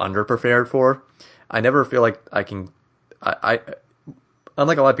for or under prepared for. I never feel like I can. I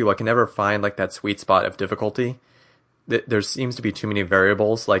unlike a lot of people, I can never find like that sweet spot of difficulty. There seems to be too many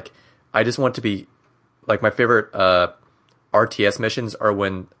variables. Like I just want to be like my favorite RTS missions are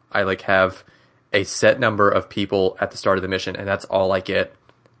when I like have a set number of people at the start of the mission, and that's all I get,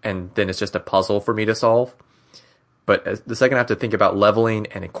 and then it's just a puzzle for me to solve. But the second I have to think about leveling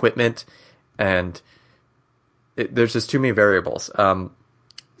and equipment, and there's just too many variables.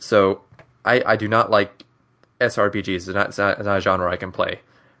 So I do not like SRPGs. It's not a genre I can play.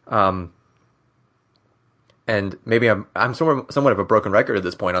 And maybe I'm somewhat of a broken record at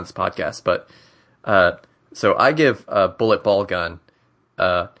this point on this podcast, but so I give Bullet Ball Gun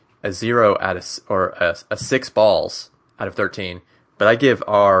a 0 out of or a 6 balls out of 13, but I give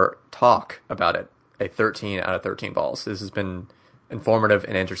our talk about it a 13 out of 13 balls. This has been informative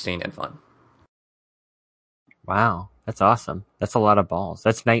and interesting and fun. Wow, that's awesome. That's a lot of balls.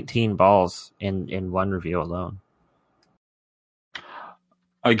 That's 19 balls in one review alone.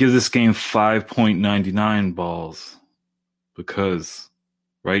 I give this game 5.99 balls because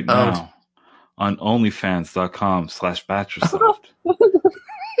right now on onlyfans.com/bachelorsoft,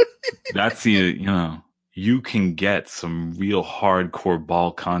 that's you can get some real hardcore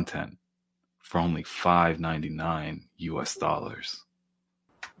ball content for only $5.99 US. Oh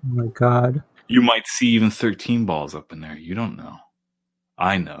my god. You might see even 13 balls up in there. You don't know.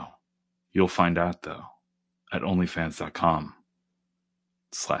 I know. You'll find out though at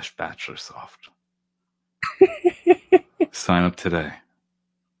onlyfans.com/bachelorsoft. Sign up today.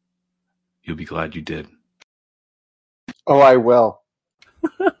 You'll be glad you did. Oh, I will.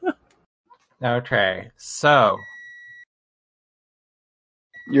 Okay, so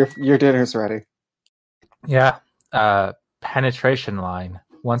Your dinner's ready. yeah, penetration line.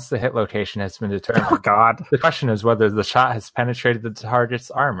 Once the hit location has been determined, Oh god. the question is whether the shot has penetrated the target's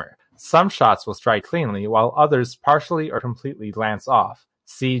armor. Some shots will strike cleanly, while others partially or completely glance off.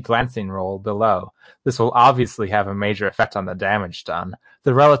 See glancing roll below. This will obviously have a major effect on the damage done.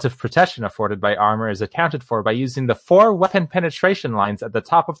 The relative protection afforded by armor is accounted for by using the 4 weapon penetration lines at the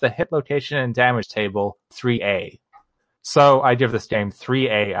top of the hit location and damage table, 3A. So I give this game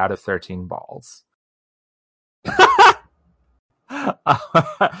 3A out of 13 balls. All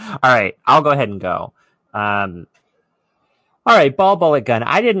right, I'll go ahead and go. All right, Ball Bullet Gun.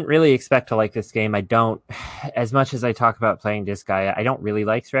 I didn't really expect to like this game. I don't, as much as I talk about playing Disgaea, I don't really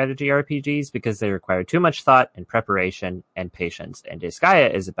like strategy RPGs because they require too much thought and preparation and patience. And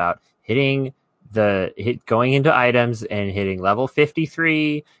Disgaea is about going into items and hitting level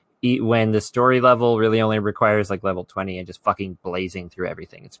 53 when the story level really only requires like level 20 and just fucking blazing through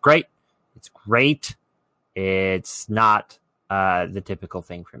everything. It's great. It's great. It's not the typical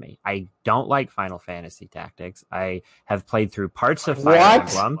thing for me. I don't like Final Fantasy Tactics. I have played through parts of Fire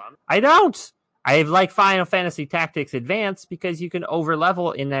Emblem. I don't. I like Final Fantasy Tactics Advance because you can over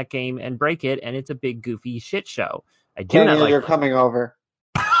level in that game and break it, and it's a big goofy shit show. I do not like. You're coming over.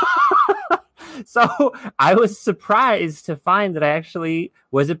 So I was surprised to find that I actually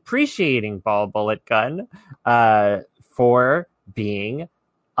was appreciating Ball Bullet Gun for being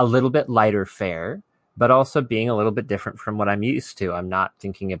a little bit lighter fare, but also being a little bit different from what I'm used to. I'm not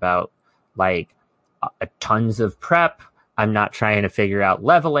thinking about like tons of prep. I'm not trying to figure out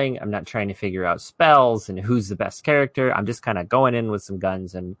leveling. I'm not trying to figure out spells and who's the best character. I'm just kind of going in with some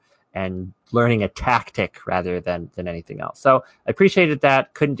guns and learning a tactic rather than anything else. So I appreciated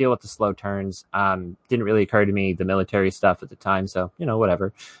that. Couldn't deal with the slow turns. Didn't really occur to me the military stuff at the time. So,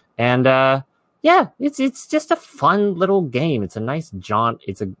 whatever. And, yeah, it's just a fun little game. It's a nice jaunt.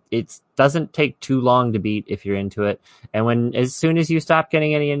 It doesn't take too long to beat if you're into it. And as soon as you stop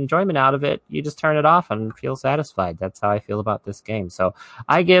getting any enjoyment out of it, you just turn it off and feel satisfied. That's how I feel about this game. So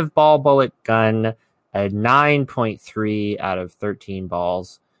I give Ball Bullet Gun a 9.3 out of 13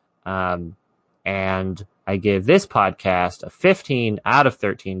 balls. And I give this podcast a 15 out of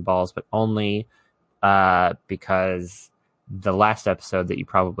 13 balls, but only because the last episode that you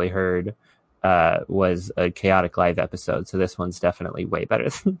probably heard was a chaotic live episode, so this one's definitely way better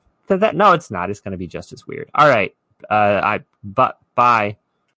than that. No, it's not. It's going to be just as weird. All right, bye.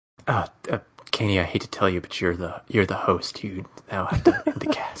 Kenny, I hate to tell you, but you're the host. You now have to end the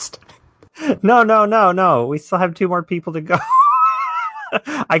cast. No. We still have 2 more people to go.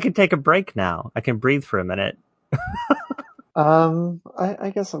 I can take a break now. I can breathe for a minute.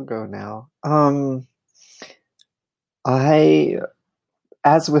 I guess I'll go now. I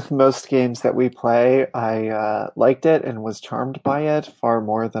As with most games that we play, I liked it and was charmed by it far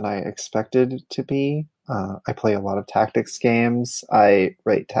more than I expected to be. I play a lot of tactics games. I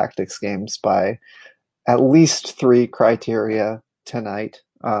rate tactics games by at least 3 criteria tonight.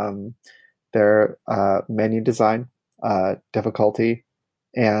 Their menu design, difficulty,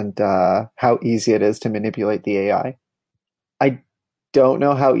 and how easy it is to manipulate the AI. I don't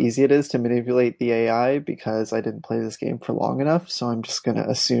know how easy it is to manipulate the AI because I didn't play this game for long enough, so I'm just gonna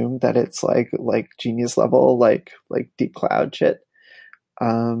assume that it's like genius level, like Deep Cloud shit.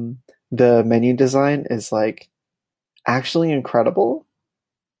 The menu design is like actually incredible.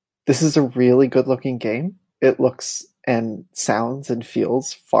 This is a really good looking game. It looks and sounds and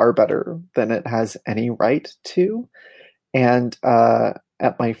feels far better than it has any right to. And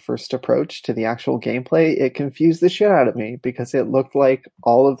at my first approach to the actual gameplay, it confused the shit out of me because it looked like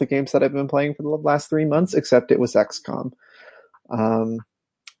all of the games that I've been playing for the last 3 months, except it was XCOM.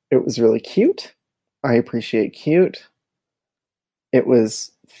 It was really cute. I appreciate cute. It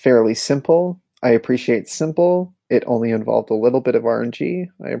was fairly simple. I appreciate simple. It only involved a little bit of RNG.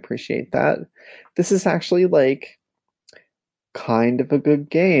 I appreciate that. This is actually like kind of a good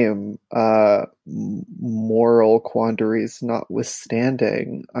game. Moral quandaries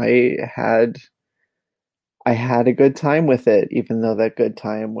notwithstanding, I had a good time with it, even though that good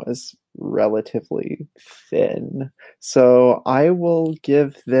time was relatively thin. So I will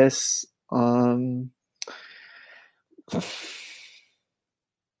give this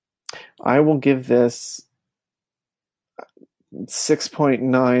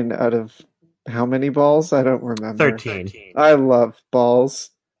 6.9 out of how many balls? I don't remember. 13. I love balls.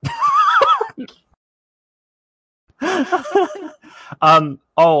 On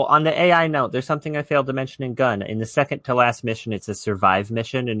the AI note, there's something I failed to mention in Gun. In the second to last mission, it's a survive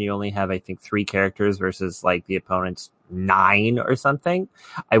mission, and you only have, I think, 3 characters versus like the opponent's 9 or something.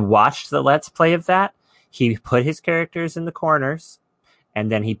 I watched the Let's Play of that. He put his characters in the corners,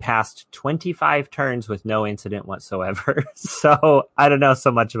 and then he passed 25 turns with no incident whatsoever. So I don't know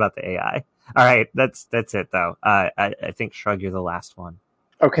so much about the AI. All right, that's it though. I think Shrug, you're the last one.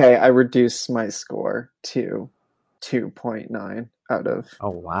 Okay, I reduced my score to 2.9 out of... Oh,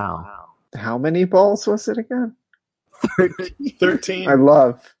 wow. How many balls was it again? 13. I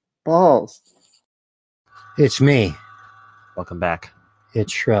love balls. It's me. Welcome back.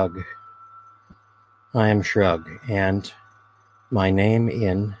 It's Shrug. I am Shrug, and my name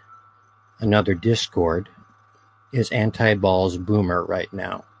in another Discord is Anti-Balls Boomer right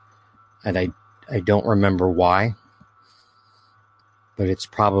now. And I don't remember why, but it's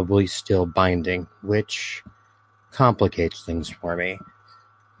probably still binding, which complicates things for me.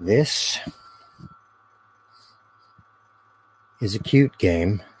 This is a cute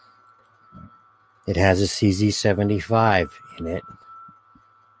game. It has a CZ75 in it.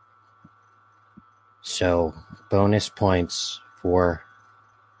 So, bonus points for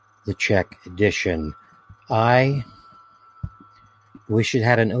the Czech edition. I wish it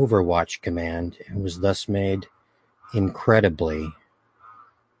had an Overwatch command and was thus made incredibly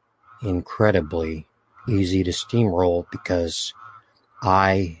easy to steamroll, because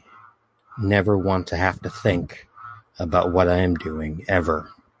I never want to have to think about what I am doing, ever.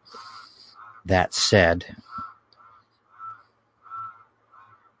 That said,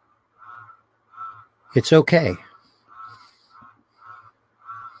 it's okay.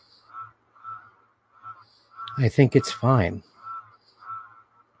 I think it's fine.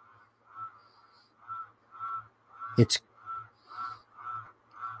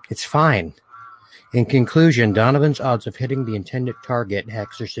 It's fine. In conclusion, Donovan's odds of hitting the intended target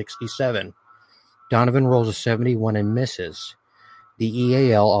hex are 67. Donovan rolls a 71 and misses. The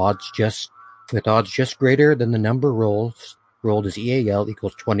EAL odds just greater than the number rolled as EAL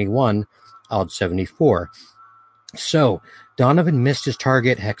equals 21, odds 74. So, Donovan missed his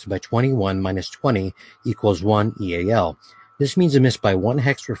target hex by 21 minus 20 equals 1 EAL. This means a miss by 1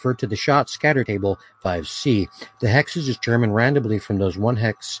 hex referred to the shot scatter table 5C. The hex is determined randomly from those 1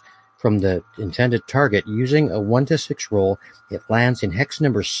 hex from the intended target. Using a 1 to 6 roll, it lands in hex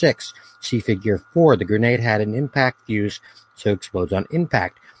number 6. See figure 4. The grenade had an impact fuse, so explodes on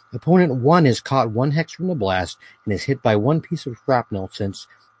impact. Opponent 1 is caught 1 hex from the blast and is hit by 1 piece of shrapnel, since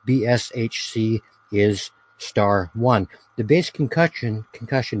BSHC is *1. The base concussion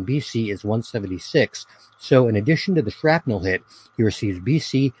BC is 176. So in addition to the shrapnel hit, he receives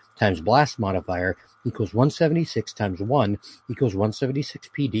BC times blast modifier equals 176 times 1 equals 176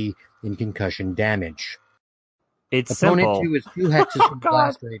 PD in concussion damage. It's Opponent simple. 2 is 2 hexes from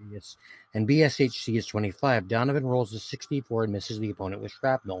blast radius, and BSHC is 25. Donovan rolls a 64 and misses the opponent with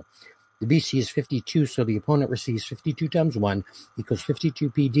shrapnel. The BC is 52, so the opponent receives 52 times 1 equals 52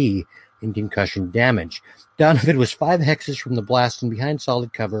 PD in concussion damage. Donovan was 5 hexes from the blast and behind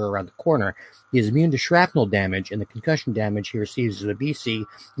solid cover around the corner. He is immune to shrapnel damage, and the concussion damage he receives as a BC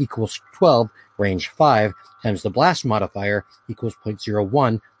equals 12, range 5, times the blast modifier equals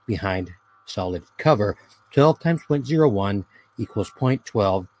 0.01 behind solid cover. 12 times 0.01 equals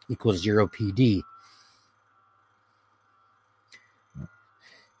 0.12 equals 0 PD.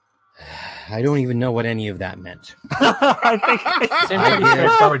 I don't even know what any of that meant. I think Seems pretty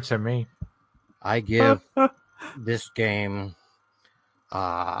straightforward to me. I give this game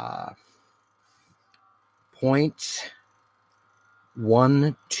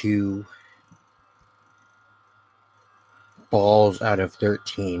 0.12 balls out of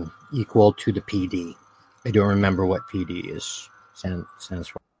 13 equal to the PD. I don't remember what PD stands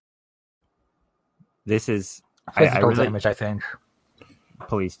for. this is Physical really, damage, I think.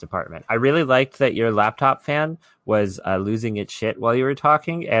 police department. I really liked that your laptop fan was losing its shit while you were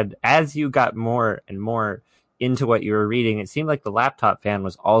talking, and as you got more and more into what you were reading, it seemed like the laptop fan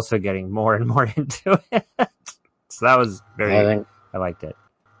was also getting more and more into it. So that was I liked it.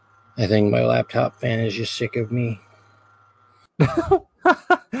 I think my laptop fan is just sick of me.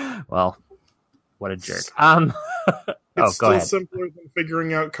 Well, what a jerk. It's go still ahead. simpler than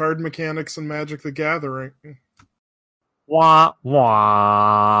figuring out card mechanics in Magic the Gathering. Wah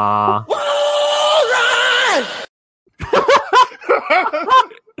wah.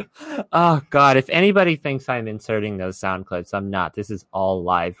 Oh god, if anybody thinks I'm inserting those sound clips, I'm not. This is all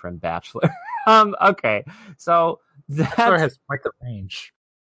live from Bachelor. Okay. So Bachelor that's has quite the range.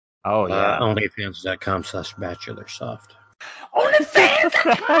 oh yeah. OnlyFans.com/BachelorSoft.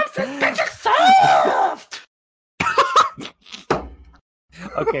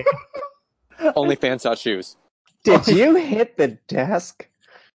 Okay. OnlyFans.shoes. Did you hit the desk?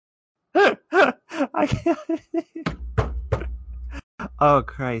 I can't. Oh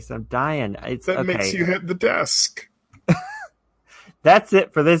Christ, I'm dying. It's That okay. makes you hit the desk. That's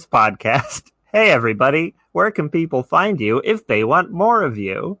it for this podcast. Hey everybody, where can people find you if they want more of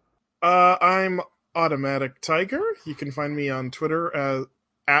you? I'm Automatic Tiger. You can find me on Twitter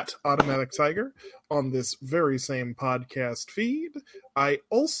at Automatic Tiger on this very same podcast feed. I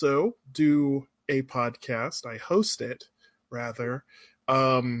also do a podcast. I host it, rather.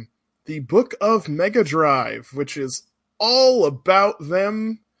 The Book of Mega Drive, which is all about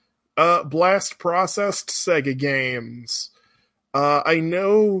them blast processed Sega games. I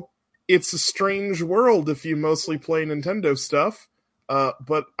know it's a strange world if you mostly play Nintendo stuff,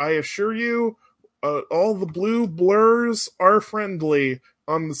 but I assure you, all the blue blurs are friendly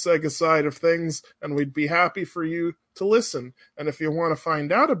on the Sega side of things, and we'd be happy for you to listen. And if you want to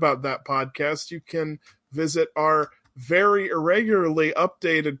find out about that podcast, you can visit our very irregularly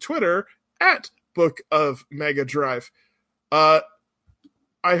updated Twitter at Book of Mega Drive. I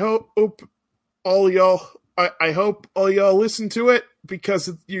hope all y'all listen to it, because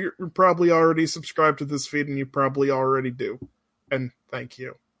you're probably already subscribed to this feed, and you probably already do. And thank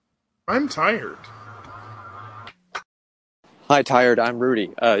you. I'm tired. Hi, Tired. I'm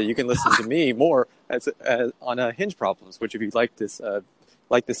Rudy. You can listen to me more on Hinge Problems, which, if you like this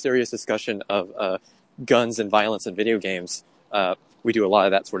serious discussion of guns and violence in video games, we do a lot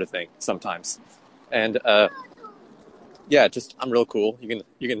of that sort of thing sometimes. And yeah, I'm real cool. You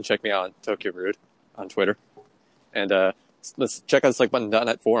can check me out on Tokyo Rude on Twitter, and let's check out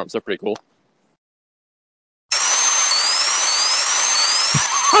select-button.net forums. They're pretty cool.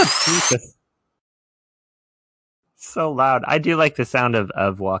 Oh, Jesus. So loud. I do like the sound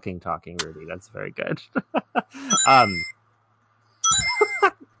of walking, talking, Rudy. That's very good.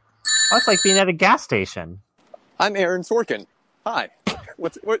 It's like being at a gas station. I'm Aaron Sorkin. Hi.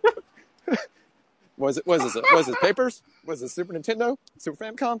 What was it? Was it Papers? Was it Super Nintendo? Super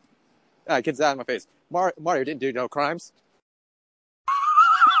Famicom? Kids out of my face. Mario didn't do no crimes.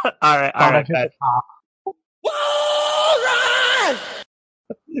 All right.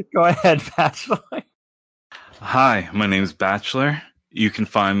 Go ahead, Bachelor. Hi, my name is Bachelor. You can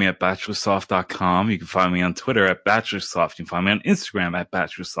find me at bachelorsoft.com. You can find me on Twitter at bachelorsoft. You can find me on Instagram at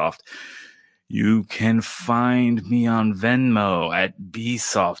bachelorsoft. You can find me on Venmo at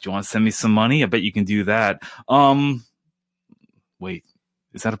bsoft. You want to send me some money? I bet you can do that. Wait,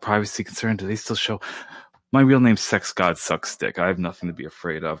 is that a privacy concern? Do they still show? My real name's Sex God Sucks Dick. I have nothing to be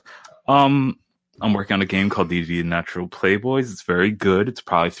afraid of. I'm working on a game called DDD Natural Playboys. It's very good. It's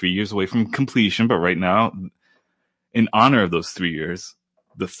probably 3 years away from completion, but right now, in honor of those 3 years,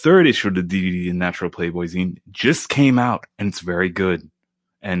 the third issue of the DDD Natural Playboy zine just came out, and it's very good.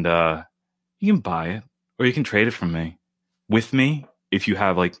 And you can buy it, or you can trade it from me. With me, if you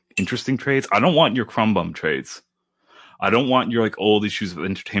have like interesting trades. I don't want your crumb bum trades. I don't want your like old issues of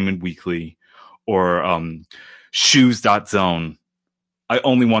Entertainment Weekly or shoes.zone. I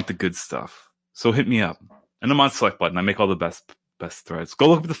only want the good stuff. So hit me up. And I'm on Select Button. I make all the best threads. Go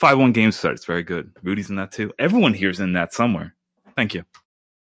look up the 5-1 Games thread. It's very good. Rudy's in that too. Everyone here's in that somewhere. Thank you.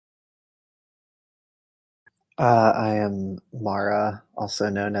 I am Mara, also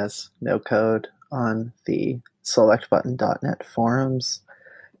known as No Code, on the selectbutton.net forums.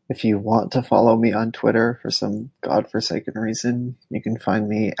 If you want to follow me on Twitter for some godforsaken reason, you can find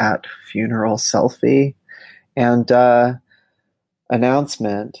me at Funeral Selfie. And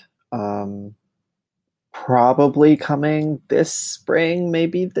announcement, probably coming this spring,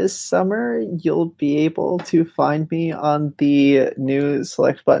 maybe this summer, you'll be able to find me on the new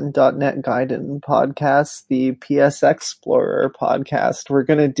selectbutton.net Gaiden podcast, the PS Explorer podcast. We're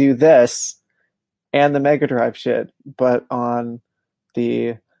going to do this and the Mega Drive shit, but on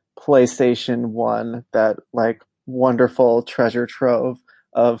the PlayStation 1, that like wonderful treasure trove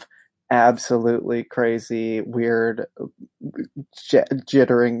of absolutely crazy, weird,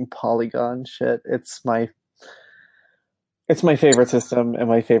 jittering polygon shit. It's my favorite system and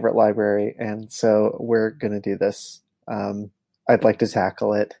my favorite library, and so we're gonna do this. I'd like to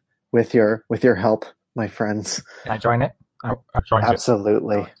tackle it with your help, my friends. Can I join it? I'll join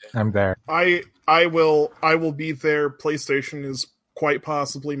Absolutely. you. I'm there. I will be there. PlayStation is quite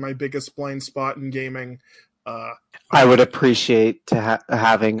possibly my biggest blind spot in gaming. I would appreciate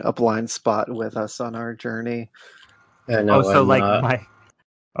having a blind spot with us on our journey. I know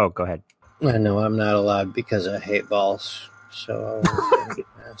Oh, go ahead. I know I'm not allowed because I hate balls, so I won't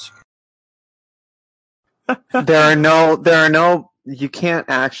ask. There are no. You can't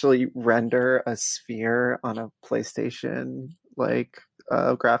actually render a sphere on a PlayStation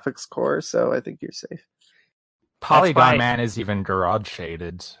graphics core, so I think you're safe. Polygon Man is even garage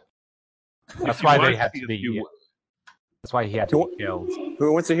shaded. That's why they had to be. That's why he had to be killed.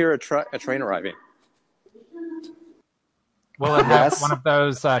 Who wants to hear a train arriving? Will it have one of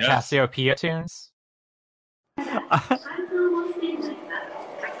those Cassiopeia tunes?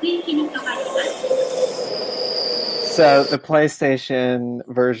 So the PlayStation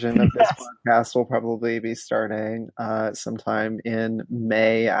version of this podcast will probably be starting sometime in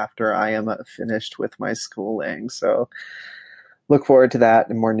May after I am finished with my schooling. So look forward to that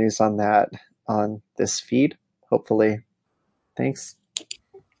and more news on that on this feed, hopefully. Thanks.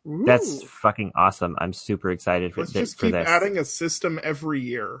 That's fucking awesome. I'm super excited for Let's this. just keep adding a system every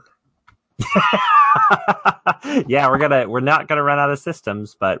year. Yeah, we're not gonna run out of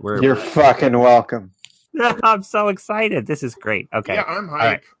hystems, but You're fucking welcome. I'm so excited. This is great. Okay. Yeah, I'm hype.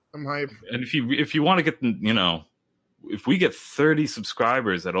 Right. I'm hype. And if you want to get, if we get 30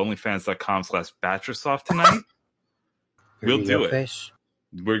 subscribers at onlyfans.com/Batchersoft tonight, we'll do it. Face?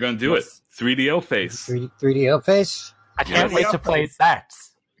 We're going to do it. 3DO face. 3DO face? I can't wait to play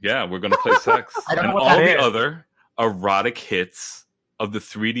sex. Yeah, we're going to play sex. I don't and know what all that the is. other erotic hits of the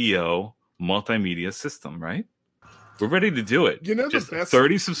 3DO multimedia system, right? We're ready to do it. You know, just the best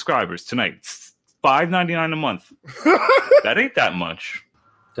 30 subscribers tonight. $5.99 a month. That ain't that much.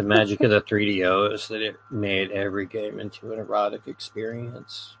 The magic of the 3DO is that it made every game into an erotic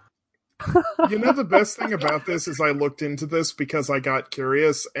experience. You know, the best thing about this is I looked into this because I got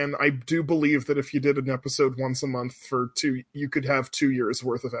curious, and I do believe that if you did an episode once a month for you could have 2 years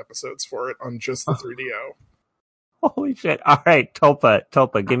worth of episodes for it on just the 3DO. Holy shit! All right, Tulpa,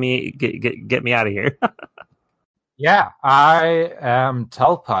 get me out of here. Yeah, I am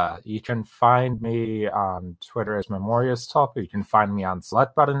Tulpa. You can find me on Twitter as Memorious Tulpa. You can find me on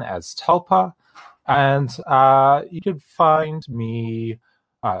Select Button as Tulpa. And you can find me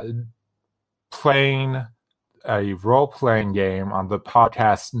playing a role-playing game on the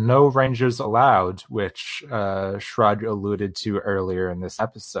podcast No Rangers Allowed, which Shrug alluded to earlier in this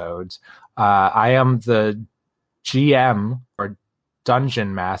episode. I am the GM, or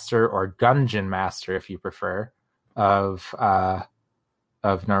Dungeon Master, or Gungeon Master if you prefer, of No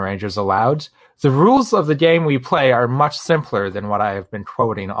Rangers Allowed. The rules of the game we play are much simpler than what I have been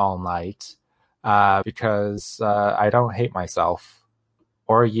quoting all night, because I don't hate myself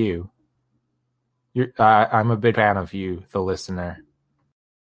or you. I'm a big fan of you, the listener.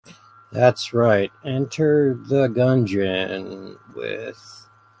 That's right. Enter the Gungeon with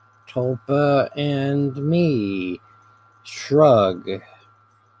Tulpa and me, Shrug,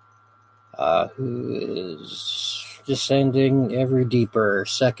 who is descending ever deeper,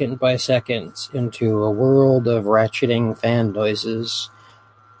 second by second, into a world of ratcheting fan noises.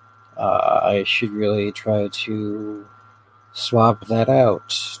 I should really try to swap that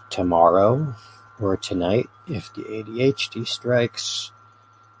out tomorrow or tonight if the ADHD strikes.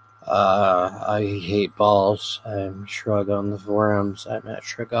 I hate balls. I'm Shrug on the forums. I'm at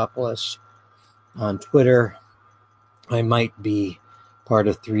Shrugopolis on Twitter. I might be part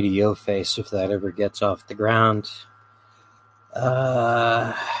of 3DO Face if that ever gets off the ground.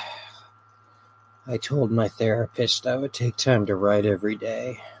 I told my therapist I would take time to write every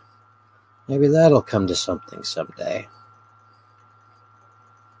day. Maybe that'll come to something someday.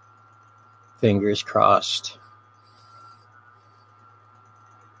 Fingers crossed.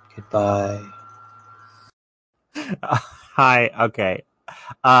 Goodbye. Hi. Okay.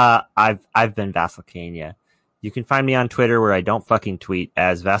 I've been Vasselcania. You can find me on Twitter where I don't fucking tweet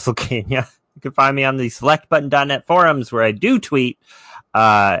as Vasselcania. You can find me on the selectbutton.net forums where I do tweet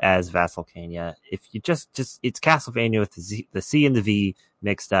as Vasselcania. If you just it's Castlevania with the C and the V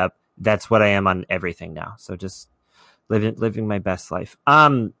mixed up. That's what I am on everything now. So just living my best life.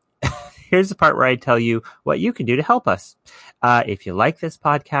 Here's the part where I tell you what you can do to help us. If you like this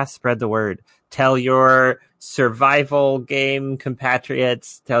podcast, spread the word. Tell your survival game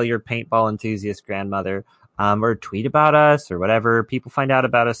compatriots, tell your paintball enthusiast grandmother, or tweet about us or whatever. People find out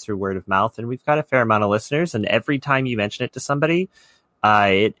about us through word of mouth, and we've got a fair amount of listeners. And every time you mention it to somebody,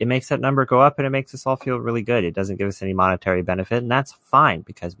 it makes that number go up, and it makes us all feel really good. It doesn't give us any monetary benefit, and that's fine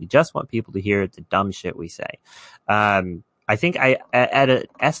because we just want people to hear the dumb shit we say. I think at an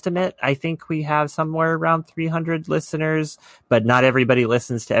estimate, I think we have somewhere around 300 listeners, but not everybody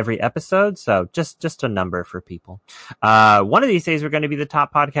listens to every episode. So just a number for people. One of these days, we're going to be the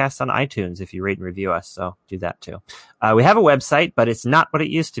top podcast on iTunes if you rate and review us. So do that too. We have a website, but it's not what it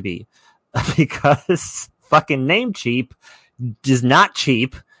used to be because fucking Namecheap is not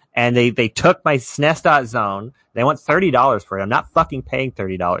cheap. And they took my SNES.zone. They want $30 for it. I'm not fucking paying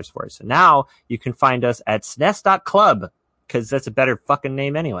 $30 for it. So now you can find us at SNES.club. Because that's a better fucking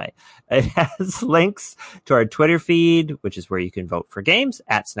name anyway. It has links to our Twitter feed, which is where you can vote for games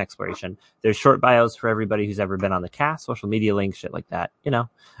at Snexploration. There's short bios for everybody who's ever been on the cast, social media links, shit like that. You know,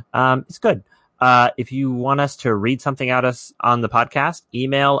 it's good. If you want us to read something out us on the podcast,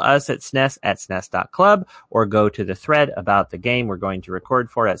 email us at snes@snes.club or go to the thread about the game we're going to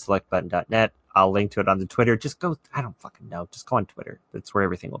record for at selectbutton.net. I'll link to it on the Twitter. Just go. I don't fucking know. Just go on Twitter. That's where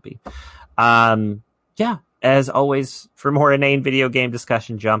everything will be. Yeah. As always, for more inane video game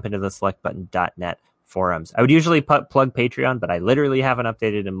discussion, jump into the selectbutton.net forums. I would usually plug Patreon, but I literally haven't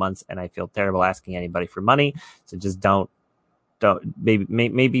updated in months, and I feel terrible asking anybody for money. So just don't.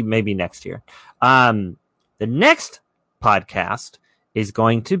 Maybe next year. The next podcast is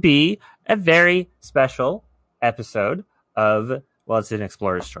going to be a very special episode of, well, it's an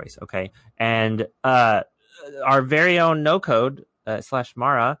Explorer's Choice, okay? And our very own No Code /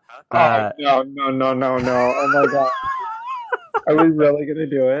 Mara. No. Oh my god. Are we really gonna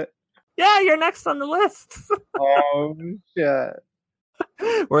do it? Yeah, you're next on the list. Oh shit.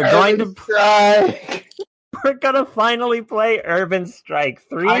 We're going to finally play Urban Strike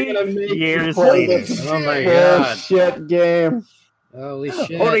 3 years later. Oh my god. Shit game. Holy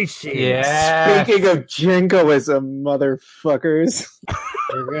shit. Holy shit. Yeah. Speaking of jingoism, motherfuckers.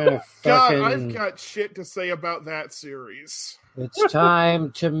 We're gonna God, fucking... I've got shit to say about that series. It's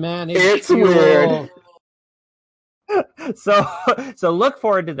time to manage It's fuel. weird. So look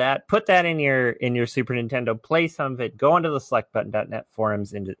forward to that. Put that in your Super Nintendo. Play some of it. Go onto the selectbutton.net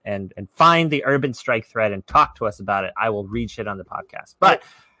forums and find the Urban Strike thread and talk to us about it. I will read shit on the podcast. But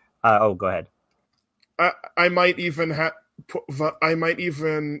go ahead. I might even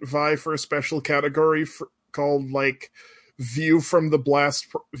vie for a special category called like view from blast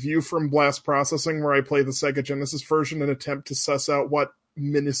processing, where I play the Sega Genesis version and attempt to suss out what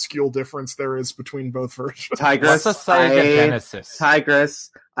minuscule difference there is between both versions. Tigress, What's a Sega Genesis? Tigress,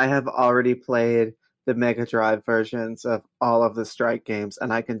 I have already played the Mega Drive versions of all of the Strike games,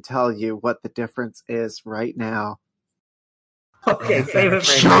 and I can tell you what the difference is right now. Okay, save it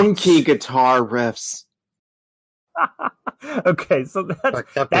for Chunky guitar riffs. Okay, so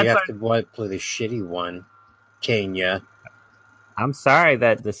Fucked up, you have to play the shitty one, Kenya. I'm sorry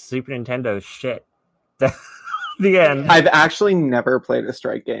that the Super Nintendo is shit. The end. I've actually never played a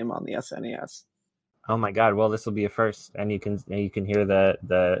Strike game on the SNES. Oh my god! Well, this will be a first, and you can hear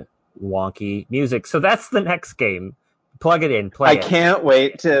the wonky music. So that's the next game. Plug it in. Play it. I can't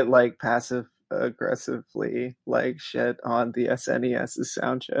wait to like passive aggressively like shit on the SNES's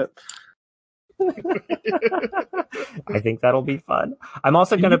sound chip. I think that'll be fun. I'm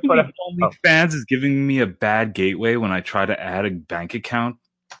also going to put OnlyFans is giving me a bad gateway when I try to add a bank account.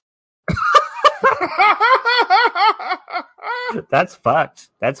 That's fucked.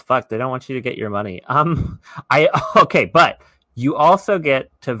 They don't want you to get your money. But you also get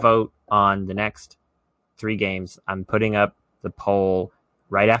to vote on the next 3 games. I'm putting up the poll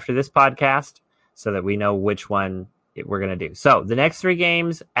right after this podcast so that we know which one we're going to do. So the next 3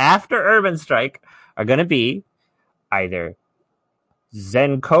 games after Urban Strike are going to be either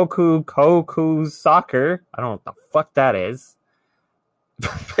Zenkoku Koku Soccer. I don't know what the fuck that is.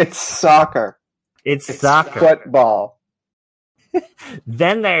 It's soccer. It's soccer. Football.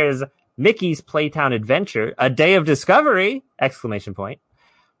 Then there's Mickey's Playtown Adventure, A Day of Discovery! ! And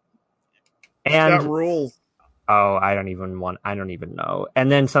That rules. oh, I don't even know.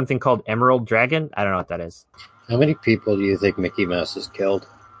 And then something called Emerald Dragon. I don't know what that is. How many people do you think Mickey Mouse has killed?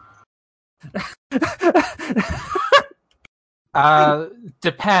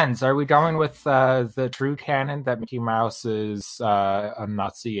 Depends. Are we going with the true canon that Mickey Mouse is a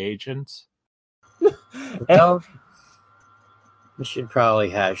Nazi agent? Well, we should probably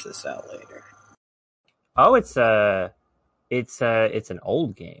hash this out later. Oh, it's an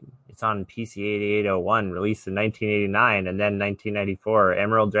old game. It's on PC 8801, released in 1989, and then 1994.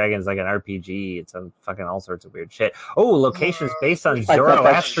 Emerald Dragon's like an RPG. It's on fucking all sorts of weird shit. Oh, locations based on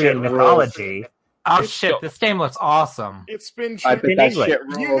Zoroastrian mythology. Oh shit! This game looks awesome. It's been I bet that English. shit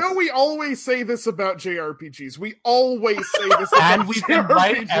rules. You know, we always say this about JRPGs. We always say this about And we've been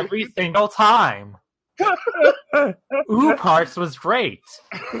right JRPGs. every single time. Ooh Parts was great.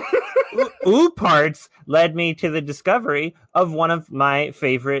 Ooh Parts led me to the discovery of one of my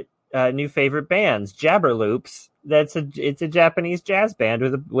favorite new favorite bands, Jabberloops. It's a Japanese jazz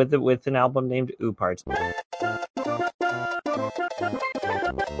band with an album named Ooh Parts.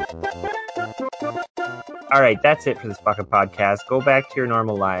 All right, that's it for this fucking podcast. Go back to your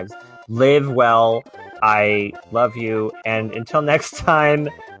normal lives. Live well. I love you. And until next time,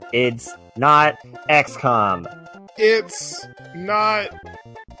 it's not XCOM. It's not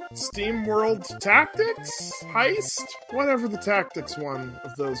Steam World Tactics? Heist? Whatever the Tactics one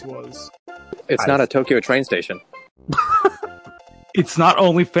of those was. It's not a Tokyo train station. It's not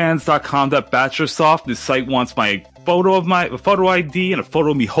onlyfans.com.bachelorsoft. This site wants my photo ID and a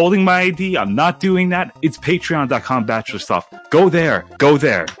photo of me holding my ID. I'm not doing that. It's patreon.com/bachelorsoft. Go there. Go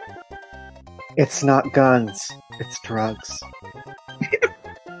there. It's not guns. It's drugs.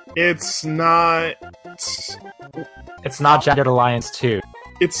 It's not... It's not Jagged Alliance 2.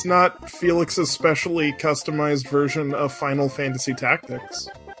 It's not Felix's specially customized version of Final Fantasy Tactics.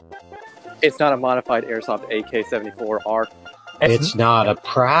 It's not a modified Airsoft AK-74R. It's not a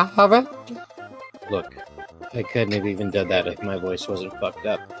private. Look, I couldn't have even done that if my voice wasn't fucked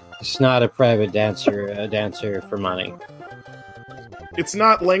up. It's not a private dancer, a dancer for money. It's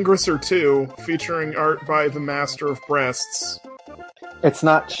not Langrisser 2, featuring art by the Master of Breasts. It's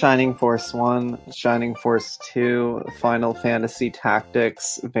not Shining Force 1, Shining Force 2, Final Fantasy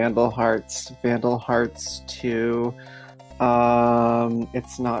Tactics, Vandal Hearts 2.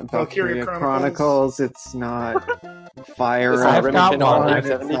 It's not Valkyria Chronicles. It's not Fire Emblem 1.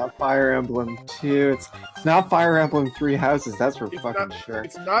 It's not Fire Emblem 2. It's not Fire Emblem 3 Houses. That's for fucking sure.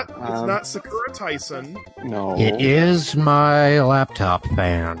 It's not Sakura Tyson. No. It is my laptop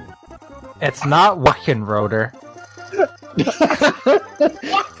fan. It's not Wackenroder.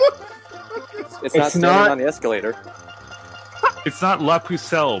 It's not standing on the escalator. It's not La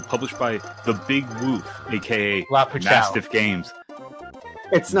Pucelle, published by The Big Woof, aka La Pucelle. Mastiff Games.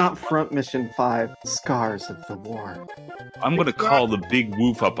 It's not Front Mission 5, Scars of the War. I'm going to call The Big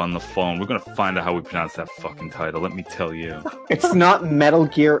Woof up on the phone. We're going to find out how we pronounce that fucking title. Let me tell you. It's not Metal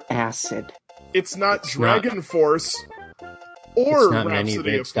Gear Acid. It's not Dragon Force or It's not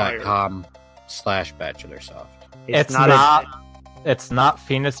Rhapsody of Fire. manyvids.com/bachelorsoft. It's not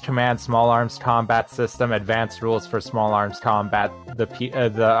Phoenix Command Small Arms Combat System Advanced Rules for Small Arms Combat, the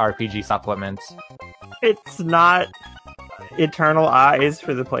RPG supplement. It's not Eternal Eyes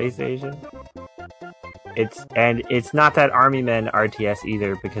for the PlayStation. It's not that Army Men RTS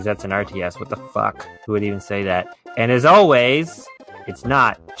either, because that's an RTS. What the fuck? Who would even say that? And as always, it's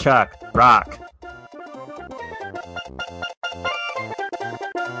not Chuck Rock.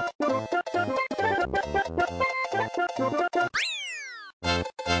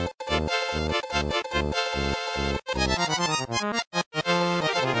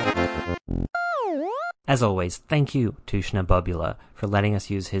 As always, thank you to Schnabubula for letting us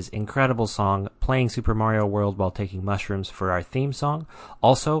use his incredible song, Playing Super Mario World While Taking Mushrooms, for our theme song.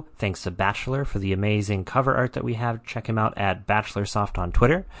 Also, thanks to Bachelor for the amazing cover art that we have. Check him out at BachelorSoft on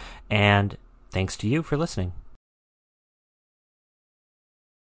Twitter. And thanks to you for listening.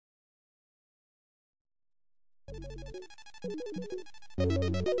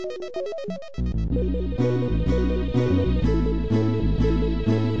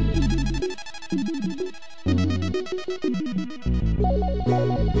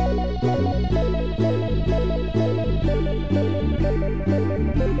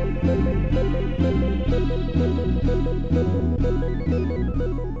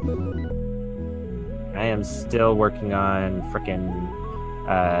 I'm still working on frickin'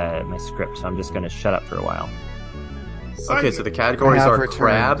 my script, so I'm just going to shut up for a while. Okay, so the categories are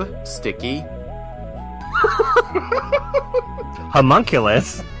returned. crab, sticky.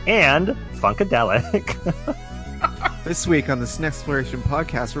 Homunculus and Funkadelic. This week on the Snexploration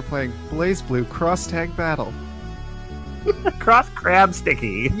podcast, we're playing Blaze Blue Cross Tag Battle. Cross Crab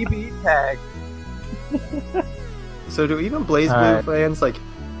Sticky. BB Tag. So do even Blaze Blue fans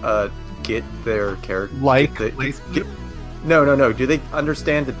get their character? Like Blaze Blue? No. Do they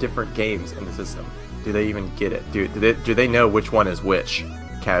understand the different games in the system? Do they even get it? Do they know which one is which?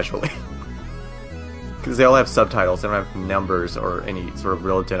 Casually. Because they all have subtitles. They don't have numbers or any sort of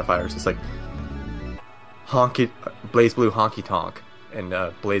real identifiers. It's like Blaze Blue Honky Tonk and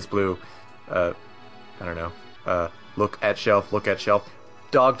Blaze Blue, I don't know, look at shelf,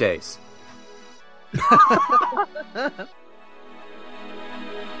 Dog Days.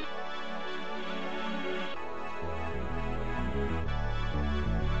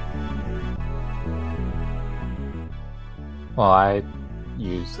 Well, I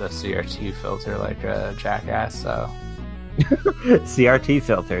use a CRT filter like a jackass, so... CRT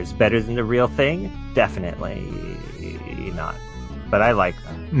filters, better than the real thing? Definitely not. But I like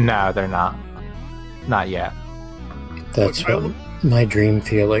them. No, they're not. Not yet. That's what my dream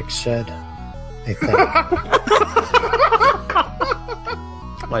Felix said, I think.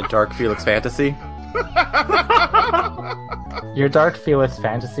 My Dark Felix fantasy. Your Dark Felix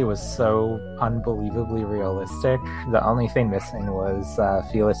fantasy was so unbelievably realistic. The only thing missing was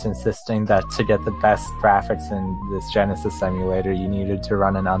Felix insisting that to get the best graphics in this Genesis emulator, you needed to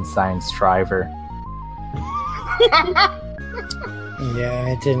run an unscienced driver. Yeah,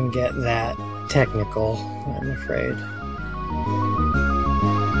 I didn't get that technical, I'm afraid.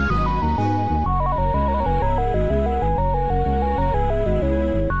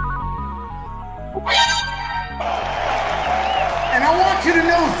 And I want you to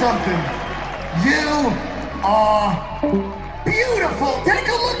know something. You are beautiful. Take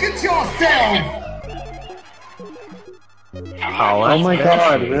a look at yourself. Oh my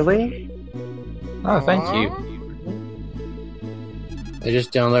god, really? Oh, thank you. I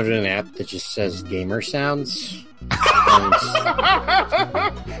just downloaded an app that just says gamer sounds.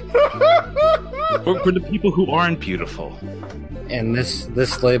 For the people who aren't beautiful. And this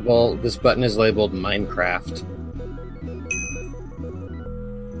button is labeled Minecraft.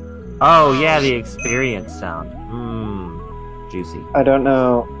 Oh, yeah, the experience sound. Juicy. I don't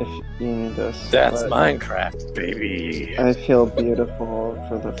know if you need this. That's but Minecraft, baby. I feel beautiful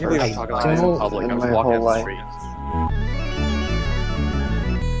for the Can't believe I'm first talking like this in time public. in I was my walking whole up the life. street.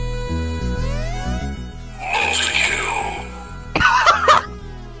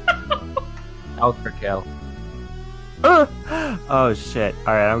 Ultra kill. Oh, shit.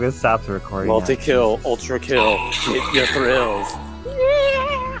 Alright, I'm gonna stop the recording. Multi-kill, ultra kill, get your thrills.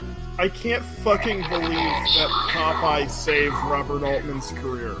 I can't fucking believe that Popeye saved Robert Altman's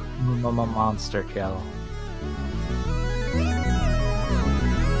career. Monster kill.